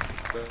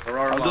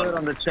 I'll do it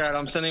on the chat.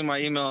 I'm sending my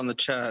email on the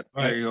chat.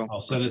 All right, there you go.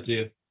 I'll send it to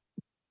you.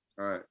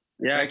 All right.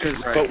 Yeah,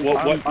 because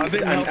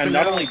and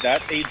not only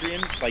that,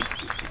 Adrian, like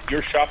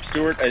your shop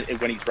steward,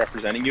 when he's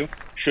representing you,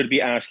 should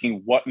be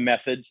asking what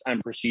methods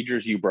and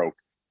procedures you broke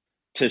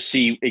to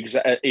see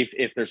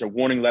if there's a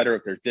warning letter,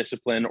 if there's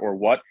discipline or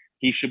what.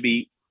 He should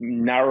be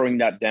narrowing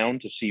that down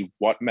to see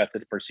what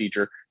method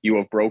procedure you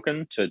have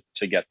broken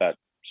to get that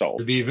solved.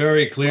 To be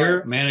very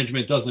clear,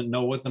 management doesn't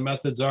know what the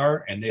methods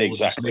are, and they will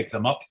just make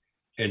them up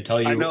and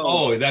tell you,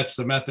 oh, that's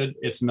the method.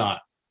 It's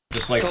not.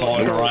 Just like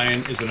following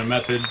Orion isn't a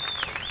method.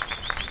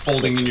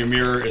 Folding in your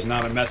mirror is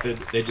not a method.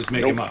 They just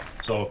make them up.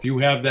 So if you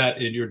have that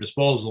at your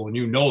disposal and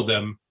you know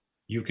them,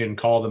 you can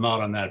call them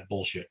out on that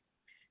bullshit.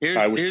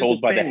 I was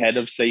told by the head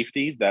of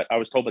safety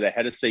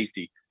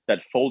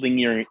that folding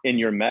in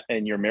your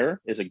mirror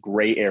is a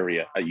gray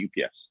area at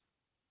UPS.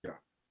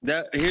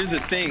 Here's the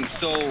thing.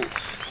 So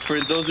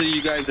for those of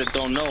you guys that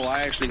don't know,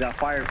 I actually got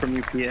fired from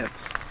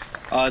UPS.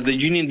 The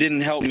union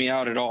didn't help me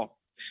out at all.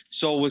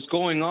 So what's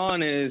going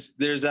on is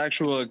there's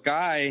actually a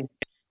guy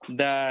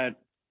that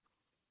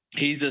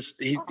he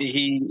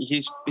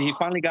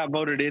finally got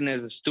voted in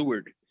as a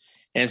steward.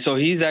 And so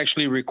he's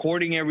actually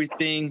recording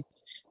everything.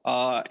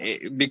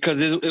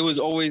 Because it was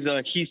always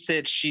he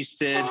said, she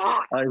said,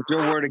 it's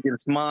your word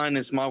against mine,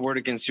 it's my word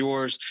against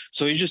yours.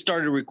 So he just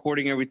started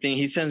recording everything.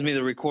 He sends me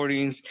the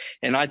recordings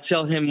and I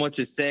tell him what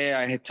to say.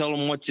 I tell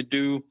him what to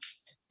do,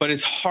 but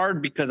it's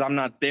hard because I'm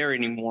not there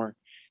anymore.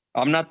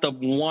 I'm not the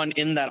one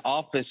in that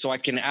office, so I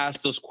can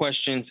ask those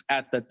questions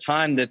at the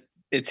time that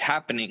it's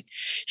happening.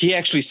 He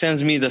actually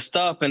sends me the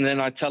stuff and then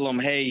I tell him,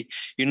 hey,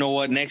 you know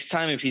what, next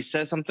time if he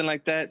says something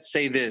like that,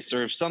 say this,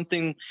 or if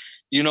something,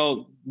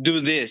 do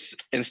this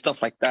and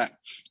stuff like that.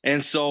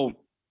 And so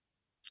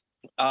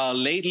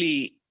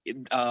lately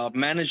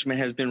management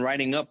has been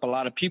writing up a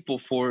lot of people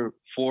for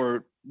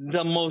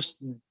the most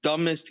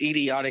dumbest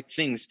idiotic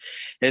things.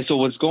 And so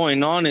what's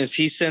going on is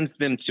he sends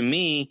them to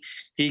me.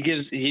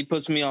 He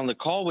puts me on the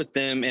call with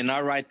them and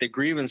I write the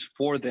grievance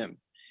for them.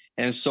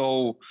 And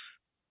so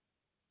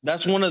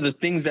that's one of the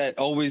things that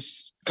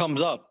always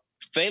comes up.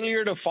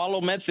 Failure to follow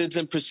methods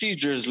and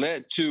procedures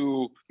led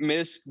to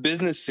missed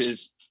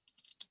businesses.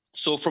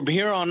 So from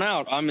here on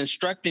out, I'm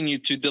instructing you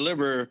to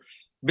deliver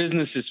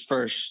businesses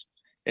first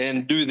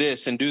and do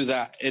this and do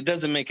that. It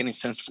doesn't make any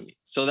sense to me.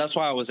 So that's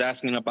why I was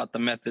asking about the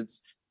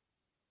methods.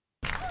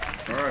 All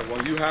right.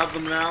 Well, you have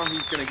them now.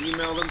 He's going to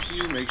email them to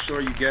you. Make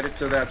sure you get it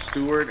to that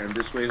steward, and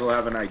this way he'll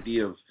have an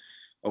idea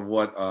of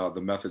what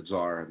the methods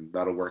are, and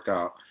that'll work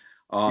out.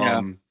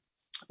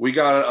 We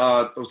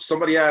got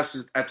somebody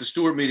asked at the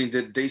steward meeting,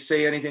 did they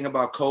say anything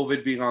about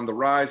COVID being on the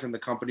rise and the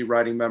company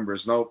writing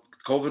members? No,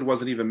 COVID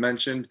wasn't even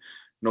mentioned.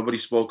 Nobody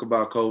spoke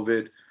about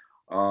COVID.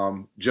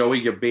 Joey,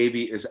 your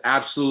baby is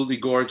absolutely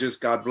gorgeous.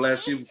 God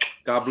bless you.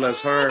 God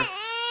bless her.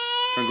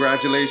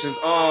 Congratulations.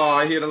 Oh,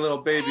 I hear the little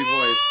baby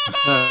voice.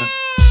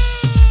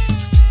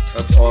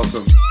 That's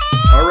awesome.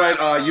 All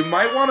right. You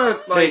might want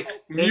to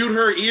mute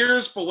her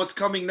ears for what's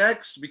coming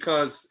next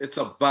because it's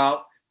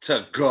about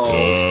to go.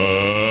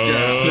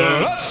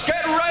 Let's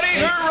get ready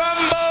to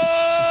rumble.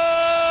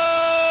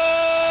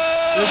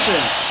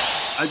 Listen,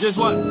 I just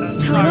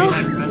want. Sorry,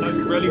 I know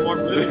you really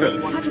want to get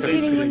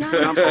to the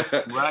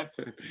example, right?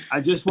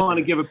 I just want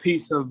to give a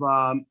piece of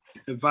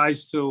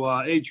advice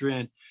to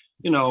Adrian.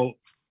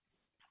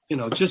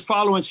 Just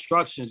follow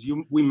instructions.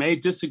 We may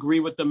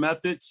disagree with the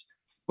methods,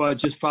 but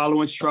just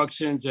follow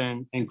instructions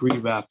and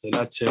grieve after.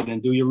 That's it.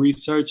 And do your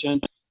research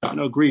and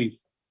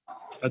grieve.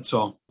 That's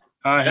all.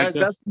 All right.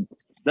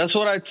 That's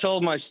what I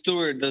tell my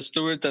steward, the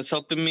steward that's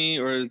helping me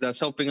or that's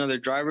helping other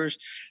drivers.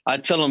 I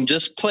tell them,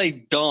 just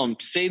play dumb.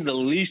 Say the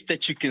least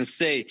that you can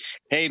say.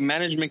 Hey,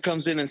 management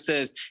comes in and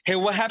says, hey,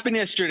 what happened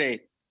yesterday?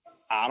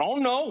 I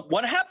don't know.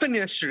 What happened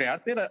yesterday? I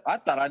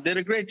thought I did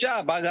a great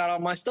job. I got all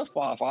my stuff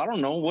off. I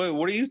don't know.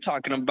 What are you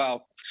talking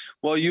about?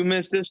 Well, you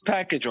missed this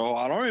package. Oh,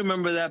 I don't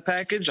remember that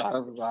package. I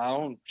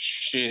don't,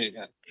 shit.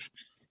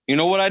 You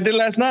know what I did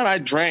last night? I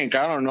drank.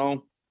 I don't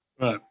know.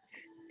 Right.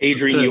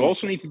 Adrian, you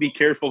also need to be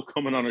careful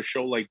coming on a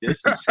show like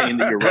this and saying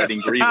that you're writing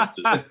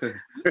grievances.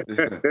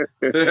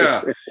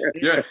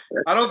 Yeah.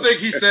 I don't think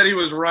he said he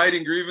was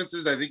writing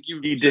grievances. I think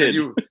you said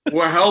you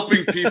were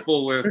helping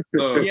people with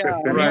the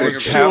writing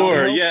of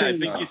sure. Yeah, I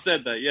think you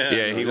said that.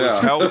 Yeah, he was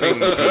helping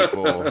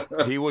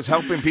people. He was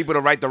helping people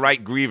to write the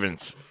right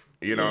grievance.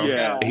 He's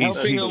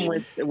helping them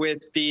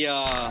with the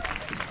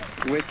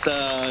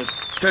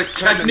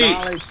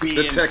technique.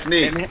 The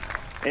technique.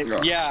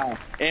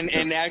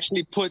 And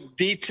actually put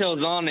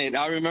details on it.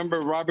 I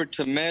remember Robert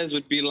Temez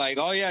would be like,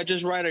 oh yeah,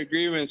 just write a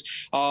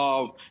grievance.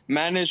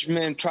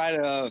 Management try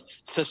to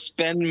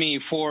suspend me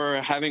for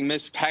having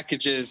missed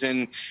packages,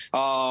 and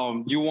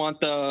you want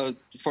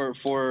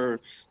for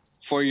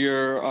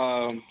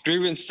your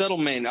grievance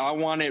settlement, I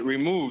want it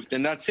removed,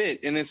 and that's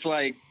it. And it's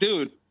like,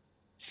 dude,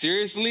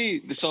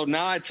 seriously? So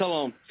now I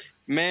tell them,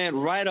 man,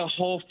 write a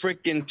whole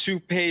freaking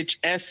 2-page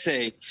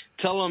essay.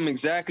 Tell them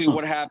exactly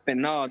what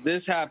happened. No,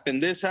 this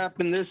happened,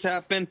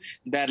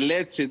 that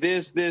led to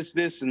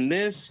this, and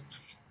this.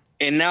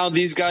 And now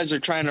these guys are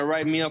trying to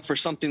write me up for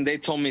something they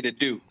told me to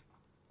do.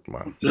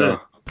 Wow. Yeah.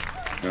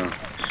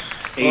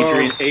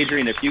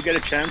 Adrian, if you get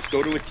a chance,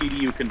 go to a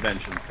TDU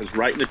convention, because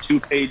writing a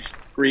 2-page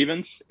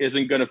grievance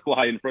isn't going to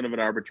fly in front of an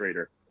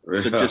arbitrator.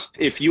 So just,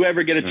 if you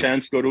ever get a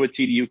chance, go to a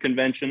TDU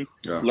convention,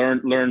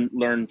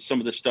 learn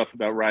some of the stuff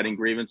about writing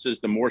grievances.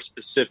 The more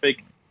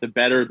specific, the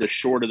better. The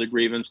shorter the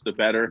grievance, the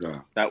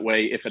better. That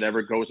way, if it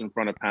ever goes in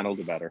front of panel,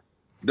 the better.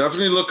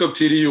 Definitely look up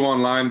TDU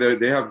online.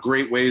 They have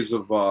great ways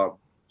of,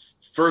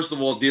 first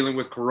of all, dealing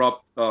with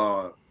corrupt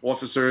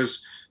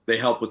officers. They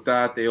help with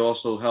that. They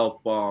also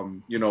help,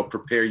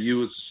 prepare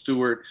you as a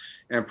steward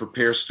and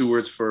prepare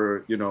stewards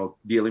for,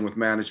 dealing with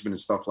management and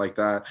stuff like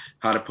that,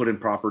 how to put in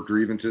proper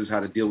grievances, how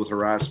to deal with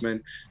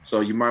harassment.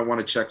 So you might want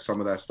to check some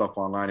of that stuff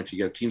online. If you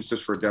get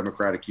Teamsters for a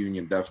Democratic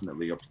Union,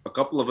 definitely. A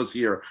couple of us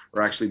here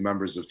are actually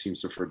members of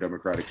Teamsters for a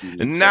Democratic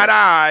Union. Not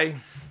I.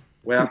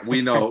 Well,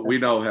 we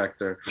know,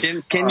 Hector.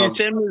 Can you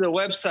send me the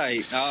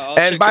website?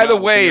 And by the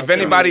way, if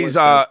anybody's,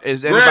 Greg,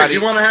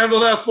 you want to handle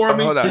that for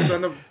me? Hold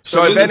on.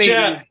 So if any,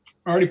 I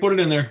already put it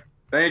in there.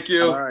 Thank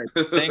you. All right.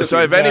 Thank so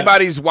you. if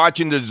anybody's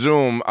watching the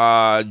Zoom,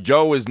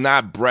 Joe is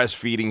not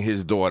breastfeeding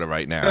his daughter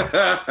right now.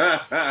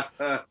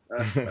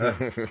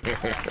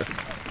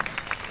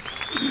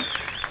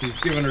 He's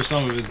giving her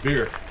some of his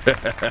beer.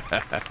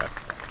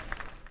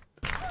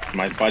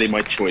 My body,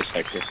 my choice,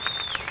 Hector.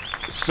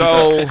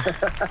 So,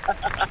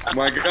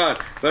 my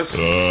God, let's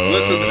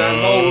listen to that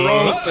whole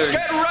Rose thing.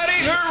 Get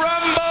ready to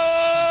rumble!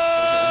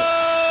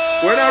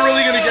 We're not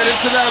really going to get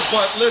into that,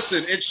 but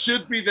listen, it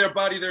should be their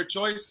body, their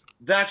choice.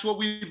 That's what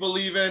we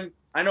believe in.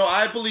 I know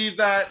I believe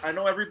that. I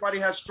know everybody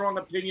has strong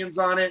opinions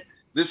on it.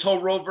 This whole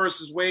Roe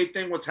versus Wade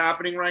thing, what's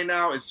happening right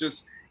now, is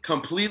just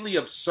completely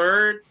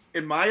absurd,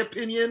 in my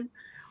opinion.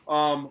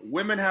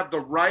 Women have the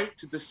right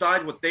to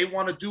decide what they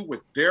want to do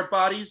with their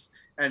bodies,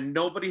 and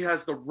nobody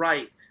has the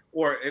right.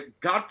 Or,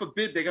 God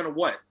forbid, they're going to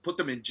what? Put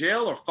them in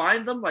jail or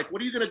fine them? Like,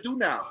 what are you going to do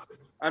now?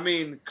 I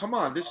mean, come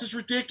on. This is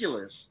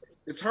ridiculous.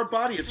 It's her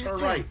body. It's her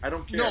right. I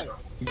don't care. No.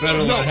 You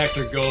better let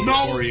Hector go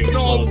before he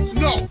explodes.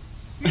 No.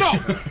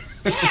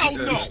 Hell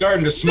no. He's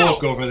starting to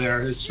smoke over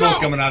there. There's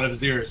smoke coming out of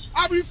his ears.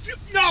 I refuse.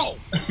 No.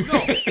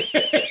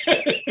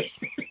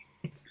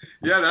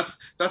 Yeah,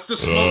 that's the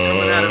smoke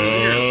coming out of his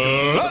ears.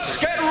 Let's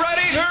get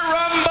ready to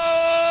rumble!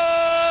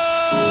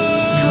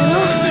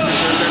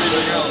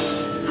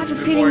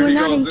 We're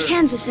not in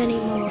Kansas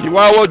anymore.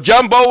 Well,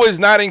 Jumbo is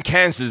not in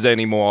Kansas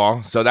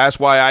anymore, so that's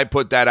why I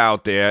put that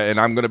out there, and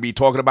I'm going to be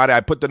talking about it.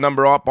 I put the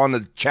number up on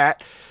the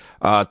chat,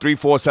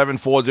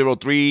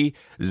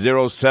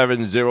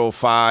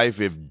 347-403-0705.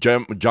 If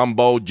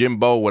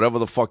Jimbo, whatever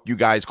the fuck you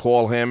guys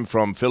call him,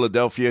 from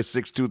Philadelphia,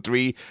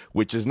 623,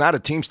 which is not a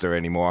Teamster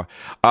anymore,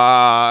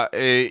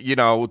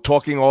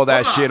 talking all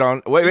that shit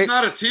on. Wait, he's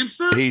not a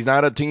Teamster? He's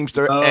not a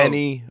Teamster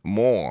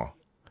anymore,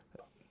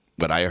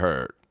 but I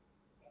heard.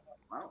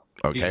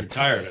 Okay. He's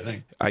retired, I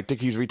think. I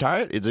think he's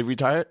retired. Is he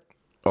retired?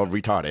 Or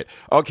retarded?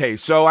 Okay,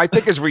 so I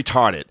think it's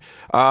retarded.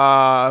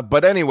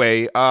 But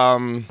anyway,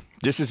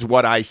 this is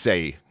what I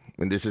say,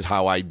 and this is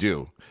how I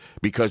do.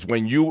 Because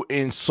when you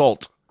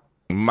insult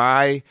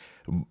my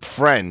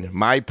friend,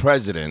 my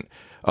president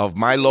of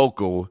my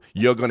local,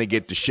 you're going to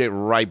get the shit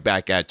right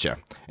back at you.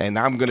 And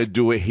I'm going to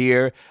do it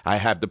here. I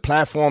have the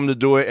platform to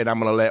do it, and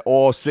I'm going to let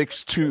all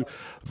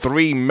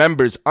 623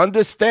 members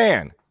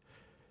understand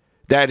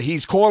that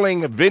he's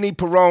calling Vinny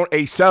Perone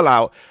a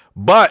sellout,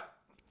 but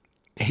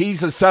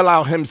he's a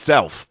sellout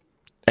himself.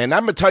 And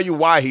I'm going to tell you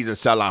why he's a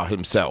sellout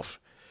himself.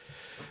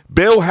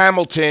 Bill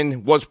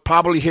Hamilton was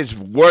probably his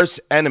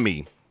worst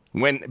enemy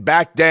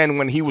back then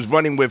when he was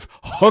running with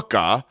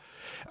Hooker.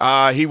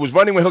 He was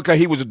running with Hooker.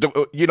 He was,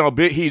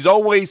 he's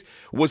always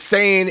was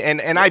saying,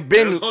 and I've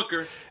been,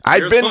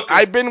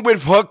 I've been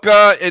with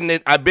Hooker, and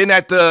I've been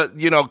at the,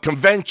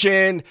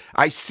 convention.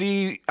 I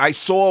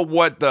saw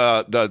what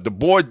the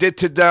board did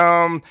to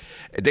them.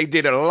 They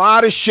did a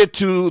lot of shit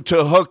to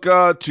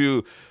Hooker,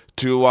 to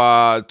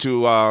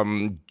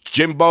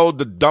Jimbo,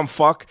 the dumb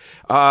fuck.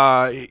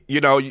 They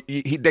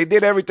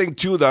did everything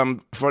to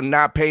them for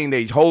not paying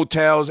their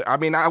hotels. I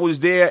mean, I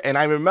was there, and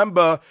I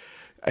remember,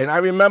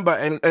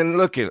 and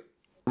look at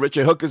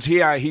Richard Hooker's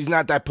here. He's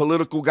not that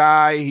political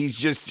guy. He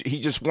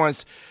just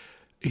wants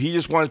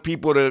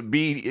people to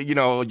be,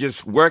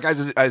 just work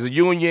as a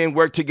union,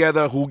 work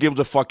together. Who gives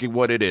a fuck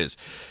what it is?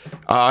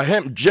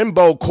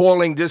 Jimbo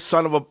calling this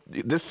son of a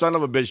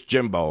bitch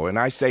Jimbo, and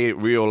I say it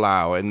real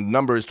loud. And the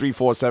number is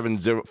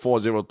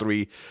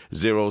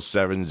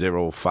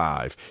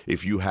 347-403-0705.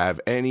 If you have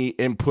any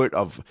input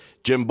of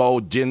Jimbo,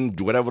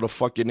 whatever the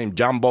fuck your name,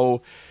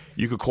 Jumbo,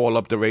 you could call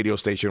up the radio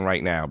station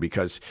right now,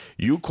 because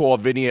you call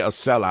Vinny a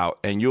sellout,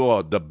 and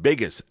you're the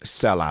biggest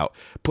sellout,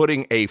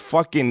 putting a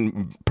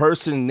fucking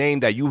person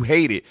name that you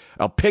hated,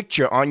 a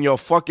picture on your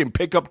fucking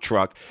pickup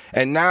truck,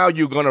 and now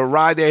you're going to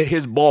ride at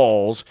his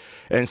balls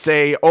and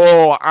say,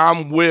 oh,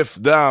 I'm with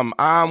them.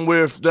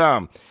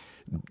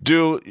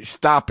 Dude,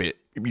 stop it.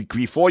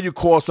 Before you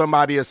call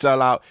somebody a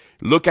sellout,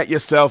 look at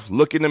yourself,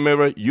 look in the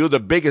mirror. You're the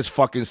biggest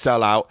fucking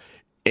sellout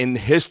in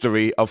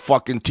history of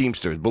fucking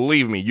Teamsters.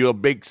 Believe me, you're a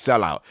big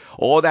sellout.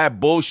 All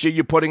that bullshit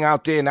you're putting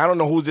out there, and I don't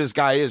know who this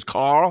guy is,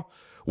 Carl,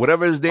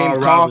 whatever his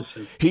name, Carl.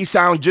 He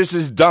sounds just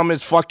as dumb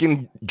as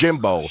fucking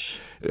Jimbo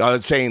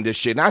saying this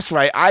shit. And that's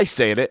right, I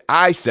said it.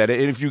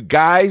 And if you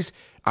guys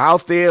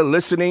out there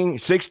listening,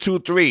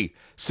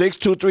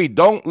 623,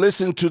 don't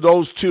listen to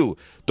those two.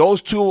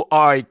 Those two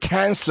are a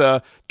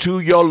cancer to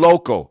your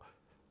local.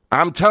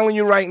 I'm telling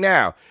you right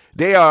now,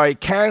 they are a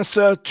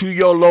cancer to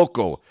your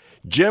local.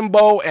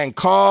 Jimbo and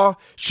Carl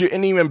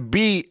shouldn't even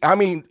be. I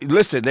mean,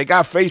 listen, they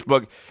got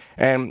Facebook.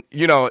 And,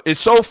 you know, it's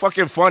so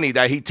fucking funny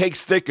that he takes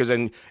stickers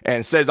and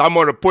says, I'm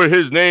going to put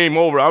his name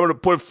over. I'm going to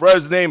put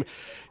Fred's name.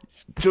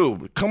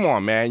 Dude, come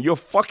on, man. You're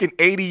fucking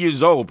 80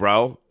 years old,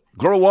 bro.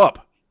 Grow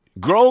up.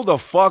 Grow the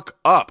fuck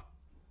up.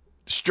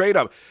 Straight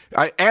up.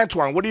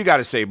 Antoine, what do you got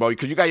to say, bro?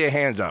 Because you got your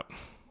hands up.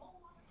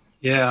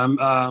 Yeah,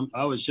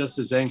 I was just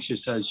as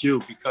anxious as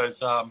you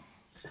because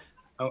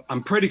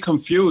I'm pretty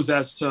confused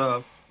as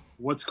to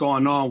what's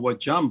going on with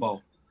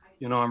Jumbo,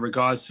 you know, in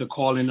regards to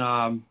calling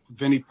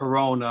Vinny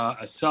Perone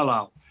a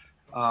sellout.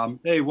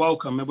 Hey,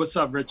 welcome. What's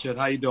up, Richard?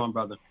 How you doing,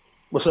 brother?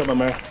 What's up, my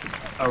man?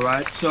 All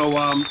right. So,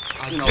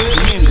 you know,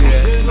 being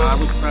there, you know, I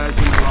was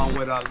present along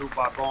with Lou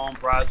Barbone,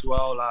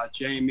 Braswell,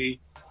 Jamie,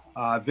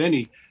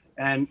 Vinny.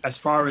 And as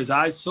far as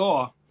I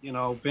saw, you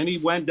know, Vinny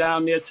went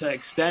down there to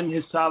extend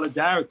his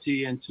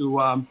solidarity and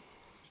to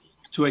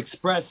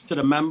express to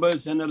the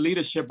members and the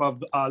leadership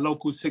of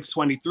Local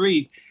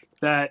 623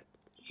 that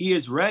he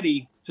is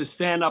ready to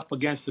stand up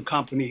against the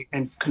company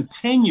and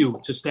continue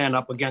to stand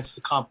up against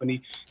the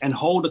company and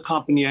hold the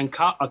company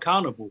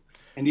accountable.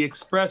 And he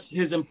expressed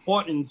his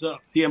importance,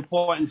 the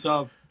importance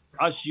of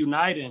us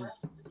uniting,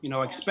 you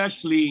know,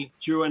 especially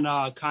during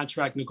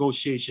contract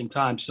negotiation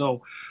time.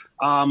 So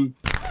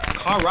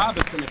Carl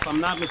Robinson, if I'm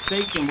not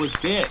mistaken, was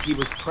there. He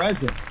was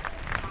present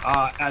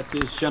at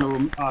this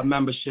general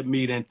membership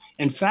meeting.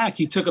 In fact,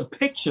 he took a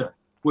picture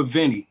with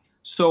Vinny.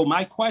 So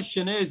my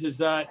question is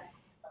that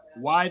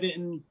why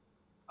didn't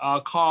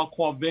Carl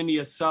call Vinny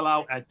a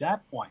sellout at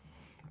that point?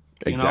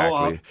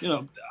 Exactly. You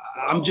know,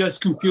 I'm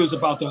just confused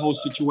about the whole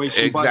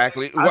situation.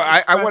 Exactly. But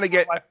well, I want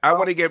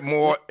to get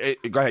more.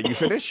 Go ahead. You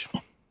finish?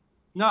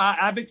 No,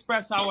 I've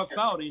expressed how I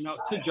felt, you know,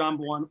 to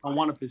Jumbo on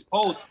one of his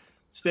posts,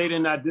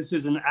 stating that this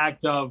is an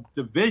act of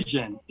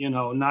division, you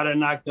know, not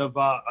an act of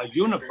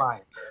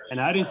unifying.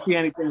 And I didn't see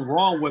anything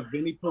wrong with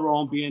Vinny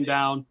Perone being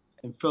down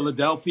in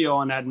Philadelphia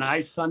on that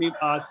nice sunny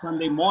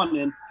Sunday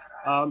morning,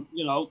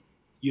 you know,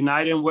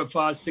 uniting with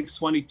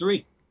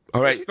 623.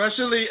 All right.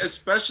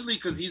 Especially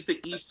because he's the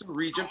Eastern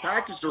Region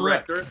Package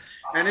Director,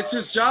 and it's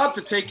his job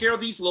to take care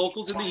of these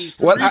locals in the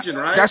Eastern Region,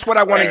 right? That's what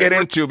I want to get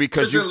into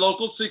because in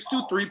Local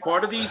 623,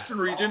 part of the Eastern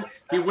Region,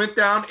 he went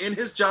down in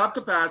his job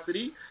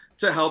capacity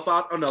to help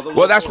out another.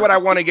 Well, that's what I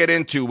want to get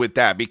into with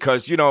that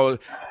because, you know,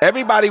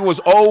 everybody was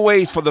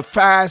always for the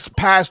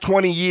past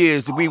 20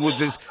 years, we was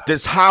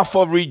this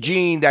Hoffa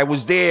regime that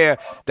was there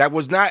that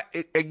was not,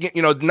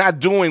 you know, not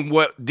doing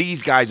what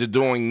these guys are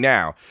doing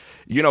now.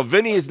 You know,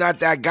 Vinny is not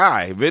that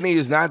guy. Vinny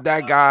is not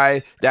that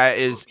guy that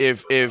is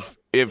if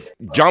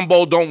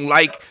Jumbo don't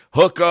like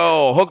Hooker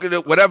or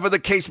Hooker, whatever the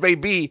case may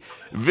be,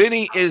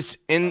 Vinny is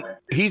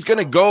he's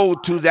gonna go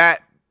to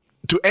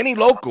any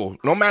local,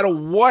 no matter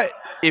what,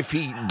 if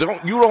you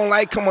don't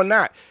like him or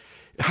not.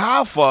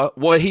 Hoffa,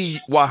 what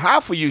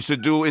Hoffa used to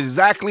do is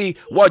exactly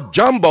what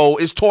Jumbo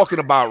is talking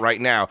about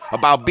right now,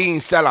 about being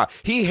sellout.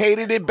 He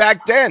hated it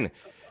back then.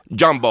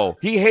 Jumbo.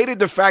 He hated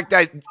the fact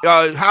that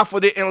Hoffa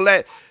didn't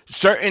let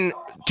certain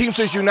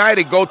Teamsters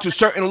United go to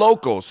certain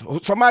locals.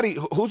 Somebody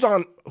who's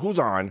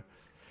on.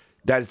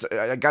 That's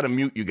I gotta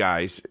mute you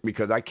guys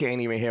because I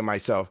can't even hear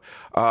myself.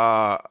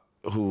 All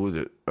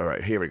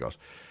right, here it goes.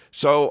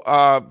 So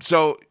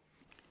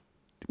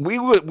we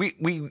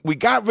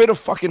got rid of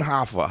fucking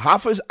Hoffa.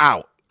 Hoffa's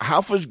out.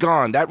 Hoffa's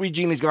gone. That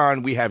regime is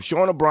gone. We have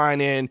Sean O'Brien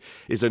in.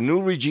 It's a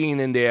new regime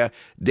in there.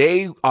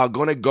 They are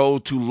gonna go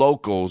to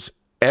locals.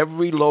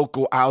 Every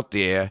local out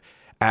there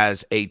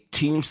as a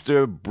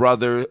Teamster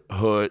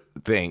brotherhood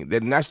thing.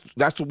 Then that's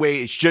the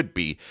way it should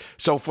be.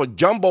 So for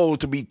Jumbo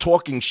to be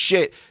talking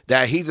shit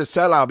that he's a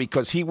sellout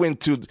because he went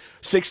to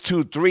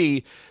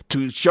 623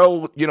 to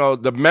show, you know,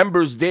 the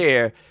members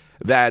there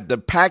that the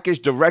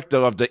package director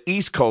of the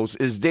East Coast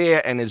is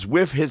there and is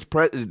with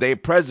their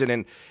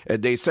president,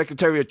 their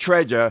secretary of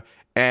treasurer,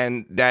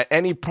 and that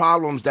any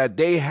problems that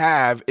they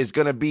have is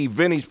going to be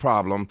Vinny's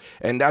problem,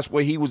 and that's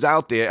where he was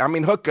out there. I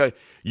mean, Hooker,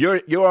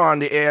 you're on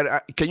the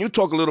air. Can you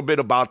talk a little bit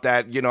about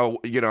that? You know,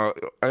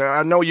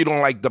 I know you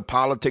don't like the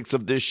politics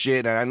of this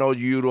shit, and I know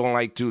you don't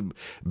like to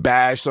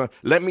bash. So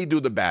let me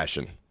do the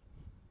bashing.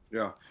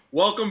 Yeah.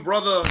 Welcome,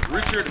 brother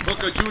Richard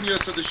Hooker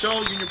Jr. to the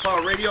show, Union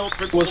Power Radio,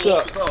 principal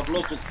officer of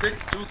Local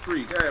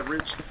 623. Go ahead,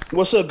 Rich.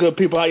 What's up, good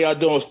people? How y'all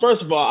doing?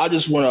 First of all, I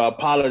just want to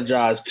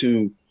apologize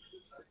to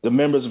the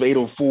members of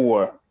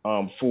 804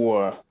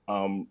 for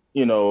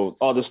you know,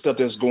 all the stuff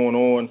that's going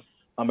on.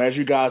 As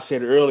you guys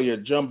said earlier,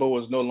 Jumbo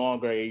is no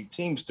longer a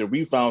Teamster.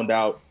 We found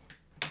out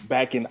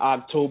back in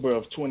October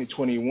of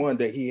 2021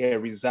 that he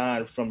had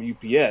resigned from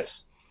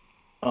UPS.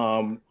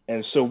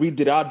 And so we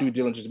did our due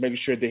diligence, making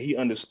sure that he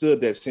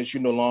understood that since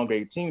you're no longer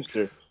a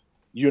Teamster,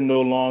 you're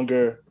no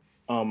longer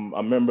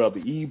a member of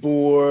the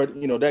E-board,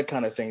 you know, that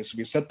kind of thing. So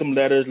we sent them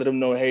letters, let them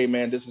know, hey,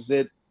 man, this is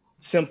it.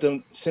 Sent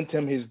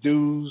him his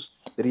dues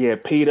that he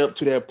had paid up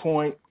to that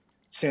point,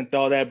 sent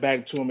all that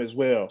back to him as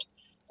well.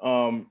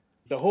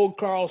 The whole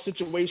Carl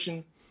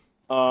situation,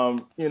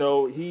 you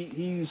know,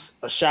 he's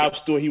a shop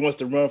steward. He wants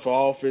to run for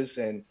office,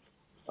 and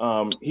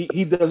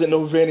He doesn't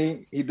know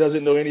Vinny. He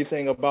doesn't know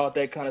anything about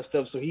that kind of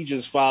stuff. So he's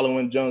just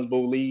following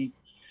Jonesboro lead.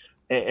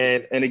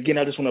 And again,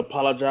 I just want to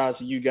apologize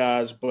to you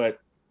guys, but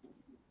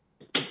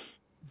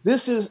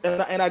this is,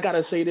 and I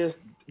gotta say this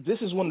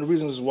is one of the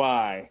reasons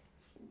why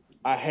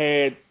I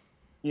had,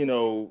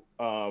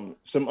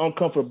 some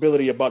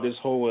uncomfortability about this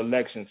whole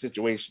election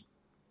situation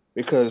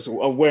because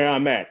of where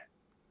I'm at.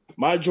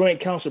 My joint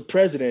council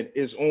president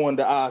is on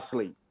the eye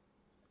slate.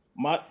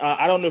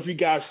 I don't know if you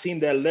guys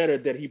seen that letter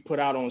that he put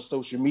out on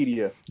social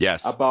media.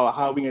 Yes. About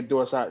how we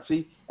endorse our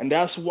and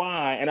that's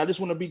why. And I just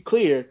want to be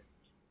clear.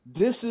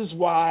 This is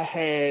why I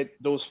had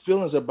those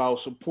feelings about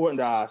supporting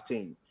the Oz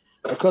team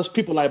because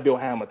people like Bill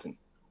Hamilton.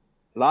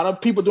 A lot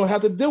of people don't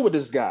have to deal with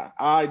this guy.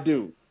 I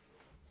do.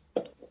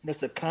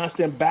 It's a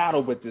constant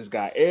battle with this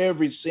guy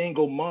every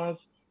single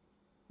month.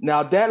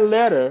 Now that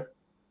letter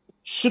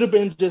should have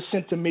been just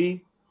sent to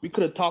me. We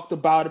could have talked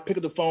about it, pick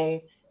up the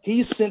phone.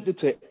 He sent it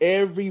to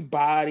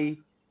everybody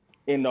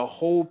in the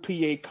whole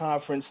PA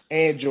conference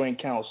and joint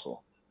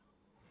council.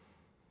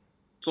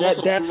 It's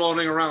also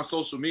floating around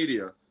social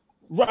media.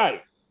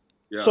 Right.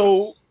 Yes.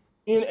 So,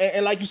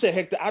 and like you said,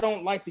 Hector, I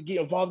don't like to get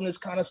involved in this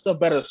kind of stuff,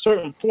 but at a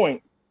certain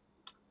point,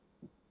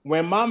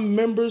 when my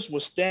members were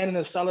standing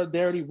in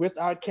solidarity with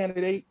our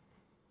candidate,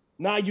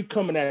 now you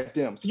coming at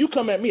them. So you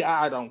come at me,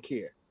 I don't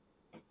care.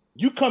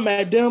 You come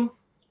at them,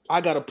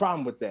 I got a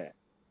problem with that.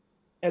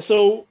 And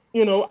so,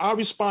 I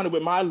responded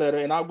with my letter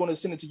and I'm going to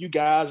send it to you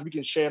guys. We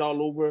can share it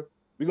all over.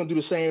 We're going to do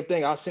the same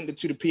thing. I'll send it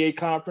to the PA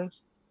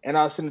conference and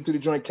I'll send it to the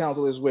joint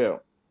council as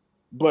well.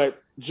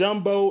 But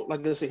Jumbo,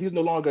 like I said, he's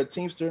no longer a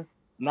Teamster.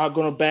 I'm not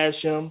going to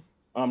bash him.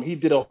 He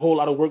did a whole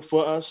lot of work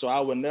for us, so I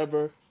would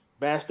never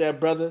bash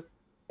that brother.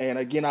 And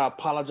again, I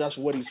apologize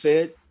for what he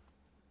said.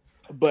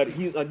 But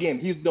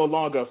he's no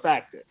longer a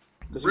factor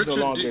because he's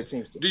no longer a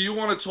Teamster. Do you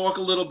want to talk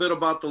a little bit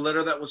about the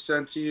letter that was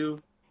sent to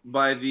you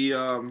by the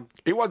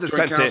it wasn't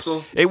joint sent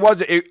council?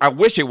 I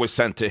wish it was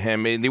sent to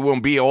him and it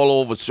wouldn't be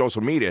all over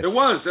social media. It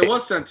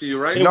was sent to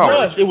you, right?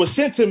 It was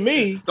sent to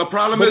me. The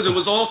problem is it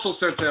was also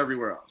sent to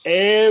everywhere else.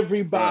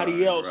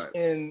 Everybody else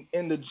in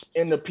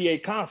the PA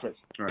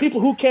conference. Right.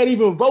 People who can't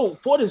even vote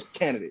for this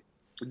candidate.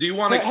 Do you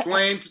want to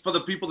explain for the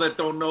people that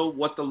don't know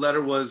what the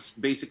letter was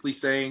basically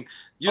saying?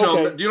 You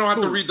don't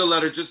have to read the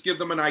letter. Just give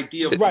them an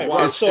idea of why.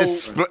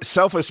 It's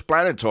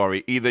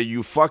self-explanatory. Either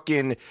you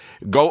fucking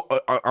go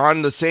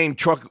on the same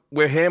truck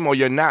with him, or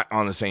you're not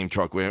on the same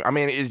truck with him. I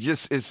mean,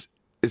 it's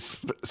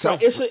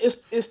self.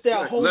 It's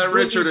that whole. Let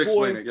Richard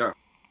explain it. Yeah.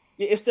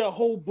 It's that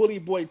whole bully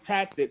boy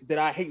tactic that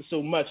I hate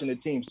so much in the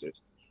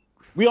Teamsters.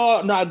 We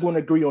are not going to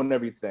agree on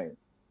everything,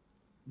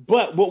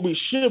 but what we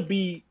should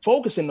be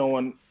focusing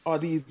on are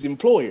these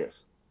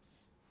employers.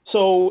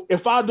 So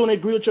if I don't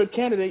agree with your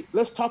candidate,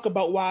 let's talk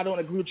about why I don't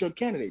agree with your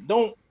candidate.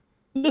 Don't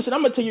listen.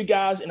 I'm gonna tell you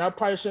guys, and I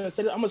probably shouldn't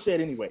say it. I'm gonna say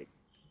it anyway.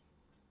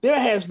 There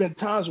has been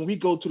times when we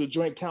go to the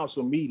joint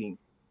council meeting,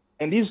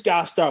 and these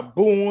guys start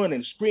booing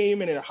and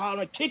screaming and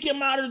hollering, kick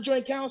him out of the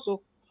joint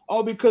council,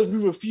 all because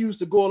we refuse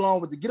to go along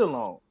with the get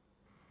along,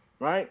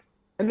 right?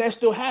 And that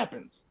still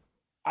happens.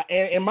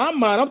 And in my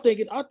mind, I'm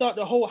thinking, I thought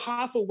the whole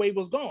Hoffa way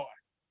was gone.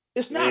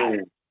 It's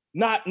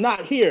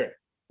not here.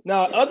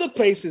 Now, other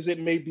places it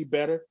may be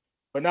better,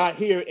 but not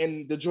here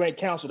in the joint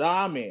council that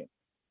I'm in.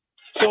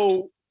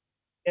 So,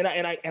 and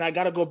I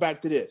got to go back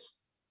to this.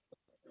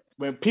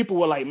 When people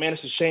were like, "Man,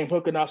 it's a shame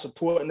Hooker not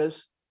supporting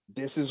us,"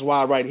 this is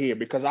why right here,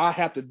 because I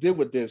have to deal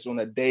with this on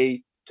a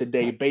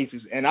day-to-day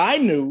basis, and I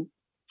knew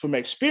from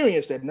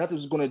experience that nothing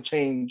was going to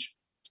change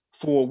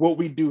for what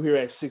we do here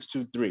at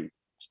 623.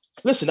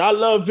 Listen, I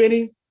love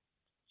Vinny.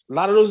 A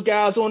lot of those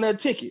guys on that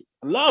ticket,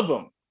 I love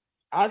them.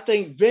 I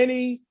think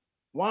Vinny,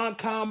 Juan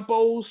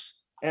Campos,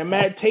 and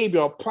Matt Tabor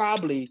are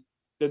probably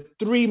the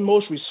three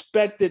most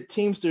respected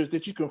Teamsters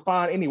that you can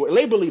find anywhere.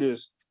 Labor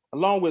leaders,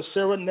 along with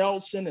Sarah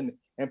Nelson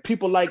and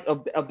people like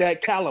of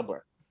that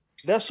caliber.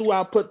 That's who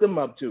I put them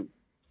up to.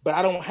 But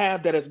I don't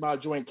have that as my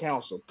joint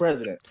council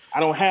president. I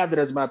don't have that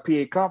as my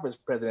PA conference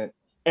president,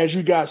 as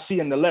you guys see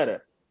in the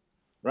letter,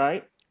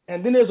 right?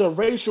 And then there's a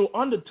racial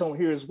undertone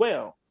here as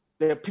well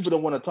that people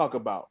don't want to talk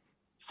about.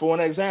 For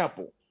an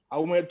example, I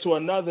went to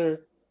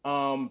another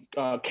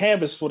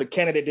canvas for the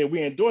candidate that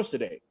we endorsed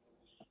today.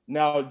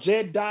 Now,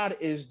 Jed Dodd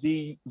is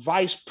the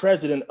vice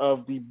president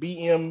of the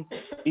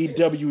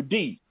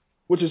BMEWD,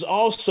 which is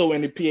also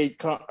in the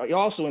PA,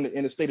 also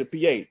in the state of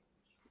PA.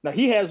 Now,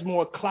 he has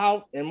more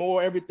clout and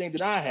more everything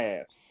than I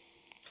have.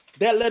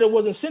 That letter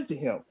wasn't sent to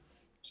him.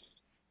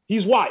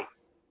 He's white.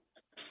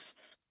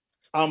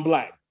 I'm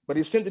black, but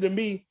he sent it to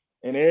me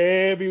and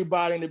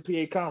everybody in the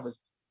PA conference.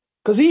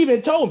 Because he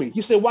even told me,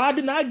 he said, "Why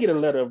didn't I get a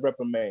letter of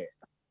reprimand?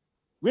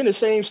 We're in the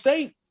same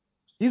state.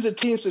 He's a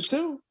Teamster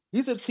too.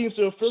 He's a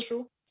Teamster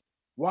official.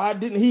 Why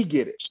didn't he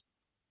get it?"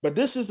 But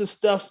this is the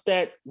stuff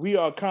that we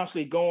are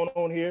constantly going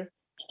on here.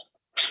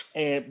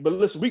 But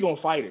listen, we're going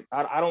to fight it.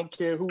 I don't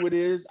care who it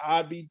is,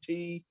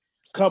 IBT,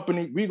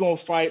 company. We're going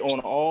to fight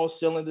on all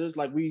cylinders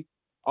like we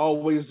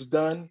always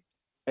done.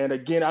 And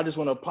again, I just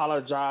want to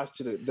apologize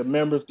to the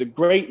members, the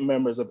great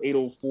members of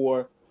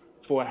 804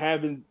 for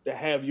having to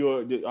have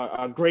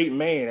a great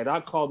man, and I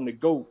call him the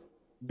GOAT,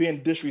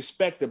 being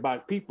disrespected by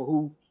people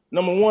who,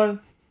 number one,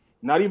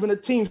 not even a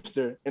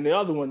Teamster, and the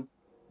other one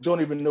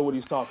don't even know what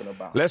he's talking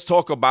about. Let's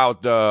talk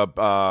about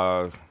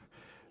the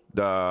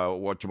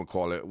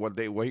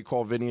whatchamacallit, what he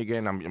called Vinny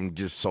again? I'm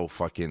just so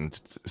fucking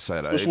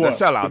set up. The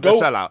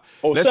sellout.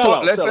 Oh,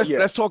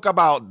 let's talk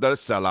about the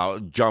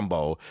sellout,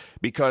 Jumbo,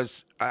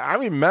 because I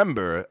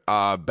remember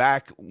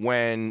back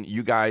when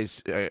you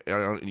guys,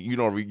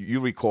 you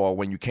recall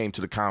when you came to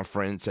the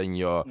conference and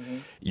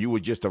you were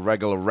just a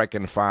regular Wreck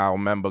and File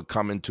member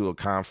coming to a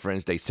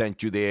conference. They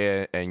sent you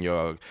there, and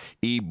your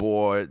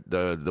e-board,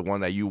 the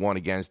one that you won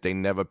against, they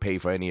never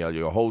paid for any of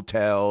your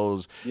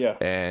hotels. Yeah,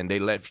 and they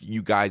left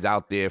you guys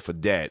out there for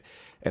dead.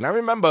 And I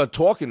remember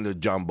talking to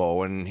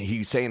Jumbo, and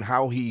he's saying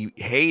how he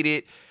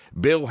hated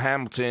Bill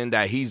Hamilton,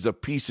 that he's a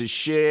piece of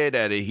shit,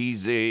 that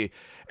he's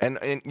and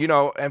to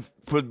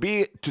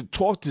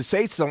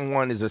say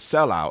someone is a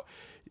sellout,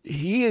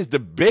 he is the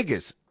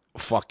biggest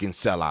fucking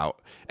sellout,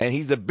 and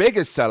he's the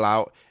biggest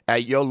sellout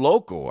at your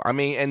local. I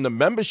mean, and the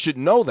members should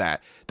know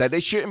that they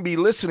shouldn't be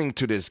listening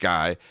to this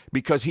guy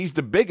because he's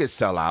the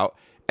biggest sellout,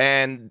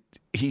 and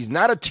he's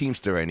not a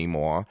Teamster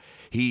anymore.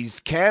 He's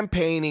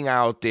campaigning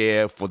out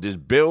there for this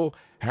Bill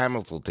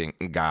Hamilton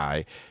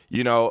guy.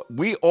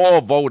 We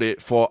all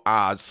voted for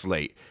our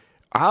slate.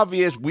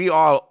 Obvious, we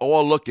are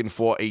all looking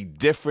for a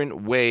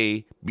different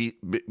way, not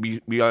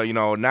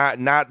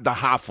the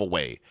Hoffa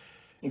way.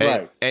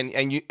 Right.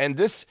 And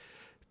this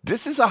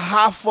is a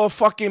Hoffa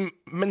fucking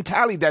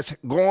mentality that's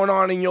going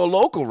on in your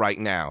local right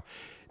now.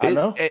 I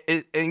know.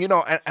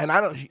 And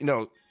I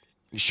don't,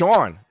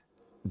 Sean,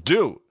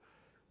 dude,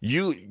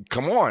 you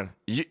come on.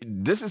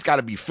 This has got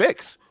to be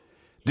fixed.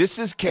 We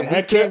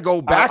can't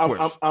go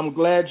backwards. I'm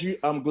glad you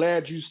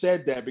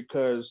said that,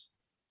 because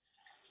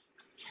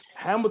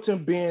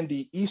Hamilton being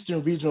the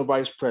Eastern Regional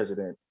Vice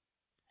President,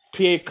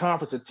 PA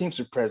Conference of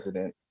Teamster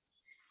President,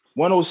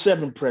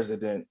 107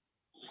 President,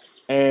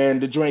 and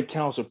the Joint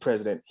Council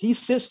President, he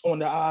sits on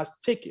the odds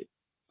ticket.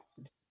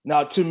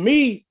 Now, to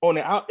me,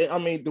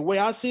 the way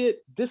I see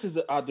it, this is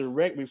a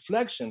direct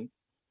reflection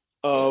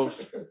of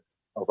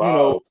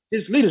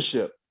his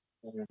leadership,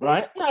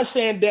 right? Not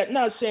saying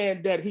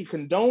that he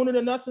condoned it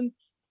or nothing,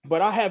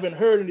 but I haven't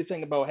heard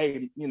anything about,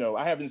 I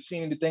haven't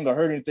seen anything or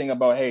heard anything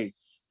about, hey,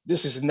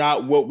 this is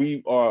not what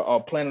we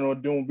are planning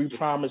on doing. We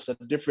promise a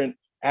different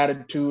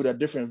attitude, a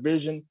different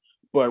vision.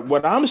 But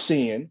what I'm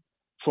seeing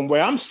from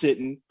where I'm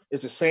sitting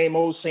is the same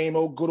old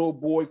good old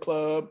boy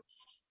club.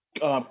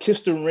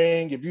 Kiss the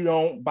ring. If you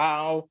don't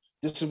bow,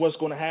 this is what's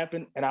going to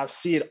happen. And I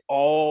see it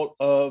all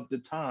of the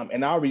time.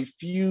 And I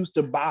refuse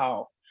to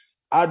bow.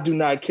 I do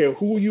not care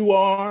who you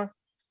are,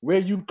 where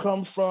you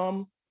come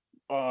from,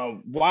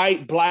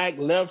 white, black,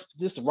 left,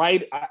 just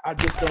right. I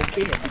just don't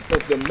care,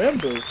 because the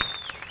members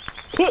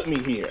put me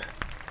here,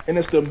 and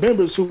it's the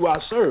members who I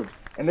serve,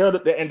 and they're going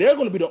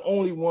to be the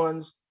only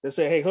ones that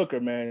say, "Hey,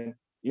 Hooker, man,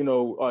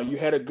 you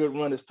had a good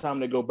run. It's time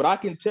to go." But I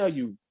can tell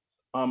you,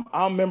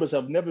 our members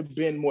have never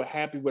been more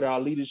happy with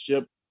our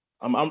leadership.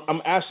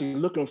 I'm actually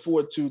looking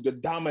forward to the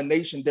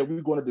domination that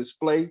we're going to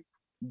display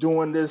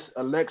during this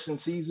election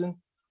season.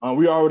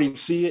 We already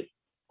see it,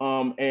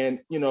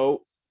 and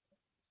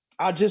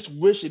I just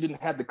wish it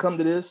didn't have to come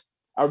to this.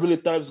 I really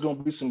thought it was going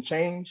to be some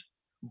change,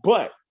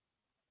 but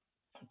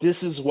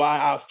this is why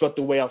I felt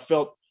the way I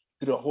felt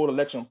through the whole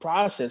election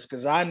process,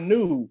 because I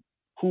knew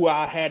who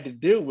I had to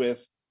deal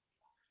with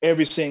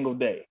every single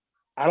day.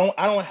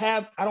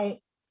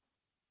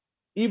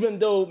 Even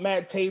though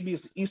Matt Taibbi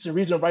is the Eastern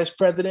Regional Vice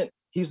President,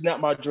 he's not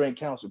my Joint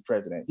Council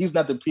President. He's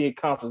not the PA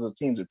Conference of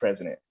Teamster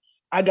President.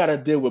 I got to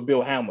deal with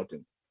Bill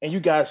Hamilton, and you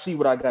guys see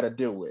what I got to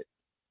deal with.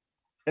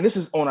 And this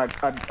is on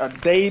a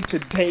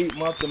day-to-day,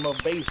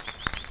 month-to-month basis.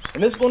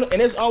 And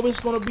it's always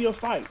going to be a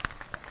fight.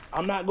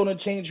 I'm not going to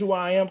change who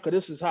I am, because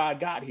this is how I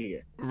got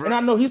here. Right. And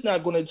I know he's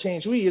not going to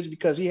change who he is,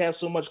 because he has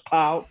so much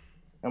clout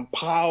and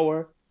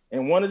power.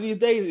 And one of these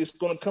days, it's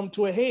going to come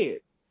to a head.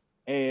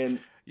 And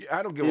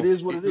I don't give it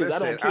is what it is.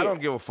 Listen, I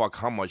don't give a fuck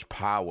how much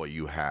power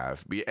you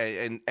have.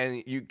 And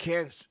you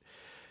can't.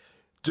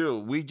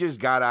 Dude, we just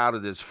got out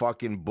of this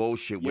fucking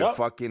bullshit with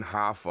fucking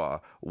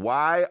Hoffa.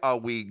 Why are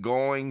we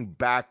going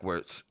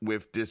backwards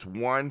with this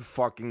one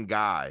fucking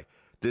guy?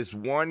 This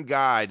one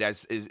guy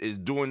that is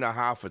doing the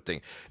Hoffa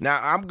thing.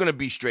 Now, I'm going to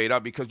be straight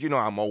up, because,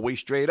 I'm always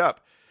straight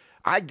up.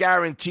 I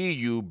guarantee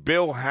you,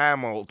 Bill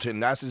Hamilton,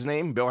 that's his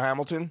name? Bill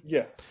Hamilton?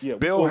 Yeah.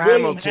 Bill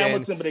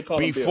Hamilton, but they call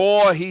him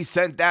before Bill. He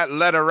sent that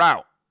letter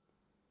out,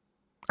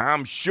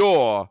 I'm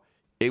sure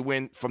it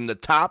went from the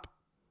top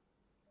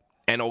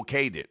and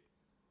okayed it.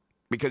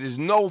 Because there's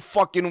no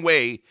fucking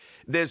way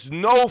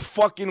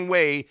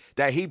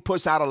that he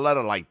puts out a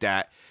letter like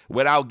that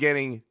without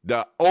getting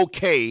the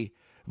okay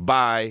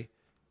by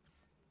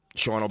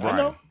Sean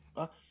O'Brien. I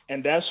know.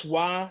 And that's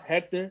why,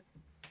 Hector,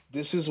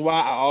 this is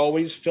why I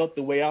always felt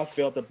the way I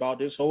felt about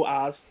this whole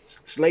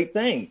slate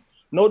thing.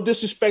 No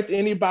disrespect to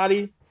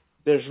anybody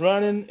that's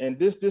running and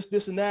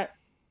this and that,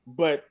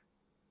 but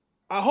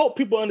I hope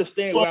people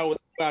understand where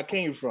I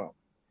came from.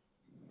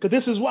 Because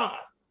this is why.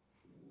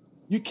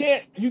 You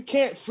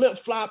can't flip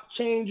flop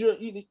change your.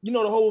 You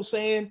know the whole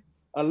saying,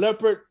 a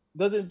leopard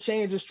doesn't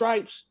change the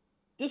stripes.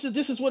 This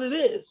is what it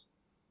is.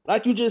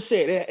 Like you just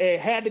said, it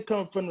had to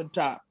come from the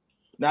top.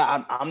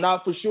 Now I'm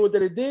not for sure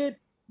that it did,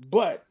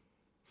 but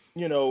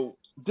you know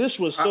this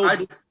was so.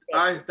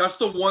 That's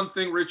the one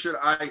thing, Richard.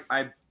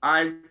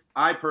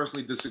 I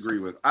personally disagree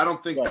with. I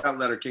don't think that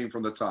letter came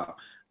from the top.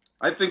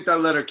 I think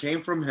that letter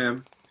came from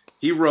him.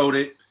 He wrote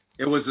it.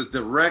 It was a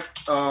direct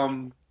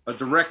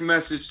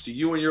message to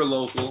you and your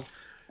local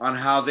on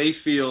how they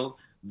feel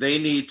they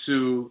need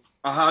to,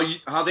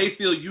 how they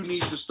feel you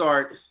need to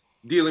start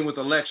dealing with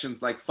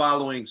elections, like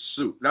following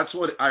suit. That's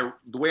what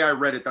the way I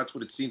read it, that's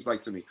what it seems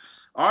like to me.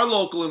 Our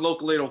local and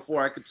Local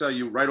 804, I could tell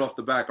you right off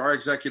the back, our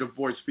executive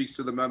board speaks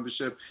to the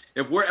membership.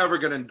 If we're ever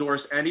going to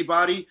endorse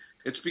anybody,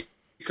 it's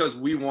because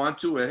we want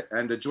to,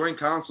 and the Joint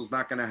Council is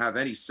not going to have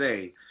any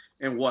say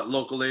in what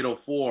Local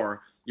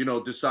 804,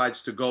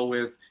 decides to go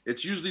with.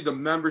 It's usually the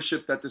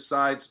membership that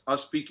decides,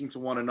 us speaking to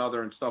one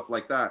another and stuff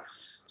like that.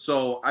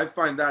 So I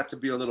find that to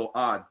be a little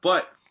odd.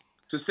 But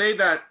to say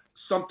that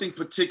something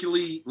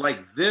particularly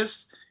like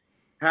this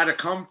had to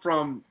come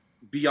from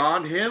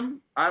beyond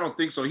him, I don't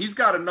think so. He's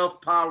got enough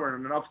power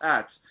and enough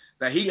hats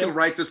that he can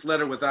write this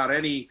letter without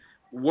any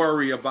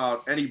worry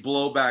about any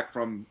blowback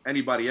from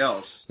anybody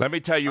else. Let me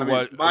tell you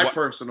my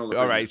personal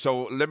opinion. All right,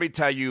 so let me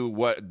tell you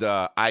what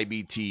the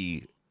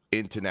IBT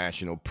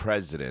International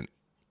president,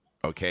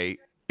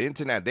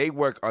 they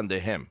work under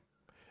him.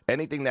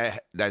 Anything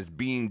that's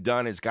being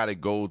done has got to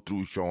go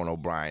through Sean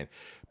O'Brien,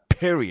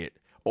 period,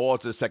 or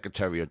to the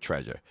Secretary of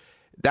Treasury.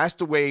 That's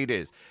the way it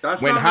is.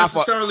 That's not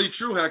necessarily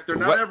true, Hector.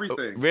 Not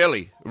everything.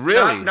 Really?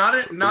 Not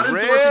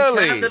endorsing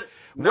candidate.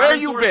 Where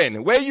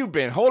you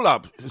been? Hold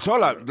up.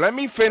 Let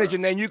me finish,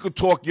 and then you could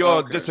talk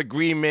your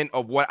disagreement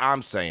of what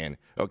I'm saying,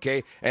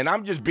 okay? And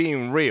I'm just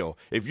being real.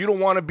 If you don't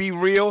want to be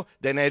real,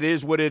 then it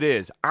is what it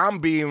is. I'm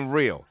being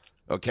real,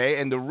 okay?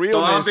 And the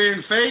realness. So I'm being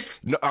fake?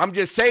 No, I'm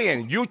just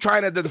saying, you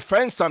trying to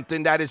defend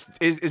something that is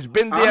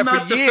been there for years. I'm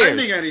not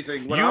defending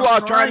anything. You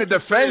are trying to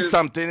defend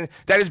something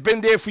that has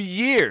been there for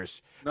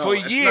years. No, for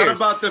it's years. not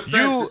about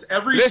defense.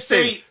 Every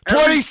state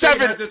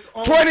has its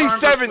own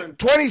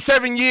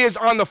 27 years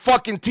on the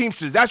fucking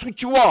Teamsters. That's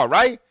what you are,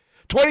 right?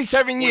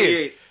 27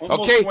 years.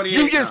 Okay?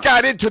 You just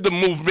got into the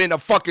movement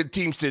of fucking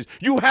Teamsters.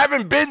 You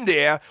haven't been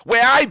there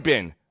where I've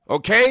been.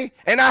 Okay?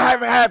 And I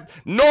haven't had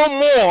no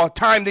more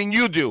time than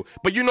you do.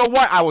 But you know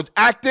what? I was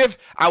active.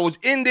 I was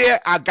in there.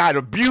 I got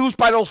abused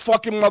by those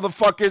fucking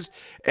motherfuckers.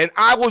 And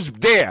I was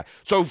there.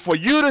 So for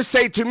you to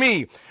say to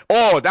me,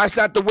 oh, that's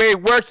not the way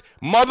it works,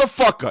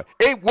 motherfucker,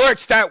 it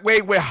works that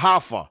way with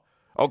Hoffa.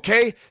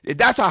 Okay?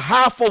 That's a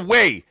Hoffa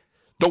way.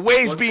 The way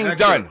it's being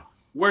done.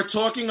 We're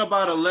talking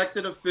about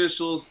elected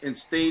officials in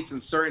states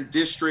and certain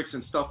districts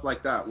and stuff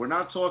like that. We're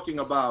not talking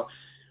about,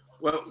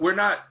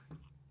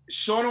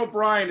 Sean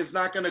O'Brien is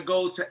not going to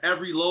go to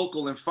every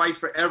local and fight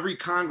for every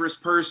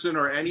congressperson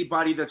or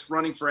anybody that's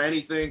running for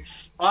anything.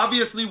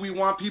 Obviously, we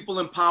want people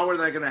in power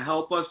that are going to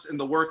help us in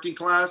the working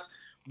class,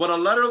 but a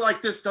letter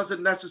like this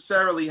doesn't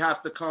necessarily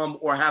have to come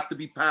or have to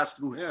be passed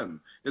through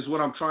him, is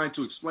what I'm trying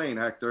to explain,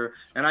 Hector.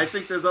 And I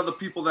think there's other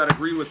people that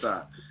agree with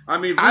that. I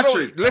mean,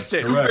 Richard,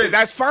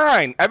 that's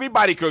fine.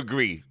 Everybody could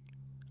agree.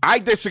 I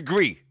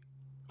disagree,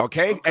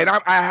 okay? And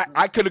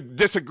I could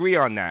disagree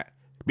on that.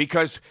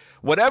 Because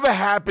whatever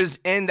happens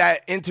in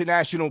that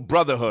international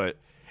brotherhood,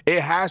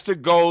 it has to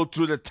go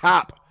to the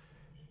top.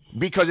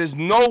 Because there's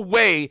no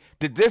way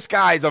that this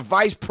guy is a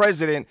vice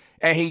president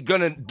and he's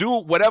going to do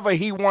whatever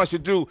he wants to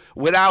do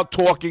without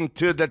talking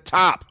to the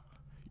top.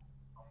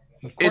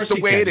 Of course it's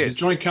the way it is. He's a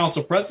joint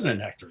council president,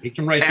 Hector. He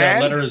can write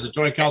that letter as a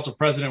joint council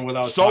president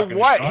without talking. So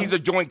what? He's a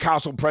joint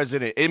council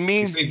president. It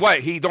means what?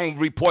 He don't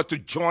report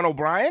to Sean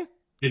O'Brien?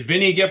 Did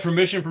Vinny get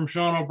permission from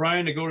Sean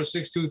O'Brien to go to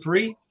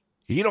 623?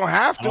 He don't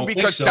have to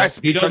because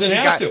he doesn't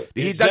have to.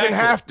 He doesn't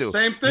have to.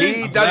 Same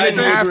thing. He doesn't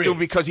have to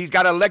because he's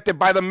got elected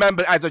by the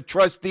member as a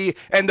trustee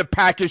and the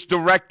package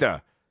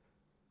director.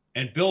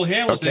 And Bill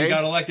Hamilton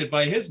got elected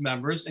by his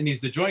members, and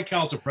he's the joint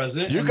council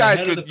president. You guys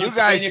could. You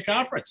guys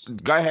conference.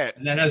 Go ahead.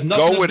 And that has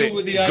nothing to do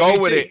with the IBT. Go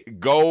with it.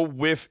 Go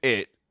with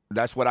it.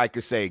 That's what I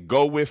could say.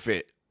 Go with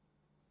it.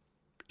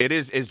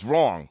 It's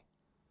wrong.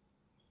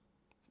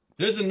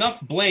 There's enough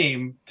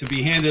blame to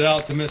be handed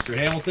out to Mr.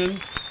 Hamilton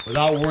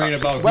without worrying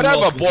about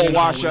whatever, bull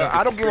washer.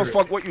 I don't give a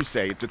fuck what you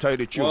say, to tell you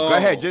the truth. Whoa. Go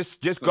ahead,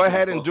 just go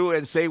ahead and do it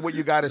and say what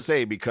you got to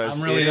say because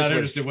I'm really not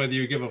interested whether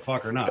you give a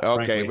fuck or not.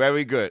 Okay, frankly.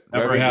 Very good.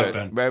 Never have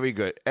been. Very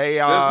good. Hey,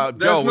 Joe,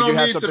 no would you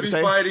have something to be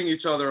say? fighting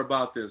each other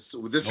about this.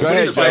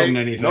 Nobody's fighting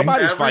anything.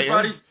 Nobody's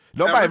fighting.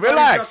 Nobody,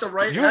 relax.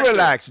 Right, you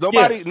relax.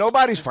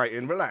 Nobody's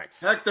fighting. Relax.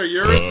 Hector,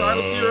 you're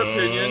entitled to your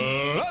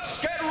opinion. Let's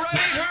get ready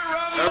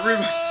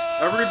to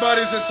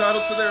Everybody's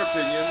entitled to their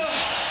opinion,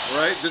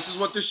 right? This is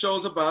what this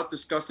show's about,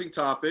 discussing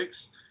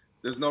topics.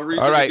 There's no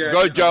reason. All right,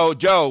 go, Joe.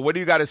 Joe, what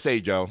do you got to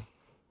say, Joe?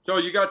 Joe,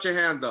 you got your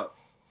hand up.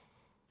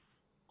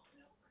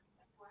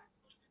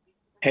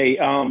 Hey,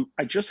 I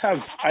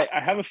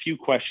have a few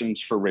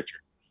questions for Richard.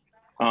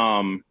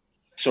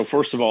 So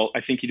first of all,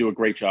 I think you do a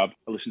great job.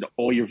 I listen to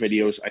all your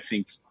videos. I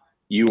think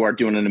You are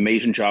doing an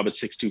amazing job at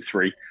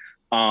 623.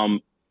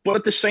 But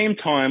at the same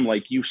time,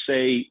 like you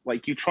say,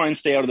 like you try and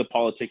stay out of the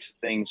politics of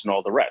things and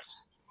all the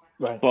rest.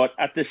 Right. But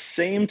at the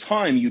same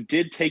time, you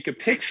did take a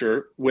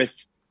picture with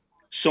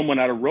someone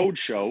at a road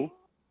show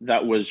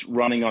that was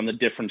running on the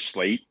different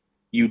slate.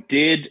 You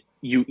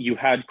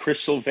had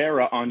Chris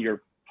Silvera on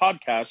your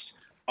podcast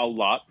a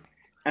lot.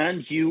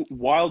 And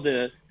while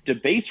the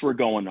debates were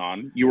going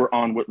on, you were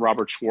on with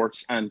Robert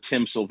Schwartz and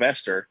Tim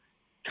Sylvester,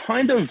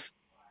 kind of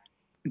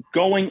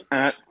going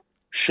at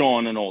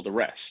Sean and all the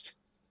rest.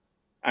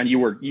 And you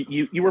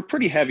were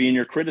pretty heavy in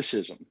your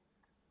criticism.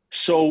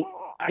 So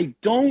I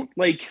don't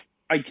like,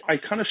 I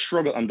kind of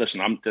struggle. And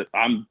listen,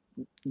 I'm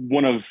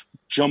one of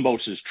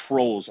Jumbos'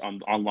 trolls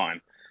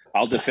online.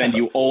 I'll defend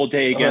you all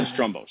day against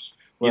Jumbos.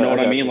 You know what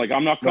I mean? Like,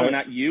 I'm not coming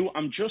at you.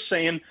 I'm just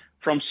saying,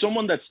 from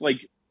someone that's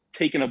like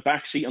taking a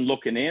backseat and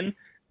looking in,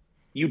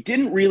 you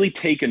didn't really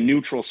take a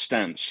neutral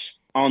stance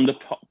on the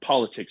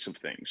politics of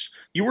things.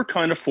 You were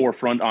kind of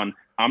forefront on,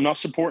 I'm not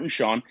supporting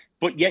Sean,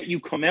 but yet you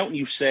come out and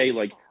you say,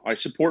 like, I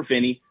support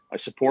Vinny, I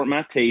support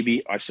Matt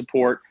Taibbi, I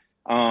support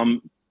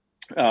Juan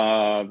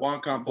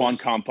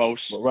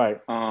Campos. Right.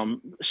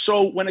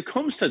 So when it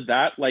comes to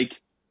that,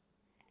 like,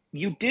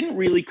 you didn't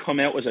really come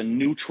out as a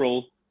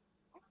neutral,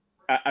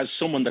 as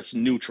someone that's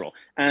neutral.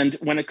 And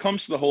when it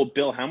comes to the whole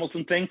Bill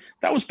Hamilton thing,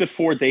 that was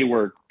before they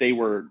were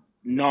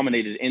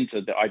nominated into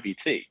the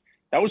IBT.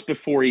 That was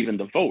before even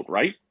the vote,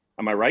 right?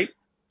 Am I right?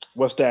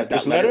 What's that?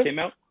 That letter came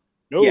out?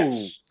 No,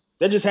 yes.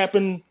 That just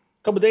happened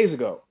a couple of days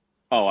ago.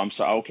 Oh, I'm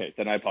sorry. Okay,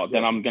 then I apologize.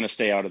 Then I'm going to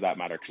stay out of that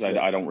matter because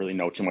I don't really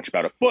know too much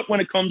about it. But when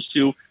it comes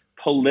to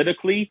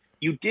politically,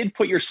 you did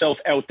put yourself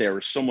out there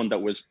as someone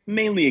that was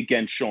mainly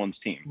against Sean's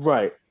team.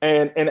 Right.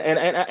 And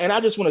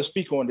I just want to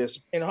speak on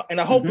this. And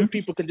I hope that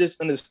people can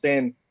just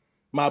understand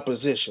my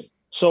position.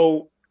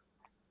 So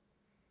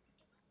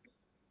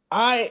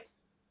when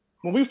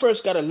we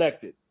first got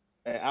elected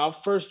at our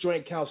first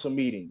joint council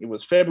meeting, it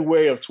was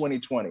February of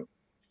 2020.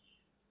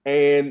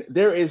 And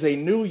there was a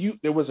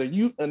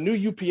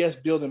new UPS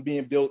building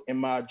being built in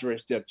my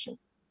jurisdiction.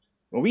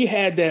 When we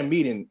had that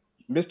meeting,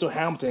 Mr.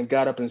 Hamilton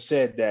got up and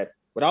said that,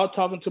 without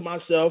talking to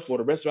myself or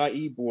the rest of our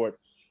e-board,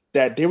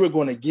 that they were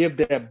going to give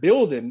that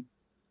building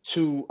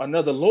to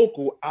another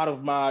local out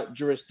of my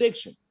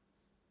jurisdiction.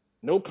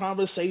 No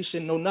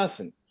conversation, no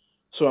nothing.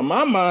 So in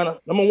my mind,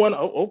 number one,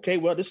 okay,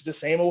 well, this is the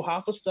same old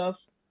Hoffa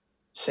stuff,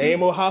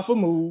 same old Hoffa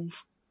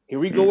move. Here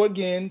we go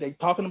again. They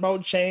talking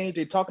about change.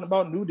 They talking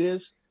about new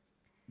this,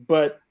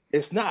 but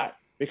it's not,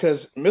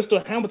 because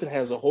Mr. Hamilton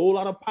has a whole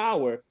lot of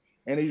power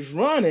and he's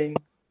running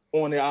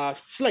on our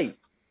slate.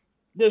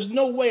 There's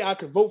no way I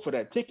could vote for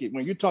that ticket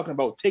when you're talking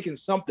about taking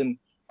something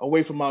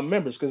away from my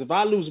members. Because if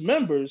I lose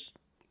members,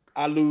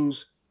 I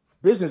lose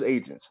business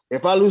agents.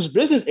 If I lose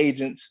business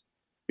agents,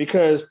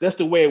 because that's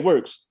the way it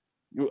works,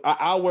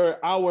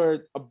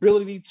 our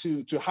ability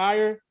to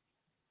hire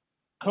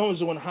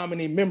comes on how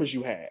many members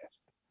you have.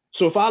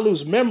 So if I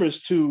lose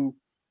members to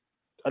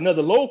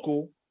another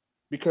local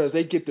because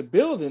they get the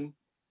building,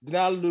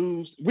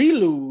 then we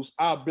lose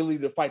our ability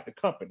to fight the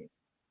company.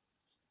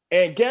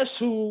 And guess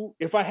who,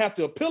 if I have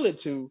to appeal it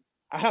to,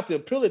 I have to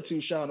appeal it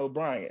to Sean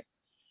O'Brien.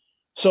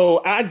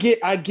 So I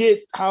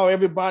get how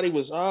everybody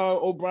was,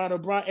 O'Brien,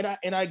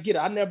 and I get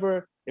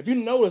it. If you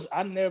notice,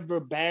 I never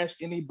bashed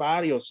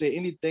anybody or said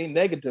anything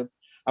negative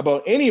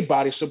about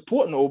anybody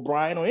supporting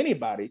O'Brien or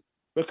anybody,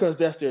 because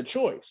that's their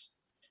choice.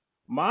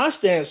 My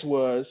stance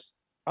was,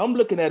 I'm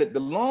looking at it the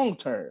long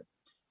term.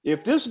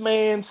 If this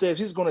man says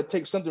he's going to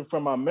take something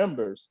from our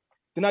members,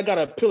 then I got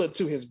to appeal it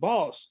to his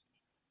boss,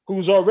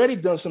 who's already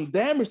done some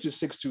damage to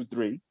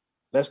 623.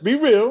 Let's be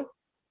real,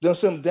 done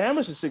some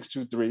damage to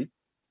 623.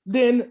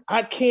 Then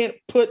I can't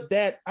put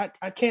that.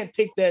 I can't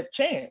take that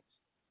chance.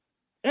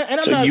 And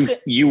I'm so not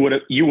you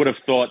would have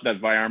thought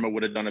that Vyarma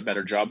would have done a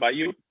better job by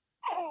you?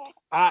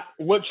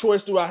 What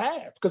choice do I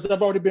have? Because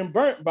I've already been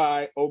burnt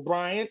by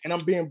O'Brien and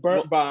I'm being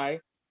burnt by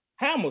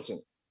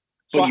Hamilton.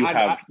 So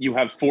you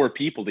have four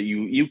people that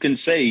you can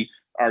say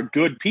are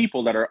good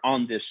people that are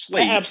on this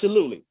slate.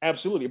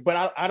 Absolutely.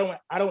 But I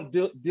don't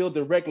deal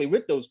directly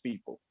with those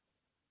people.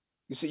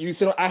 You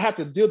see, I have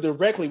to deal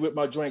directly with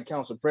my joint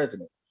council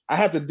president. I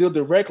have to deal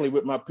directly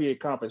with my PA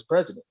conference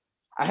president.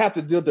 I have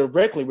to deal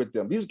directly with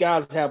them. These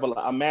guys have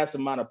a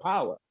massive amount of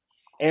power.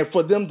 And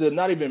for them to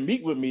not even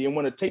meet with me and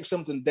want to take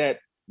something that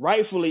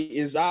rightfully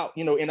is out,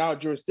 in our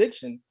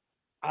jurisdiction,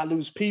 I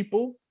lose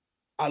people,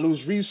 I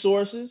lose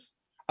resources,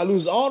 I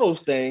lose all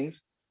those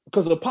things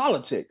because of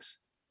politics.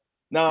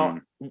 Now,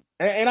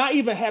 and I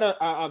even had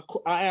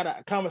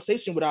a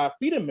conversation with our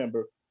FIDA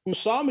member who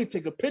saw me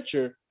take a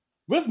picture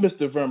with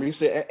Mr. Verma. He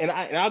said, and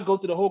I'll go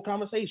through the whole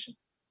conversation.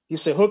 He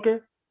said,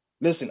 Hooker,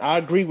 listen, I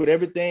agree with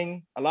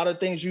everything, a lot of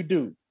things you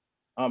do.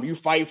 You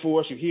fight for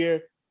us, you're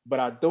here, but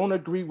I don't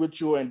agree with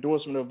your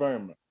endorsement of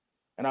Verma.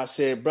 And I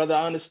said, brother,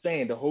 I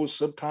understand the whole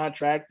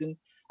subcontracting.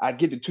 I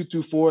get the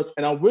 224s,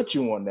 and I'm with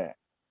you on that.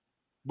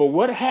 But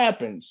what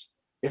happens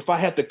if I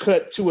have to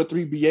cut 2 or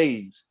 3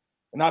 BAs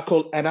and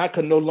I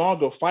can no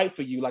longer fight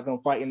for you like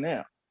I'm fighting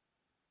now?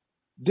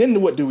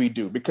 Then what do we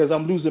do? Because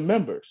I'm losing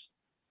members.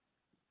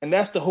 And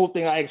that's the whole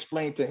thing I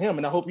explained to him.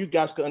 And I hope you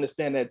guys can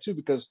understand that too,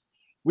 because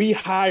we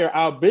hire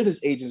our business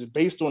agents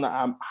based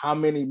on how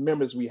many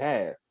members we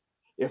have.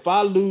 If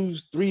I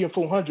lose 300 and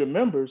 400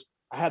 members,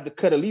 I have to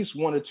cut at least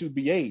 1 or 2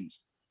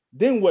 BAs.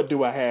 Then what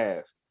do I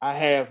have?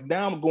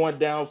 Now I'm going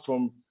down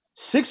from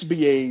 6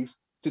 BAs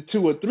to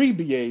 2 or 3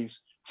 BAs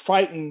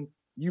fighting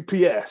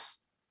UPS.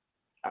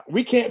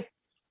 We can't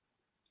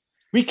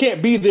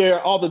be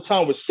there all the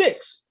time with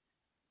 6.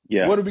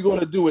 Yeah. What are we going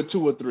to do with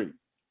 2 or 3?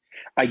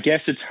 I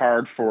guess it's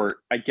hard for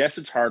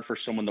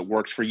someone that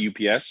works for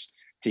UPS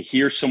to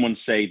hear someone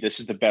say this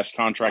is the best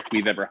contract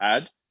we've ever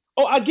had.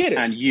 Oh, I get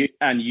it.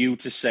 And you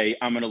to say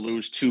I'm going to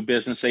lose 2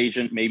 business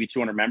agent, maybe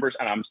 200 members,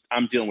 and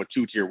I'm dealing with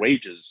 2-tier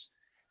wages.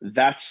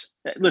 It's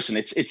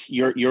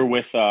you're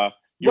with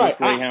with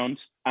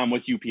Greyhound. I'm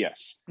with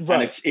UPS,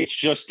 right? And it's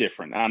just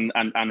different. And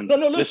no,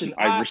 listen.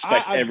 I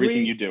respect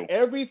everything you do.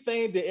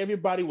 Everything that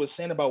everybody was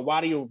saying about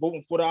why they were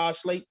voting for the R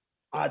slate,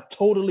 I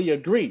totally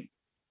agree.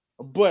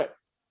 But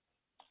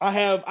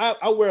I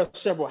wear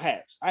several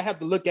hats. I have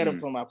to look at it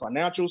from a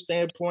financial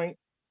standpoint,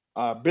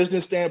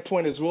 business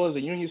standpoint, as well as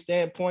a union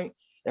standpoint.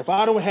 If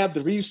I don't have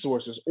the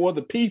resources or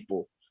the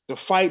people to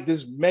fight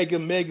this mega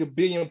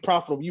billion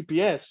profitable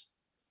UPS,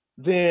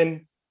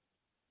 then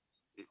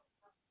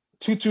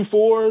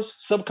 224s,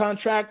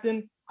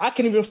 subcontracting, I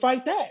can't even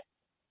fight that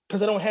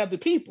because I don't have the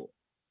people.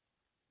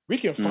 We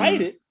can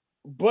fight it,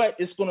 but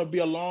it's going to be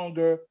a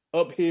longer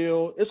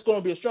uphill. It's going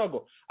to be a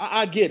struggle.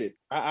 I get it.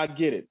 I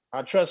get it.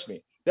 Trust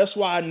me. That's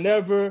why I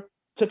never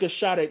took a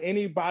shot at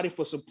anybody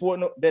for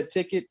supporting that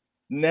ticket.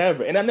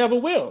 Never. And I never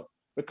will,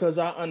 because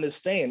I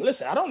understand.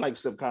 Listen, I don't like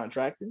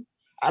subcontracting.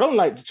 I don't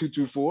like the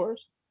 224s.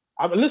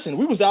 Listen,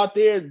 we was out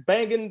there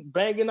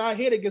banging our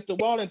head against the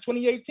wall in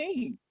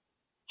 2018,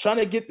 trying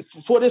to get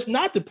for this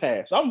not to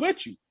pass. I'm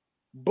with you.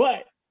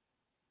 But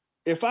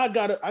if I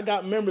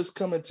got members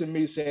coming to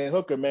me saying,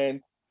 Hooker,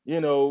 man,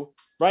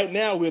 right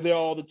now we're there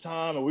all the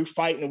time and we're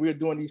fighting and we're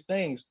doing these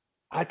things.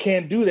 I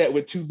can't do that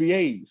with 2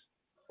 BAs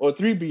or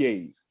 3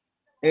 BAs.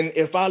 And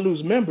if I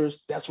lose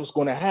members, that's what's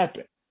going to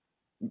happen.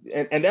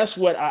 And that's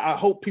what I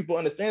hope people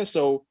understand.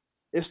 So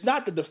it's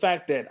not the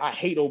fact that I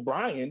hate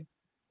O'Brien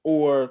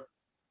or,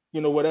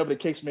 whatever the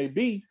case may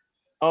be.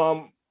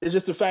 It's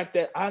just the fact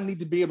that I need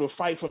to be able to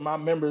fight for my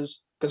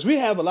members because we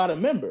have a lot of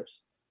members.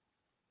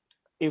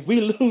 If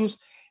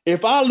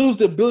I lose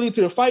the ability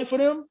to fight for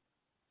them,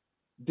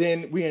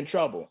 then we're in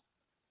trouble.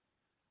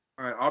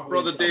 All right. Our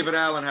brother David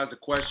Allen has a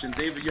question.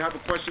 David, you have a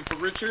question for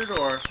Richard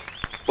or?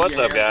 What's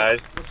up,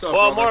 guys? What's up,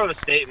 well, brother? More of a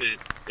statement,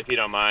 if you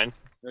don't mind.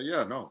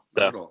 Yeah, no,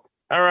 so, not at all.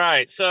 All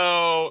right.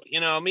 So,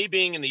 me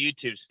being in the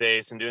YouTube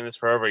space and doing this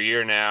for over a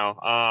year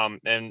now,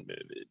 and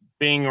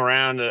being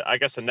around, I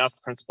guess, enough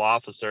principal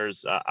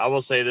officers, I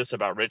will say this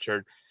about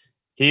Richard.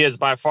 He is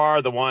by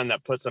far the one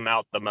that puts them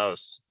out the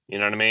most. You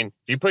know what I mean?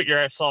 If you put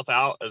yourself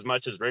out as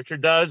much as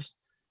Richard does,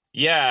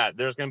 yeah,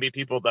 there's going to be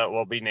people that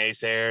will be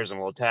naysayers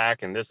and will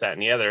attack and this, that,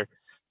 and the other.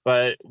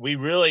 But we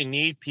really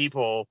need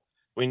people.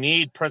 We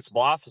need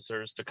principal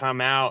officers to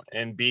come out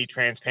and be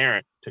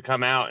transparent, to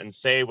come out and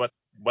say what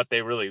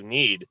they really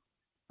need,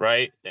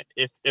 right?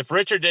 If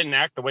Richard didn't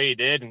act the way he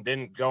did and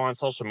didn't go on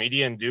social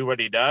media and do what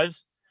he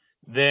does,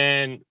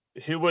 then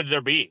who would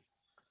there be,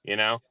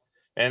 And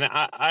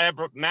I have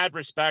mad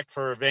respect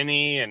for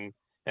Vinny and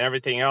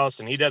everything else,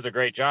 and he does a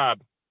great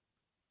job.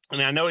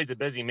 And I know he's a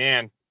busy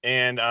man,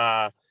 and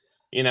I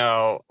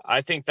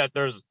think that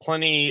there's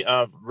plenty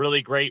of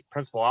really great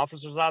principal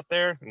officers out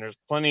there, and there's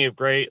plenty of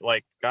great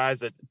guys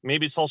that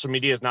maybe social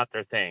media is not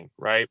their thing,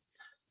 right?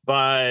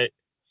 But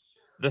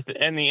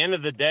in the end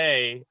of the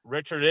day,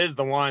 Richard is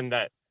the one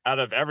that out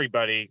of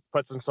everybody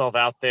puts himself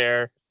out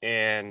there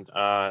and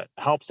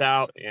helps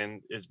out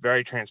and is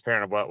very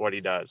transparent about what he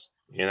does,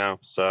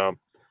 So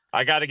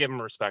I got to give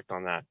him respect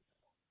on that.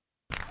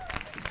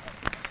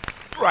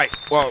 Right.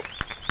 Well,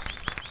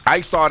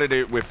 I started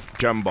it with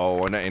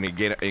Jumbo, and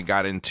it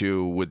got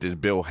into with this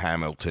Bill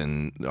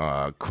Hamilton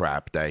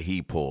crap that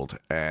he pulled.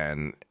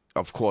 And,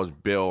 of course,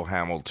 Bill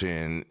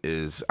Hamilton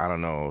is, I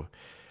don't know.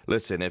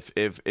 Listen,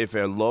 if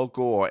a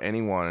local or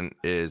anyone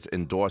is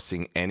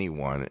endorsing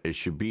anyone, it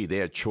should be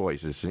their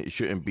choice. It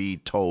shouldn't be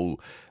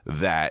told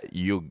that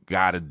you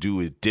got to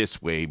do it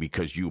this way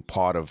because you're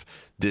part of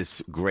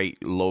this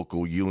great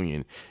local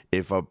union.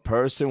 If a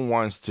person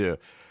wants to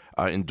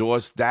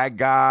endorse that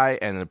guy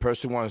and the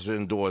person wants to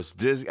endorse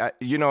this,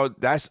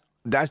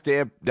 that's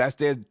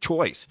their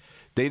choice.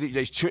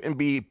 They shouldn't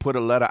be put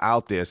a letter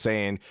out there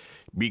saying,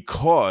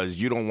 because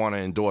you don't want to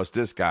endorse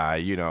this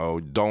guy,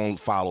 don't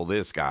follow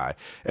this guy.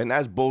 And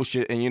that's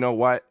bullshit. And you know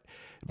what?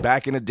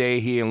 Back in the day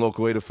here in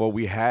Local 84,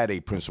 we had a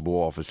principal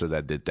officer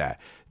that did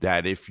that.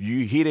 That if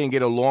he didn't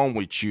get along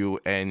with you,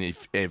 and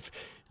if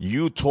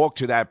you talk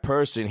to that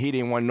person, he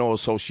didn't want no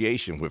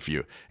association with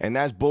you. And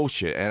that's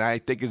bullshit. And I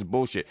think it's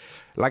bullshit.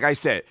 Like I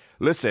said,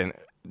 listen,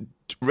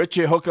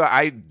 Richard Hooker,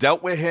 I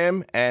dealt with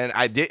him, and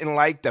I didn't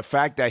like the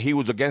fact that he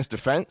was against the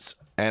fence.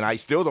 And I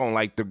still don't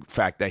like the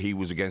fact that he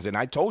was against it. And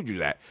I told you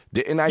that.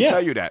 Didn't I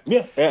tell you that?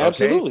 Yeah,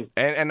 absolutely.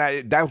 And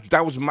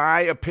that was my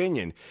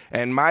opinion.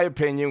 And my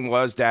opinion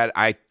was that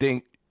I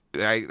think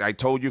I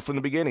told you from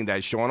the beginning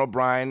that Sean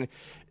O'Brien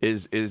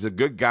is a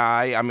good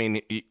guy. I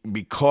mean,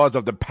 because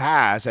of the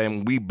past,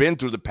 and we've been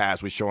through the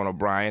past with Sean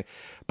O'Brien,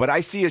 but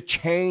I see a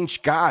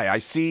changed guy. I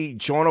see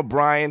Sean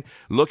O'Brien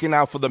looking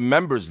out for the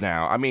members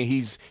now. I mean,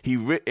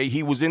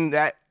 he was in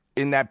that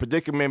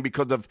predicament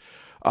because of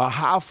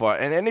Hoffa,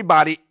 and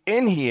anybody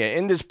in here,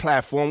 in this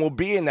platform, will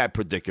be in that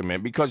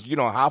predicament because,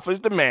 Hoffa is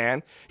the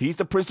man. He's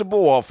the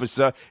principal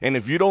officer, and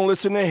if you don't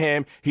listen to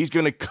him, he's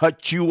going to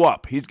cut you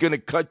up. He's going to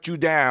cut you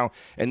down,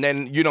 and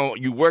then,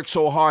 you work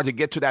so hard to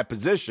get to that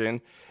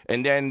position,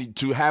 and then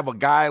to have a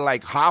guy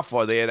like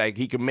Hoffa there, like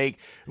he can make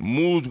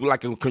moves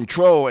like a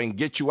control and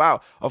get you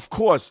out. Of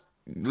course,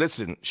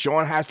 listen,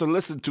 Sean has to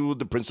listen to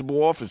the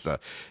principal officer.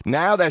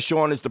 Now that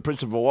Sean is the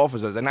principal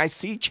officer, and I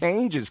see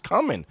changes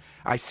coming.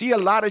 I see a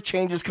lot of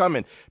changes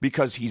coming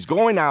because he's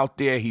going out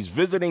there, he's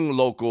visiting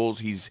locals,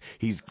 he's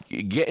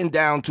getting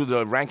down to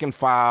the rank and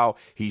file,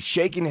 he's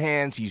shaking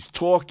hands, he's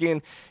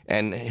talking,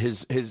 and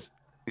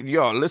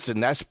listen,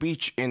 that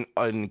speech in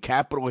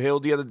Capitol Hill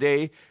the other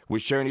day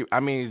with Shirley, I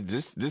mean,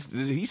 this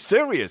he's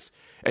serious.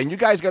 And you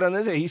guys got to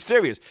understand, he's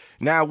serious.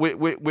 Now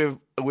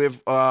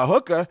with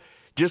Hooker,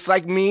 just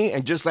like me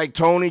and just like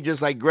Tony,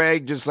 just like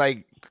Greg, just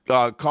like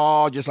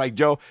Carl, just like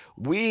Joe,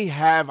 we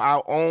have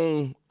our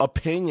own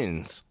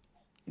opinions.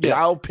 Yeah.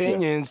 Our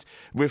opinions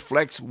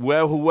reflects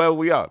who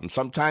we are.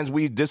 Sometimes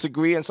we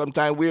disagree and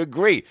sometimes we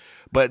agree.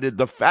 But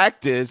the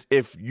fact is,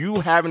 if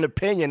you have an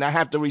opinion, I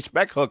have to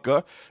respect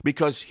Hooker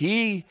because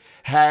he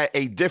had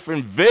a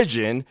different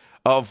vision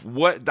of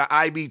what the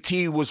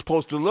IBT was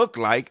supposed to look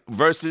like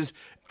versus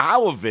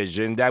our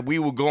vision that we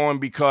were going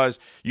because,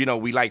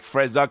 we like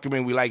Fred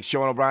Zuckerman, we like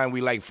Sean O'Brien,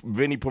 we like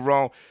Vinny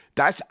Perron.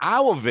 That's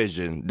our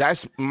vision.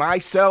 That's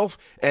myself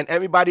and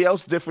everybody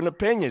else different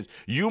opinions.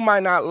 You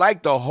might not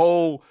like the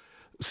whole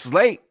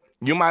slate.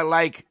 You might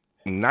like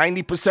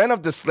 90%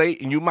 of the slate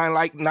and you might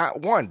like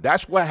not one.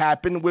 That's what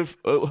happened with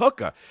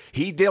Hooker.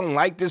 He didn't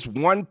like this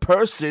one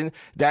person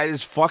that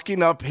is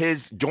fucking up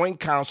his joint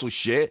council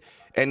shit.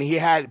 And he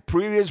had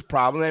previous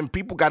problems, and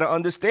people got to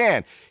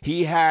understand,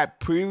 he had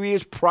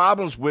previous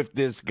problems with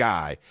this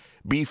guy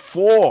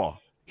before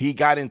he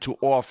got into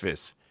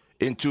office,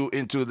 into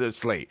the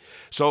slate.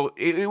 So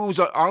it was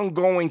an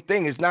ongoing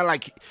thing. It's not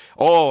like,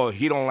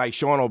 he don't like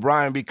Sean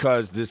O'Brien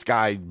because this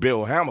guy,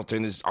 Bill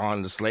Hamilton, is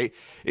on the slate.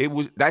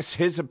 That's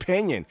his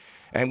opinion,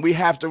 and we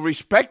have to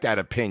respect that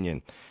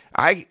opinion.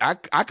 I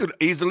could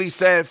easily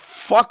say,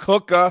 fuck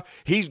Hooker,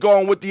 he's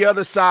going with the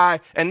other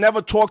side, and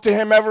never talk to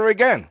him ever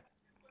again.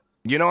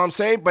 You know what I'm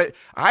saying? But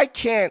I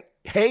can't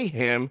hate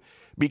him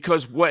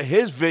because what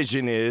his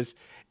vision is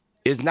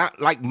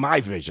not like my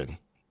vision.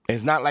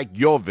 It's not like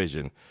your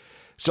vision.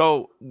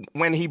 So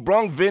when he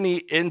brought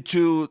Vinny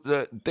into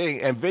the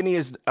thing, and Vinny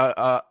is,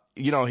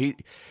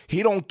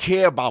 he don't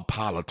care about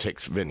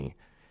politics, Vinny.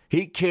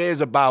 He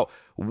cares about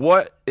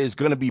what is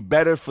going to be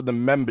better for the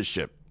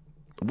membership,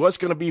 what's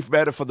going to be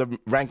better for the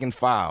rank and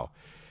file.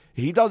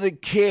 He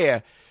doesn't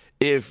care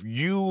if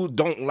you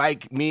don't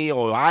like me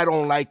or I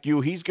don't like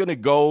you. He's going to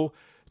go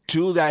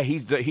to that.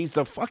 He's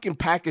the fucking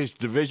package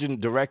division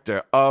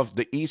director of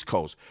the East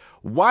Coast.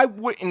 Why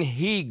wouldn't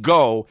he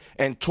go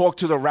and talk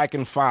to the rank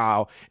and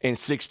file in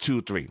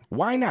 623?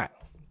 Why not?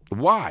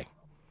 Why?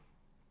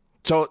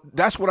 So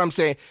that's what I'm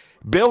saying.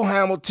 Bill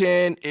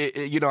Hamilton,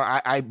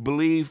 I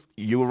believe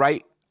you're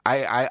right.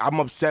 I'm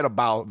upset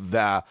about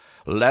the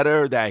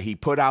letter that he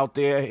put out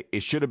there.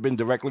 It should have been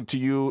directly to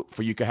you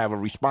for you to have a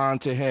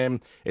response to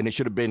him, and it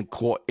should have been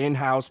caught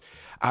in-house.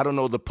 I don't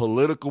know the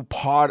political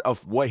part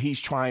of what he's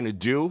trying to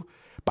do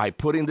by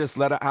putting this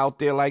letter out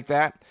there like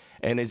that,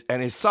 and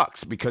it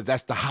sucks because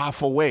that's the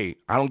Hoffa way.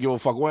 I don't give a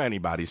fuck what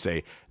anybody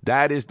say.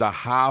 That is the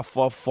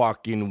Hoffa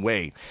fucking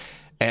way.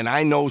 And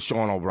I know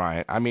Sean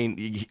O'Brien. I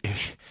mean,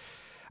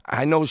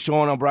 I know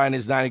Sean O'Brien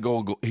he's not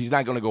going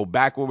to go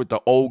backward with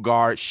the old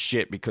guard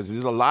shit because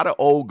there's a lot of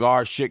old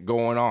guard shit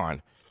going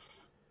on.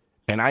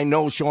 And I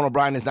know Sean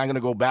O'Brien is not going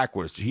to go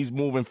backwards. He's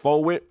moving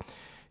forward.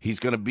 He's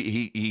going to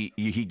be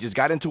he just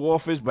got into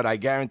office, but I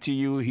guarantee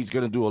you he's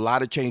going to do a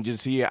lot of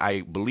changes here.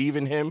 I believe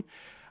in him.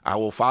 I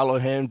will follow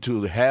him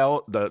to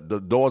hell, the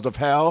doors of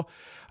hell.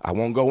 I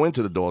won't go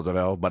into the doors of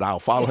hell, but I'll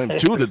follow him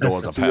to the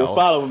doors of hell. You'll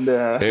follow him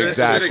there.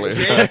 Exactly.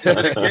 Is it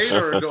a gate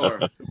or a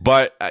door?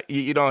 But,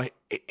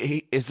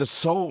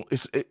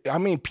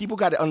 people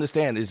got to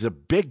understand there's a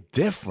big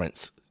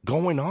difference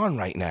going on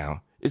right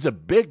now. It's a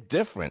big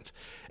difference.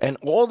 And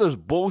all this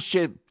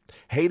bullshit,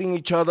 hating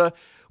each other,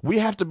 we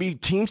have to be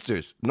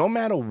Teamsters, no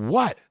matter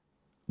what.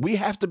 We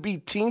have to be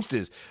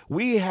Teamsters.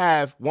 We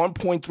have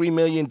 1.3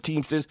 million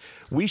Teamsters.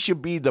 We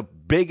should be the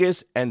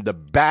biggest and the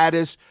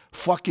baddest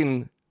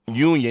fucking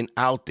union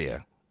out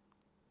there.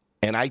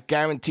 And I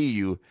guarantee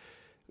you,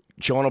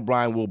 Sean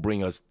O'Brien will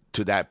bring us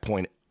to that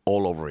point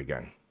all over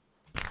again.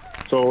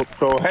 So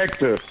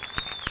Hector,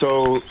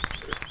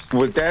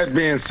 with that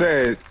being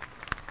said,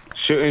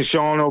 shouldn't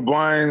Sean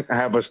O'Brien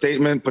have a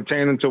statement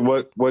pertaining to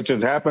what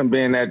just happened,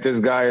 being that this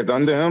guy is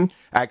under him?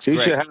 He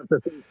should have to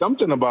say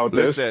something about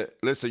this.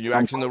 Listen, you're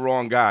asking the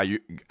wrong guy. You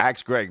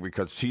ask Greg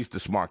because he's the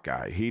smart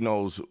guy. He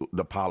knows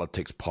the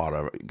politics part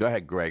of it. Go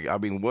ahead, Greg. I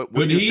mean, what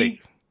do you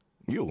think?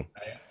 You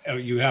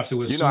have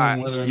to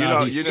assume whether or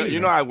not he's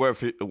I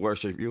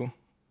worship you.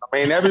 I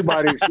mean,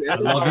 everybody's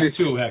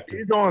too, Hector.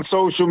 He's on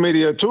social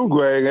media too,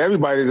 Greg.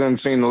 Everybody doesn't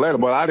seen the letter,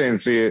 but I didn't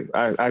see it.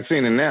 I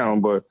seen it now,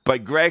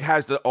 but Greg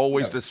has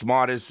always the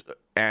smartest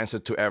answer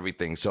to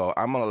everything. So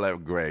I'm gonna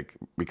let Greg,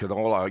 because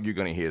all you're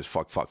gonna hear is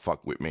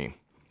fuck with me.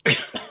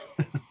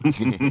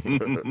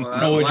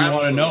 Know what you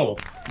want to know,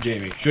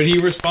 Jamie? Should he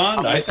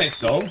respond? I think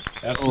so.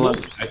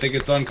 Absolutely. I think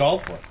it's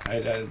uncalled for.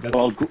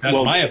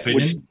 That's my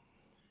opinion.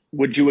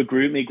 Would you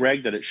agree with me,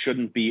 Greg, that it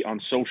shouldn't be on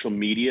social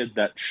media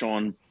that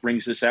Sean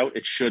brings this out?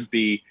 It should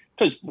be,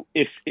 because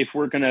if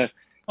we're gonna,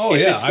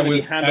 I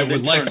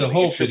would like to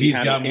hope that he's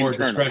got more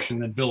discretion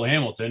than Bill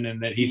Hamilton,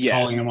 and that he's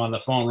calling him on the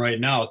phone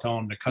right now,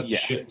 telling him to cut the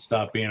shit and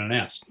stop being an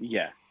ass.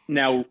 Yeah.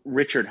 Now,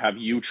 Richard, have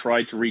you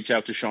tried to reach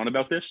out to Sean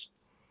about this?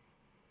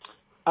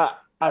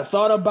 I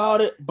thought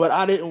about it, but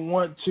I didn't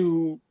want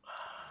to.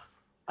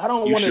 I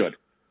don't want to. You should.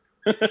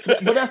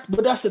 but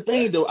that's the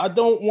thing, though. I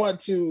don't want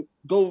to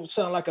go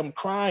sound like I'm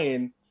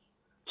crying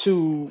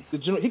to the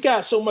general. He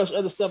got so much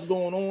other stuff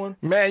going on.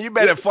 Man, you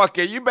better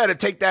you better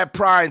take that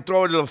pride and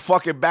throw it to the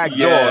fucking back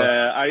door.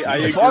 Yeah, I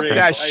agree. Fuck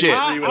that shit.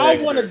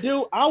 I want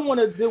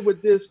to deal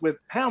with this with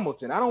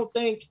Hamilton. I don't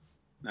think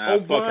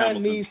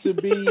O'Brien needs to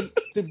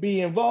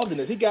be involved in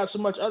this. He got so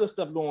much other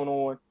stuff going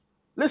on.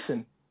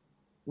 Listen,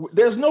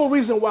 there's no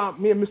reason why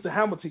me and Mr.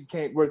 Hamilton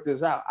can't work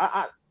this out.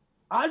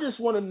 I just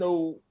want to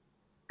know.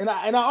 And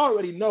I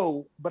already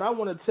know, but I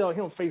want to tell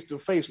him face to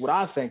face what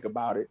I think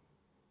about it,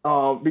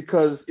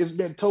 because it's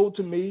been told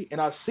to me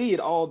and I see it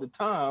all the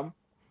time.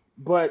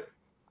 And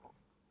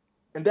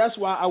that's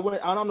why I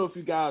went. I don't know if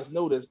you guys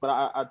know this,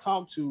 but I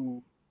talked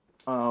to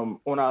on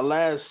our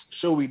last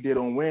show we did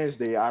on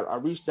Wednesday. I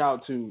reached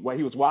out to while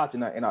he was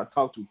watching that, and I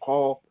talked to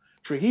Paul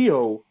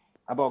Trujillo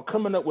about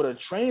coming up with a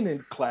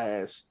training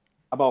class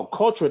about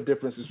cultural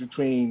differences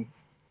between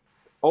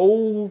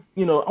old,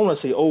 I want to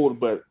say old,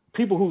 but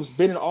people who's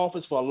been in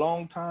office for a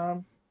long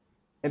time,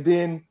 and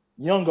then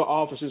younger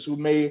officers who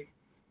may,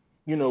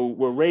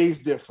 were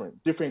raised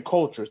different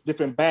cultures,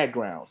 different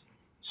backgrounds,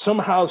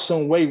 somehow,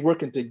 some way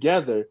working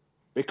together,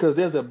 because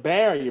there's a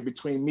barrier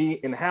between me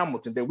and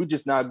Hamilton that we're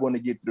just not going to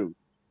get through.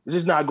 It's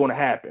just not going to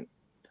happen.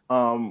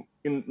 And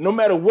no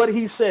matter what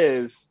he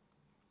says,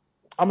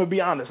 I'm going to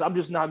be honest, I'm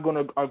just not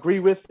going to agree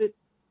with it,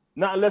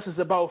 not unless it's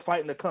about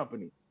fighting the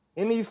company.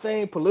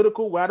 Anything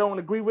political where I don't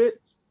agree with,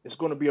 it's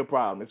going to be a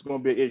problem. It's going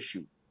to be an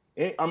issue.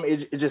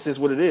 It just is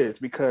what it is,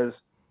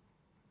 because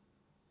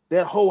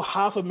that whole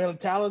Hoffa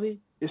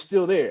mentality is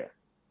still there.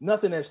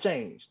 Nothing has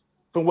changed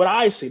from what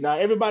I see. Now,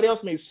 everybody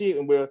else may see it,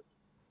 and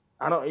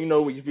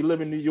if you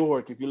live in New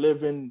York, if you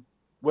live in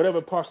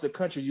whatever parts of the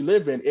country you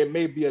live in, it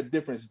may be a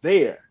difference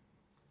there.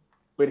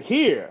 But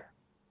here,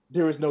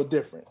 there is no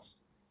difference.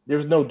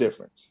 There's no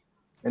difference.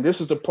 And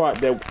this is the part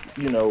that,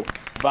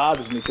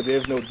 bothers me, because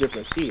there's no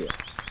difference here.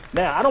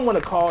 Now, I don't want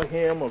to call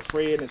him or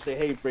Fred and say,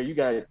 hey,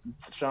 Fred,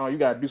 Sean, you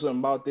got to do something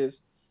about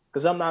this.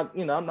 Because I'm not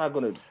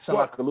going to sound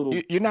like a little.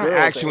 You're not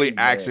actually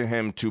asking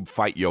him to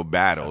fight your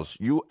battles.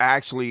 You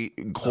actually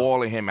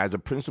calling him as a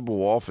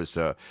principal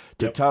officer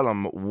to tell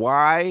him,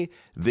 why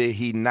did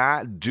he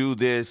not do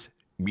this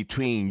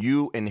between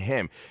you and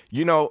him?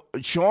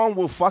 Sean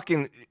will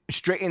fucking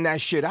straighten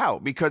that shit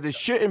out, because it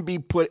shouldn't be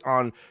put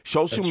on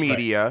social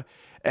media. Right.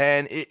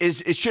 And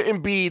it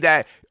shouldn't be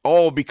that,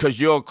 because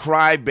you're a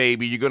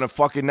crybaby, you're gonna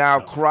fucking now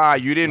cry.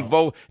 You didn't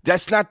vote.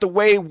 That's not the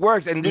way it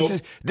works. And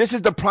this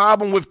is the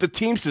problem with the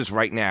Teamsters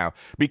right now,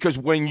 because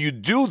when you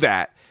do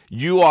that,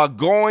 you are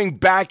going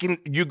back to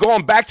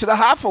the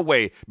Hoffa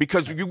way,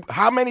 because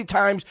how many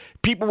times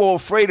people were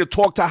afraid to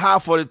talk to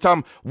Hoffa to tell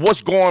them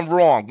what's going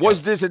wrong,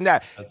 what's this and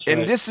that. That's and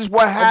right. This is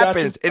what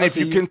happens. And if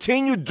you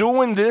continue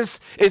doing this,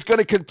 it's going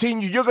to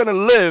continue. You're going to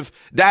live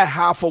that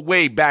Hoffa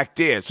way back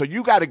there. So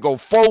you got to go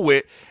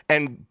forward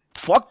and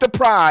fuck the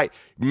pride.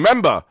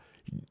 Remember,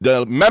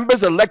 the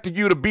members elected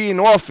you to be in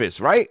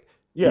office, right?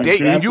 Yeah,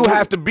 and you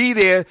have to be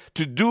there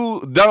to do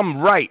them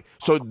right.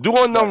 So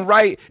doing them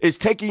right is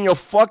taking your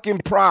fucking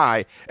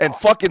pride and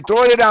fucking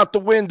throwing it out the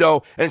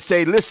window and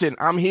say, listen,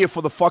 I'm here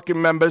for the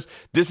fucking members.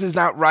 This is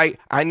not right.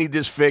 I need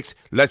this fixed.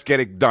 Let's get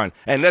it done.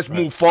 And let's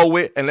move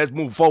forward, and let's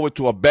move forward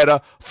to a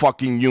better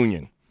fucking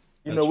union.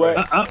 You know what?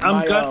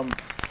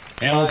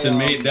 Hamilton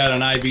made that an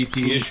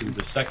IBT issue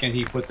the second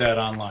he put that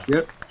online.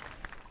 Yep.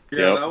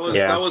 Yeah,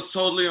 that was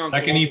totally on.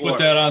 Second he put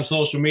that on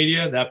social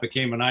media, that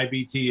became an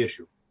IBT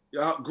issue.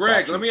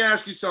 Greg, let me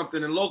ask you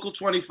something. In Local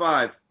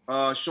 25,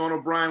 Sean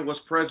O'Brien was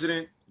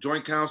president,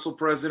 joint council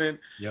president.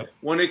 Yep.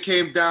 When it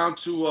came down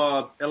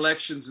to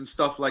elections and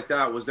stuff like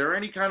that, was there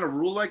any kind of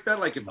rule like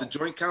that? Like if the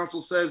joint council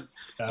says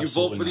you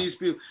vote for these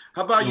people,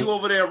 how about you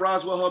over there at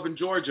Roswell Hub in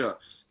Georgia?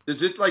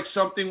 Is it like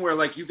something where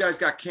like you guys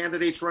got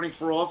candidates running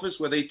for office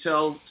where they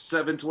tell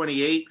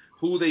 728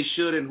 who they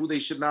should and who they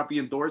should not be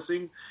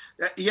endorsing?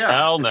 Yeah.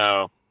 Hell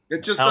no.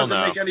 It just doesn't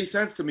make any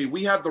sense to me.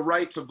 We have the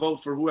right to vote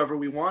for whoever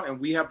we want, and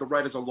we have the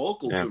right as a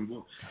local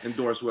to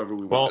endorse whoever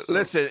we want. Well,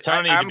 listen,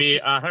 Tony, to be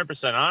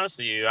 100% honest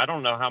with you, I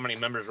don't know how many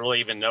members really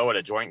even know what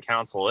a joint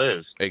council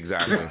is.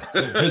 Exactly.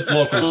 This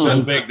local's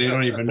so big, they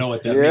don't even know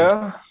what that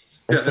means.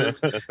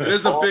 It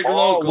is a big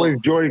local.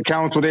 Which joint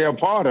council they are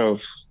part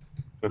of.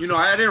 You know,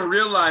 I didn't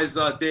realize,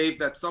 Dave,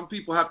 that some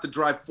people have to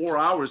drive 4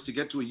 hours to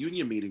get to a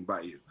union meeting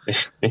by you.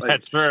 Like,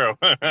 that's true.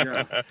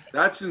 Yeah,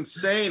 that's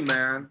insane,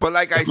 man. But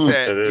like I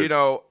said, you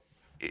know,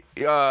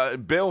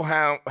 Bill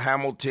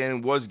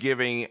Hamilton was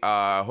giving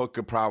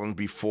Hooker problems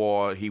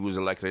before he was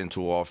elected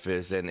into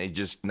office, and it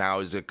just now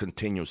is a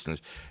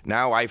continuousness.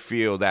 Now I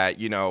feel that,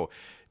 you know,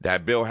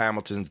 that Bill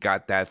Hamilton's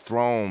got that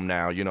throne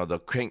now, you know,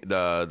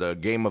 the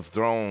Game of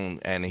Thrones,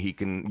 and he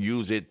can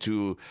use it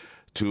to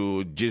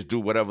just do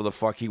whatever the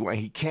fuck he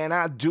wants. He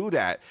cannot do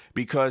that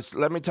because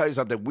let me tell you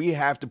something. We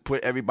have to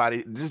put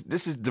everybody.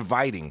 This is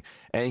dividing,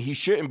 and he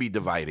shouldn't be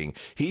dividing.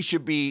 He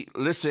should be.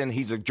 Listen,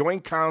 he's a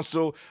joint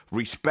council.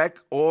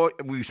 Respect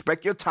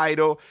your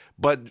title,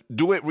 but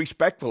do it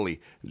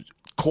respectfully.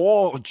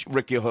 Call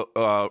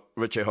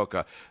Richard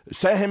Hooker.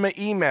 Send him an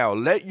email.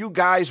 Let you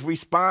guys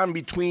respond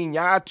between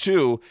y'all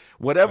two.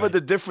 Whatever the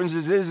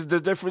differences is, the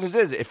difference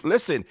is. If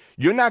listen,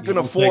 you're not going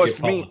to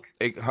force me.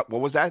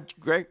 What was that,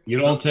 Greg? You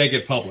don't take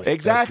it public.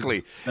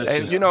 Exactly.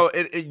 And you know,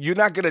 you're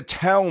not going to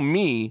tell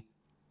me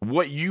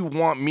what you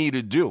want me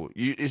to do.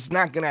 It's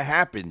not going to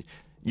happen.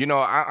 You know,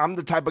 I'm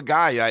the type of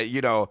guy.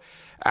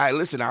 I'll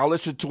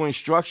listen to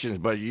instructions,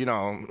 but you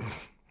know.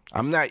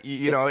 I'm not,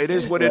 you know, it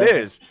is what it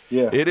is.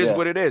 It is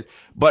what it is.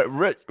 But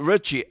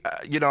Richie,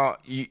 you know,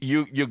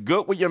 you're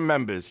good with your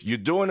members. You're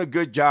doing a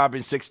good job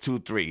in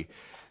 623.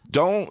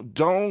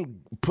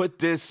 Don't put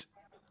this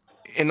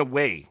in a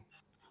way.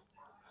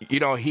 You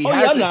know, he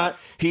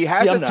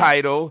has a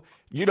title.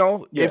 You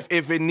know,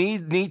 if it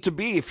need to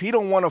be, if he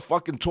don't want to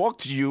fucking talk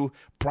to you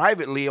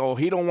privately or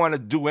he don't want to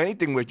do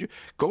anything with you,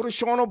 go to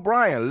Sean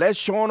O'Brien. Let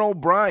Sean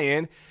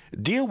O'Brien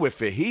deal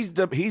with it. He's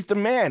the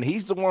man.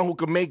 He's the one who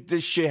can make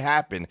this shit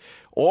happen.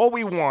 All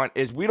we want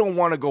is we don't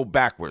want to go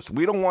backwards.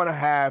 We don't want to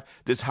have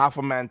this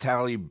Hoffa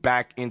mentality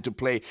back into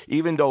play,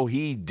 even though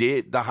he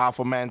did the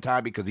Hoffa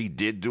mentality because he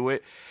did do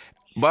it.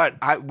 But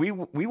we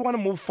want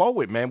to move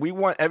forward, man. We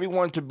want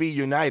everyone to be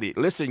united.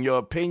 Listen, your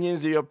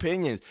opinions are your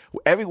opinions.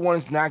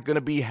 Everyone's not going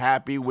to be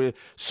happy with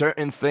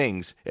certain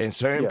things, and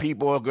certain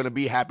people are going to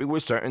be happy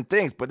with certain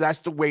things. But that's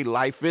the way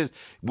life is.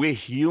 We're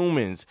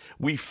humans.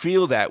 We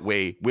feel that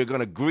way. We're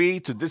going to agree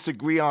to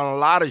disagree on a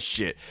lot of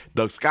shit.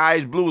 The sky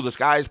is blue, the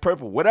sky is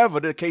purple, whatever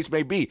the case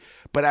may be.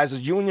 But as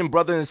a union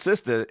brother and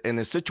sister in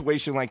a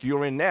situation like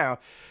you're in now,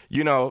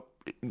 you know,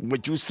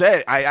 what you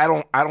said, I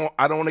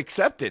don't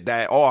accept it.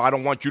 That I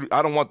don't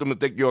want them to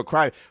think you're a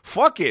cry.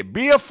 Fuck it,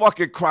 be a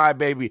fucking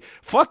crybaby.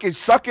 Fucking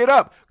suck it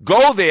up.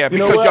 Go there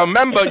because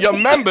your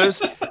members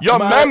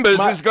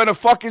is gonna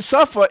fucking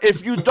suffer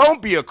if you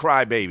don't be a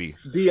crybaby.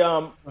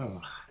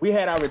 We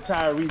had our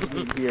retirees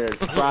meet here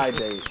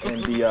Friday,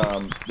 and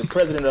the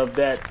president of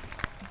that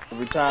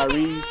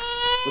retirees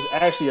was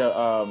actually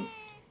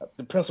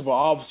the principal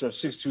officer of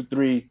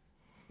 623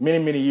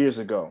 many years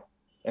ago.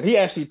 And he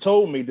actually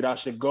told me that I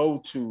should go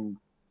to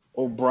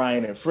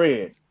O'Brien and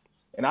Fred.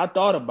 And I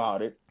thought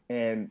about it.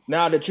 And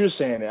now that you're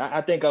saying it, I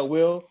think I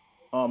will.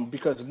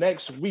 Because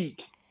next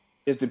week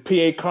is the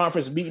PA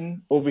conference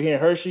meeting over here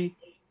in Hershey.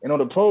 And on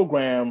the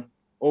program,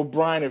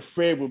 O'Brien and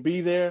Fred will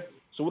be there.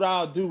 So what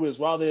I'll do is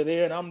while they're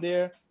there and I'm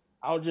there,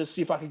 I'll just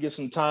see if I can get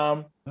some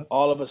time.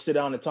 All of us sit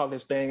down and talk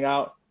this thing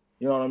out.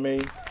 You know what I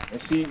mean? And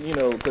see, you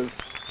know,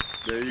 because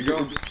there you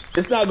go.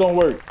 It's not going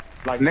to work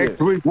like next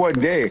week, what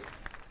day?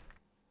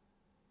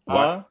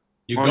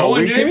 You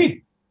going,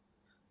 Jamie?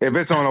 If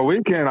it's on a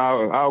weekend,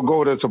 I'll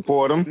go to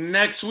support him.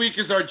 Next week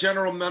is our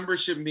general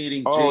membership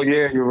meeting. Oh, Jamie.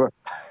 yeah, you're right.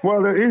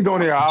 Well, he's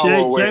only an hour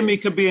away. Jamie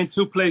could be in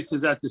two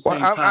places at the same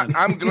time.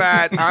 I'm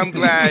glad,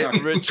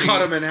 Richie.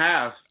 Cut him in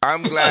half.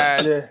 I'm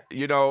glad.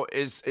 You know,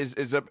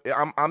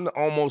 I'm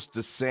almost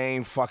the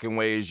same fucking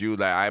way as you.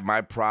 Like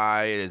my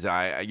pride is,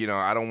 I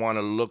don't want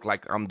to look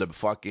like I'm the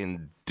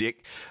fucking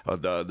dick, or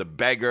the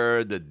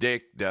beggar, the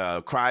dick,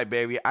 the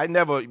crybaby. I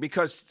never,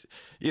 because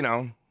you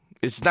know.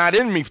 It's not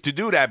in me to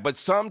do that, but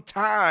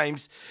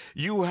sometimes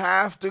you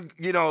have to,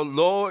 you know,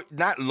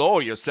 not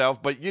lower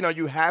yourself, but, you know,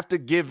 you have to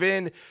give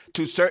in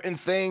to certain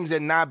things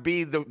and not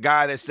be the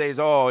guy that says,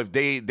 oh, if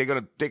they're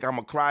going to think I'm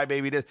a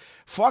crybaby,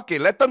 fuck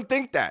it, let them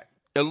think that.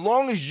 As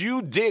long as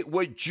you did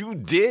what you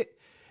did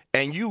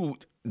and you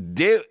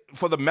did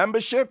for the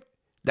membership,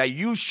 that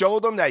you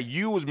showed them that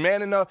you was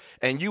man enough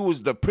and you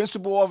was the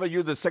principal officer,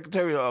 you're the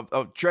secretary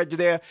of treasury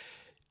there,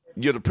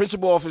 you're the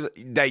principal officer,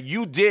 that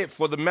you did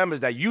for the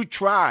members, that you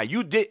tried,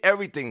 you did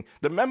everything.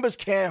 The members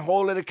can't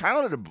hold it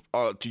accountable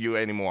to you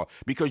anymore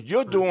because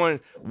you're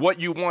doing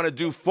what you want to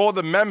do for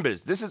the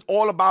members. This is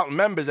all about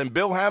members, and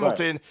Bill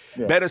Hamilton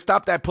better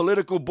stop that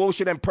political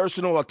bullshit and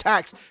personal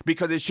attacks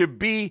because it should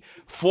be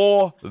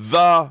for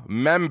the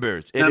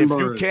members. And if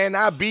you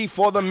cannot be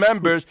for the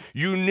members,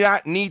 you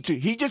not need to.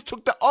 He just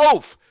took the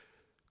oath.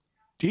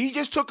 He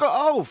just took an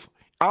oath.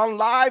 on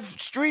live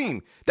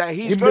stream that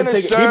he's going to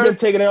serve. He's been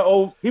taking that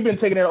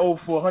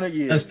oath for 100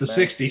 years. That's the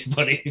 60s,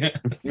 buddy. Yeah.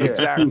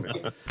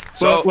 Exactly.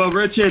 Well,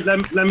 Richard,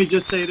 let me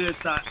just say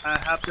this. I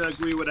have to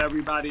agree with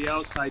everybody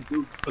else. I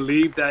do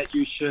believe that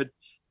you should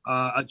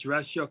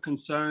address your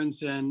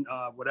concerns and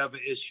whatever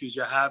issues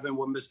you're having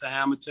with Mr.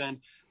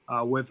 Hamilton,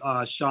 with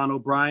Sean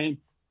O'Brien.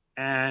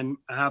 And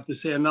I have to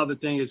say another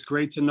thing. It's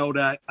great to know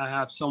that I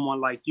have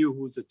someone like you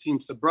who's a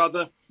Teamster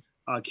brother.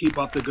 Keep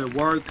up the good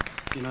work.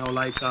 You know,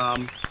 like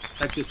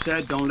Hector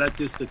said, don't let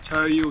this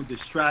deter you,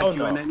 distract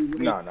you in any way.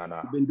 No.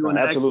 You've been doing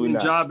an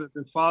excellent job. I've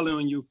been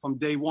following you from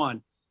day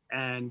one.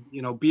 And,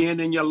 you know, being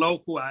in your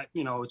local, I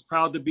was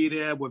proud to be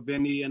there with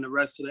Vinny and the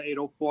rest of the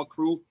 804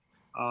 crew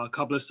a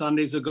couple of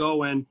Sundays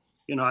ago. And,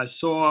 you know, I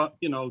saw,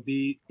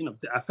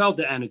 I felt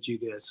the energy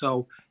there.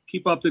 So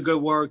keep up the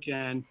good work.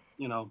 And,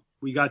 you know,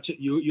 we got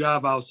you. You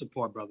have our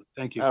support, brother.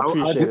 Thank you. I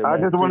appreciate it, man. I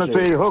just want to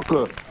say,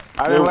 Hooker,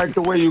 I didn't like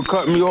the way you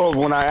cut me off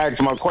when I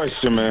asked my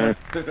question, man.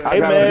 Hey,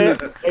 man.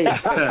 Hey,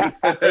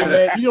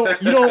 man. You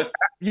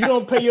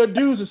don't pay your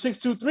dues at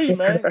 623,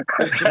 man.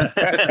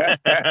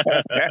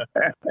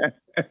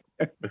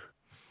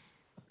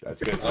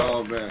 That's good.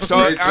 Oh man. So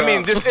I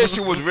mean, this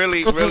issue was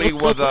really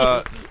with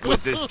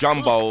this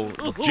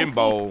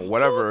Jimbo,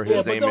 whatever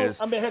his name is.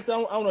 I mean, Hector, I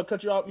don't want to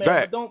cut you off,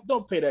 man. But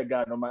don't pay that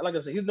guy no mind. Like I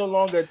said, he's no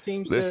longer a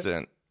Teamster.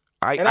 Listen,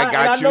 I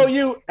know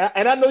you,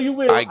 and I know you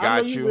will. I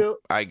got you.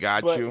 But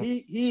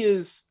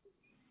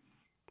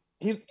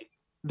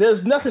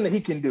there's nothing that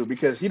he can do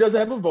because he doesn't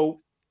have a vote.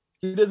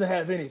 He doesn't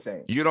have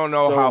anything. You don't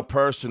know how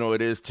personal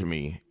it is to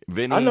me,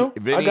 Vinny. I know.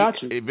 I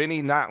got you.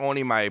 Vinny, not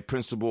only my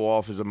principal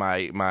officer,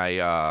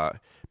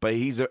 but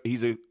he's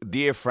a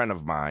dear friend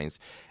of mine.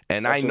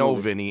 And absolutely. I know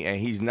Vinny, and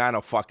he's not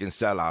a fucking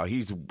sellout.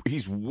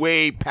 He's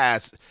way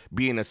past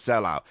being a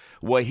sellout.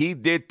 What he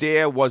did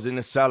there wasn't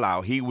a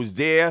sellout. He was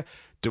there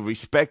to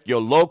respect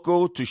your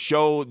local, to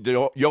show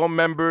your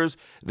members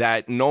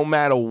that no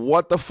matter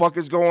what the fuck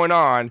is going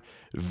on,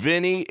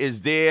 Vinny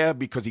is there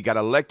because he got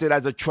elected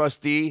as a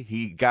trustee.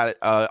 He got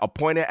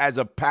appointed as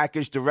a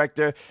package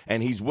director,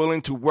 and he's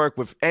willing to work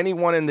with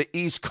anyone in the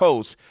East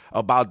Coast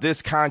about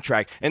this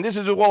contract. And this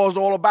is what it's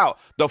all about,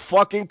 the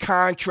fucking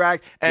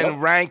contract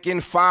and rank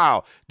and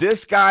file.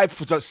 This guy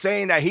for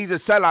saying that he's a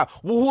sellout,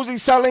 well, who's he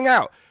selling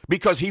out?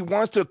 Because he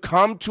wants to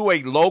come to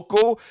a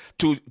local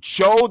to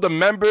show the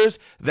members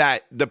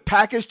that the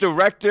package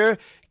director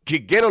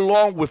could get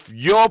along with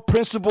your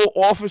principal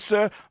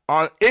officer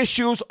on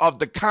issues of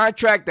the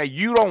contract that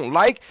you don't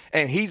like,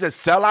 and he's a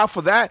sellout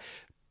for that?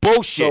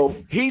 Bullshit. So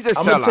he's a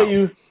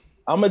sellout.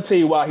 I'm going to tell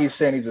you why he's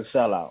saying he's a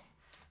sellout.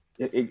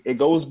 It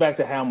goes back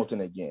to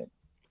Hamilton again.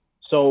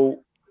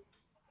 So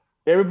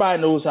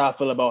everybody knows how I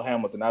feel about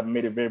Hamilton. I've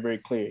made it very, very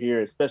clear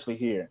here, especially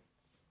here.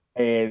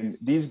 And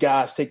these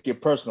guys take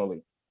it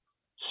personally.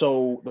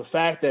 So the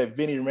fact that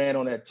Vinny ran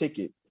on that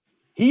ticket,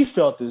 he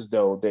felt as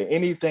though that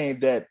anything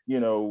that,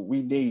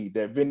 we need,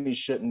 that Vinny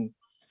shouldn't,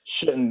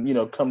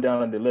 come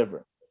down and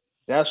deliver.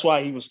 That's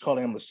why he was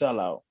calling him a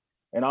sellout.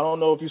 And I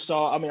don't know if you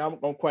saw,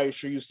 I'm quite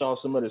sure you saw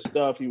some of the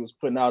stuff he was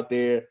putting out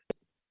there,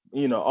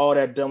 all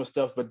that dumb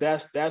stuff, but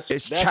that's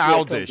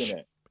childish.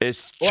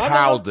 It's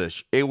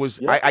childish. It was.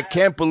 Yeah. I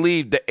can't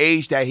believe the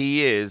age that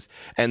he is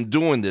and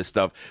doing this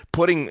stuff,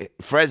 putting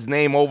Fred's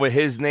name over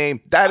his name.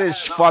 That is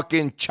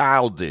fucking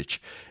childish.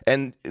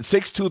 And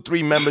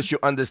 623 members should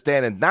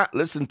understand and not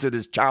listen to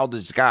this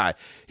childish guy.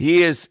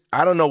 He is,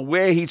 I don't know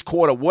where he's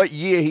caught up, what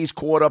year he's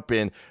caught up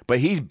in, but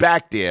he's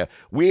back there.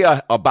 We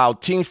are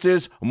about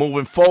Teamsters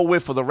moving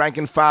forward for the rank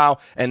and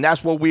file, and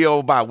that's what we are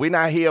about. We're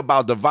not here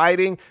about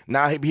dividing,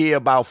 not here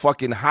about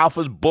fucking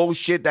Hoffa's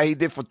bullshit that he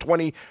did for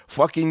 20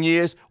 fucking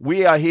years.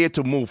 We are here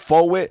to move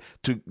forward,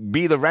 to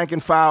be the rank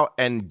and file,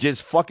 and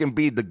just fucking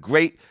be the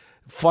great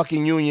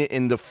fucking union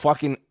in the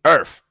fucking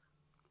earth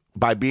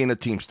by being a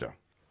Teamster.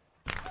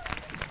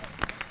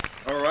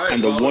 All right,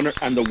 and the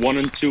 1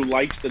 and 2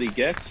 likes that he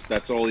gets,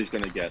 that's all he's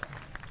going to get.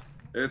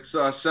 It's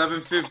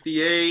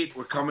 7:58.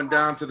 We're coming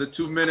down to the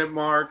 2-minute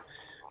mark.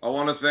 I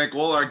want to thank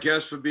all our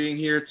guests for being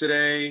here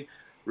today.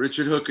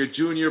 Richard Hooker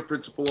Jr.,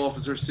 Principal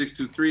Officer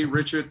 623.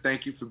 Richard,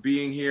 thank you for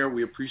being here.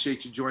 We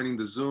appreciate you joining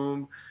the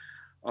Zoom.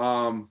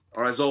 Or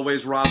as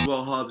always,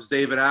 Roswell Hub's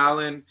David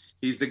Allen.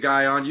 He's the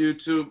guy on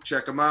YouTube.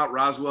 Check him out.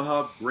 Roswell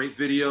Hub, great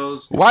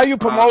videos. Why are you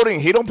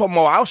promoting? He don't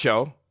promote our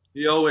show.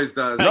 He always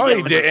does. No,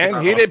 he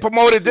didn't. He didn't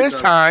promote it this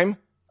time.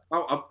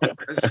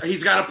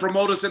 He's got to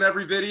promote us in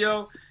every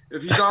video.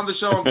 If he's on the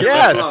show, I'm giving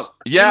him love.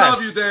 Yes. We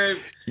love you,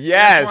 Dave.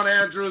 Yes. Antoine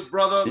Andrews,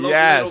 brother.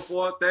 Yes.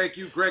 804. Thank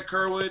you. Greg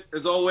Kerwood,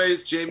 as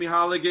always. Jamie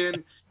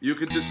Holligan. You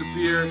can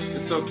disappear.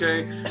 It's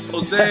okay.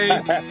 Jose,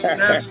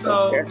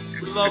 Ernesto.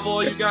 We love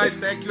all you guys.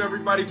 Thank you,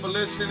 everybody, for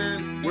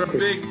listening. We're a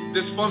big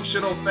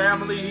dysfunctional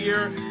family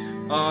here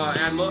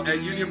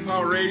at Union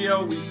Power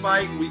Radio. We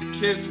fight, we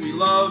kiss, we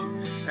love,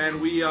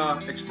 and we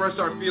express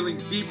our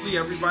feelings deeply.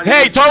 Everybody.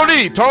 Hey,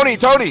 Tony.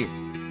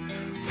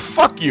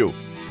 Fuck you.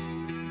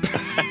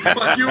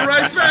 Fuck you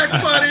right back,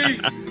 buddy.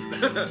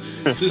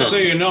 Just so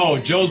you know,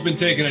 Joe's been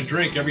taking a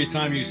drink every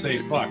time you say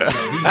fuck,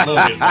 so he's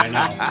loaded by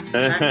now.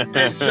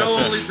 And Joe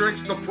only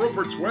drinks the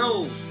proper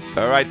 12.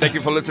 All right, thank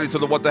you for listening to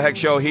the What the Heck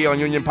Show here on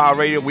Union Power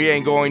Radio. We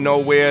ain't going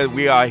nowhere.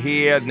 We are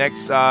here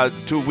next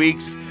 2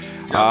 weeks.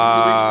 2 weeks from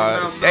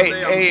now,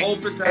 Sunday, I'm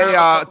hoping to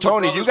have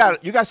Tony,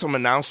 you got some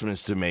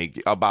announcements to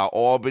make about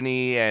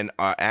Albany and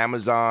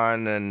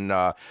Amazon, and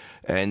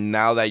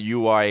now that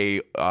you are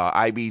a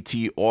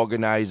IBT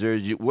organizer,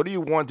 what do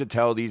you want to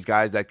tell these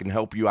guys that can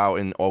help you out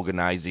in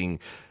organizing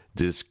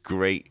this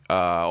great?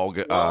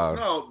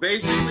 No,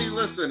 basically,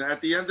 listen. At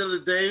the end of the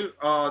day,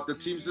 the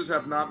Teamsters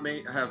have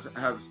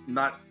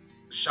not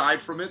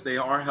shied from it. They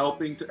are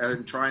helping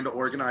and trying to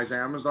organize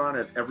Amazon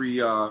at every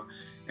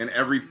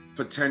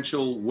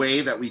potential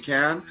way that we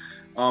can,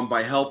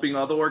 by helping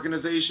other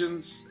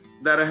organizations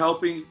that are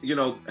helping,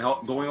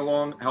 going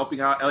along,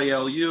 helping out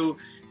LALU,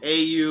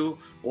 AU,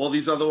 all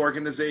these other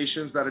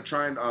organizations that are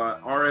trying,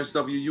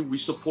 RSWU. We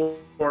support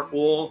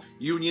all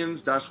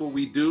unions. That's what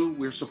we do.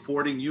 We're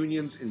supporting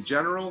unions in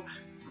general,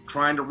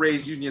 trying to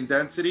raise union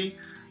density.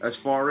 As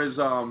far as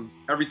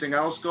everything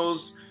else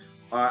goes,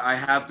 I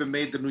have been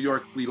made the New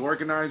York lead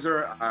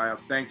organizer.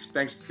 Thanks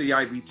to the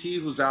IBT,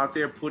 who's out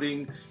there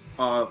putting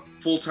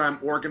full-time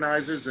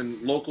organizers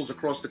and locals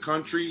across the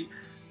country,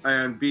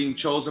 and being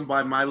chosen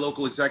by my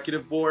local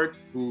executive board,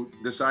 who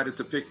decided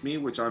to pick me,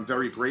 which I'm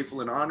very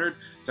grateful and honored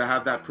to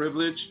have that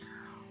privilege.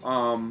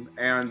 And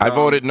I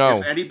voted no.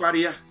 If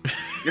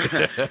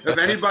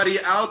anybody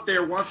out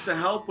there wants to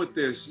help with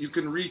this, you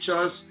can reach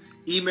us.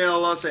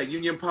 Email us at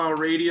Union Power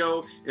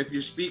Radio. If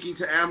you're speaking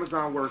to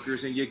Amazon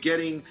workers and you're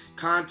getting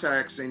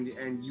contacts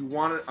and you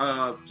want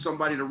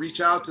somebody to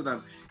reach out to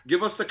them,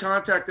 give us the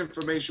contact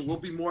information. We'll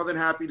be more than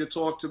happy to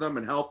talk to them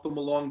and help them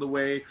along the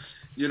way.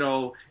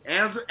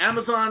 And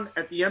Amazon,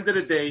 at the end of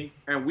the day,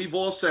 and we've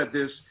all said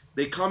this,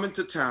 they come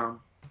into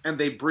town and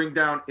they bring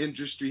down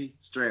industry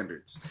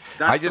standards.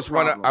 I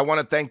want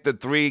to thank the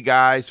two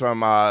guys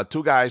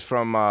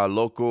from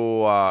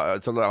local.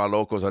 Some of our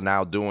locals are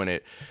now doing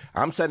it.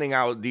 I'm sending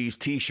out these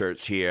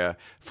T-shirts here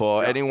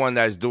for anyone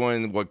that's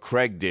doing what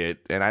Craig did,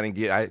 and I didn't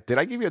get. Did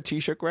I give you a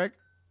T-shirt, Greg?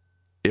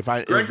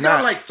 Greg's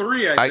got like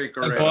 3, I think.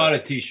 I bought a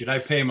T-shirt. I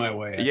pay my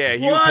way. Yeah,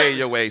 you pay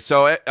your way.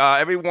 So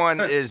everyone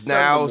is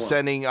now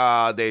sending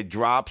their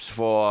drops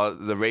for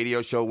the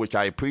radio show, which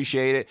I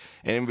appreciate it.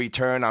 And in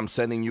return, I'm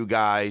sending you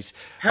guys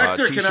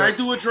Hector, T-shirts. Can I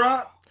do a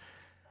drop?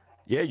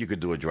 Yeah, you could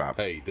do a drop.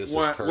 Hey, this is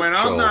Kurt when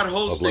I'm not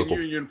hosting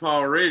Union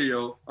Power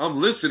Radio, I'm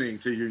listening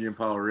to Union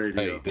Power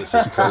Radio. Hey, this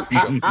is Kurt.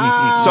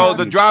 So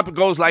the drop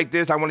goes like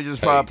this. I want to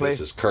just play. This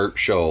is Kurt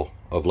Shaw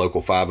of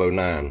Local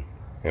 509.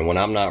 And when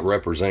I'm not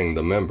representing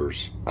the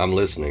members, I'm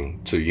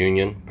listening to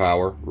Union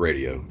Power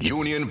Radio.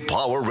 Union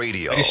Power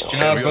Radio. Nice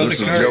job,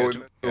 This is Joey.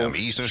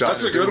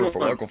 That's a good one. For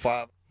Local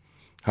 5.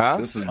 Huh?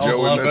 This is A Joey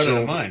lot better Mitchell.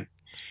 than mine.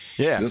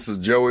 Yeah. This is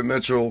Joey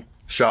Mitchell,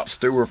 shop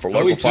steward for Joey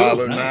Local too.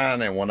 509. Nice.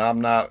 And when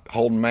I'm not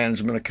holding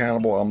management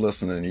accountable, I'm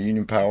listening to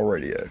Union Power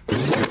Radio.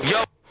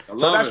 I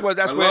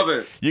love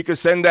it. You can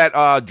send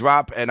that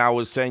drop, and I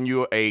will send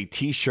you a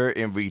T-shirt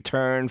in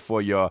return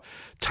for your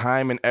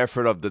time and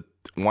effort of the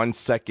 1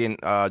 second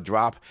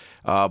drop.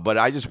 But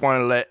I just want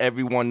to let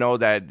everyone know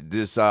that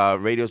this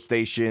radio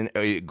station,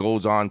 it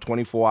goes on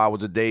 24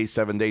 hours a day,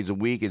 7 days a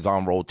week. It's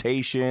on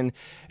rotation,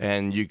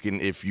 and you can,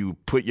 if you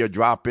put your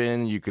drop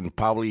in, you can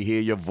probably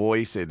hear your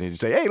voice and you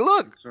say, "Hey,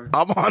 look,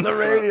 I'm on the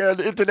radio,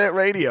 the internet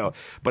radio."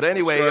 But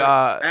anyway,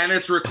 and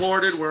it's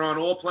recorded. We're on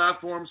all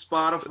platforms: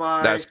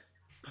 Spotify,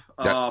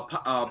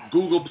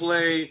 Google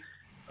Play.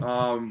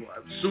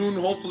 Soon,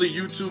 hopefully,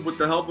 YouTube, with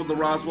the help of the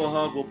Roswell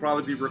Hub, will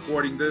probably be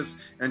recording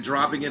this and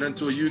dropping it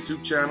into a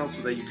YouTube channel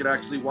so that you could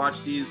actually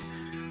watch these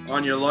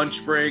on your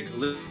lunch break.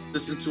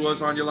 Listen to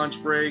us on your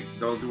lunch break.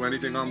 Don't do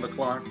anything on the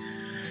clock.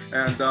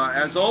 And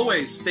as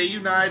always, stay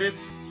united,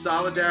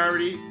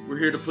 solidarity. We're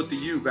here to put the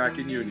U back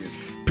in union.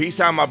 Peace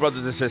out, my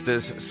brothers and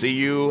sisters. See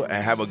you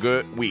and have a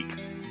good week.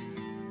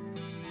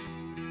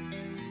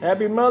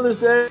 Happy Mother's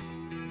Day.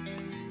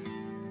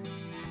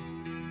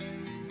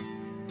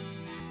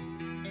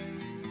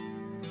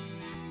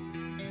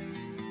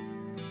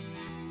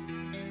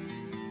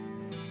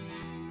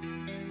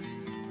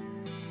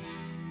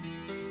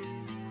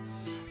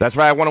 That's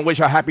right. I want to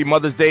wish a happy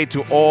Mother's Day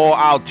to all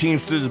our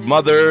Teamsters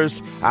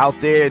mothers out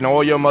there and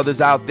all your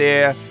mothers out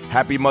there.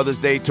 Happy Mother's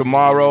Day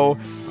tomorrow.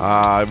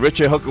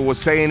 Richard Hooker was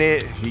saying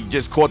it. He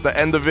just caught the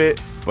end of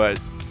it. But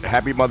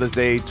happy Mother's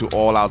Day to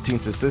all our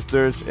Teamster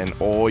sisters and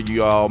all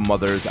y'all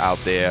mothers out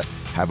there.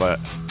 Have a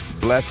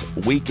blessed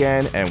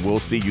weekend, and we'll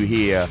see you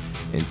here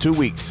in 2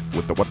 weeks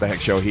with the What the Heck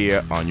Show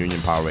here on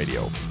Union Power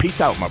Radio. Peace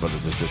out, my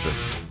brothers and sisters.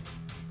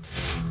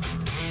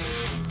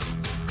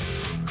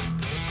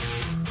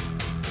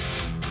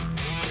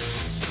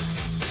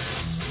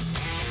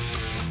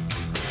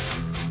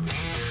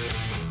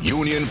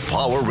 Union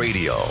Power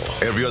Radio,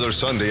 every other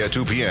Sunday at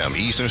 2 p.m.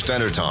 Eastern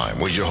Standard Time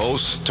with your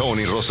hosts,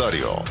 Tony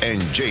Rosario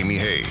and Jamie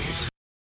Hayes.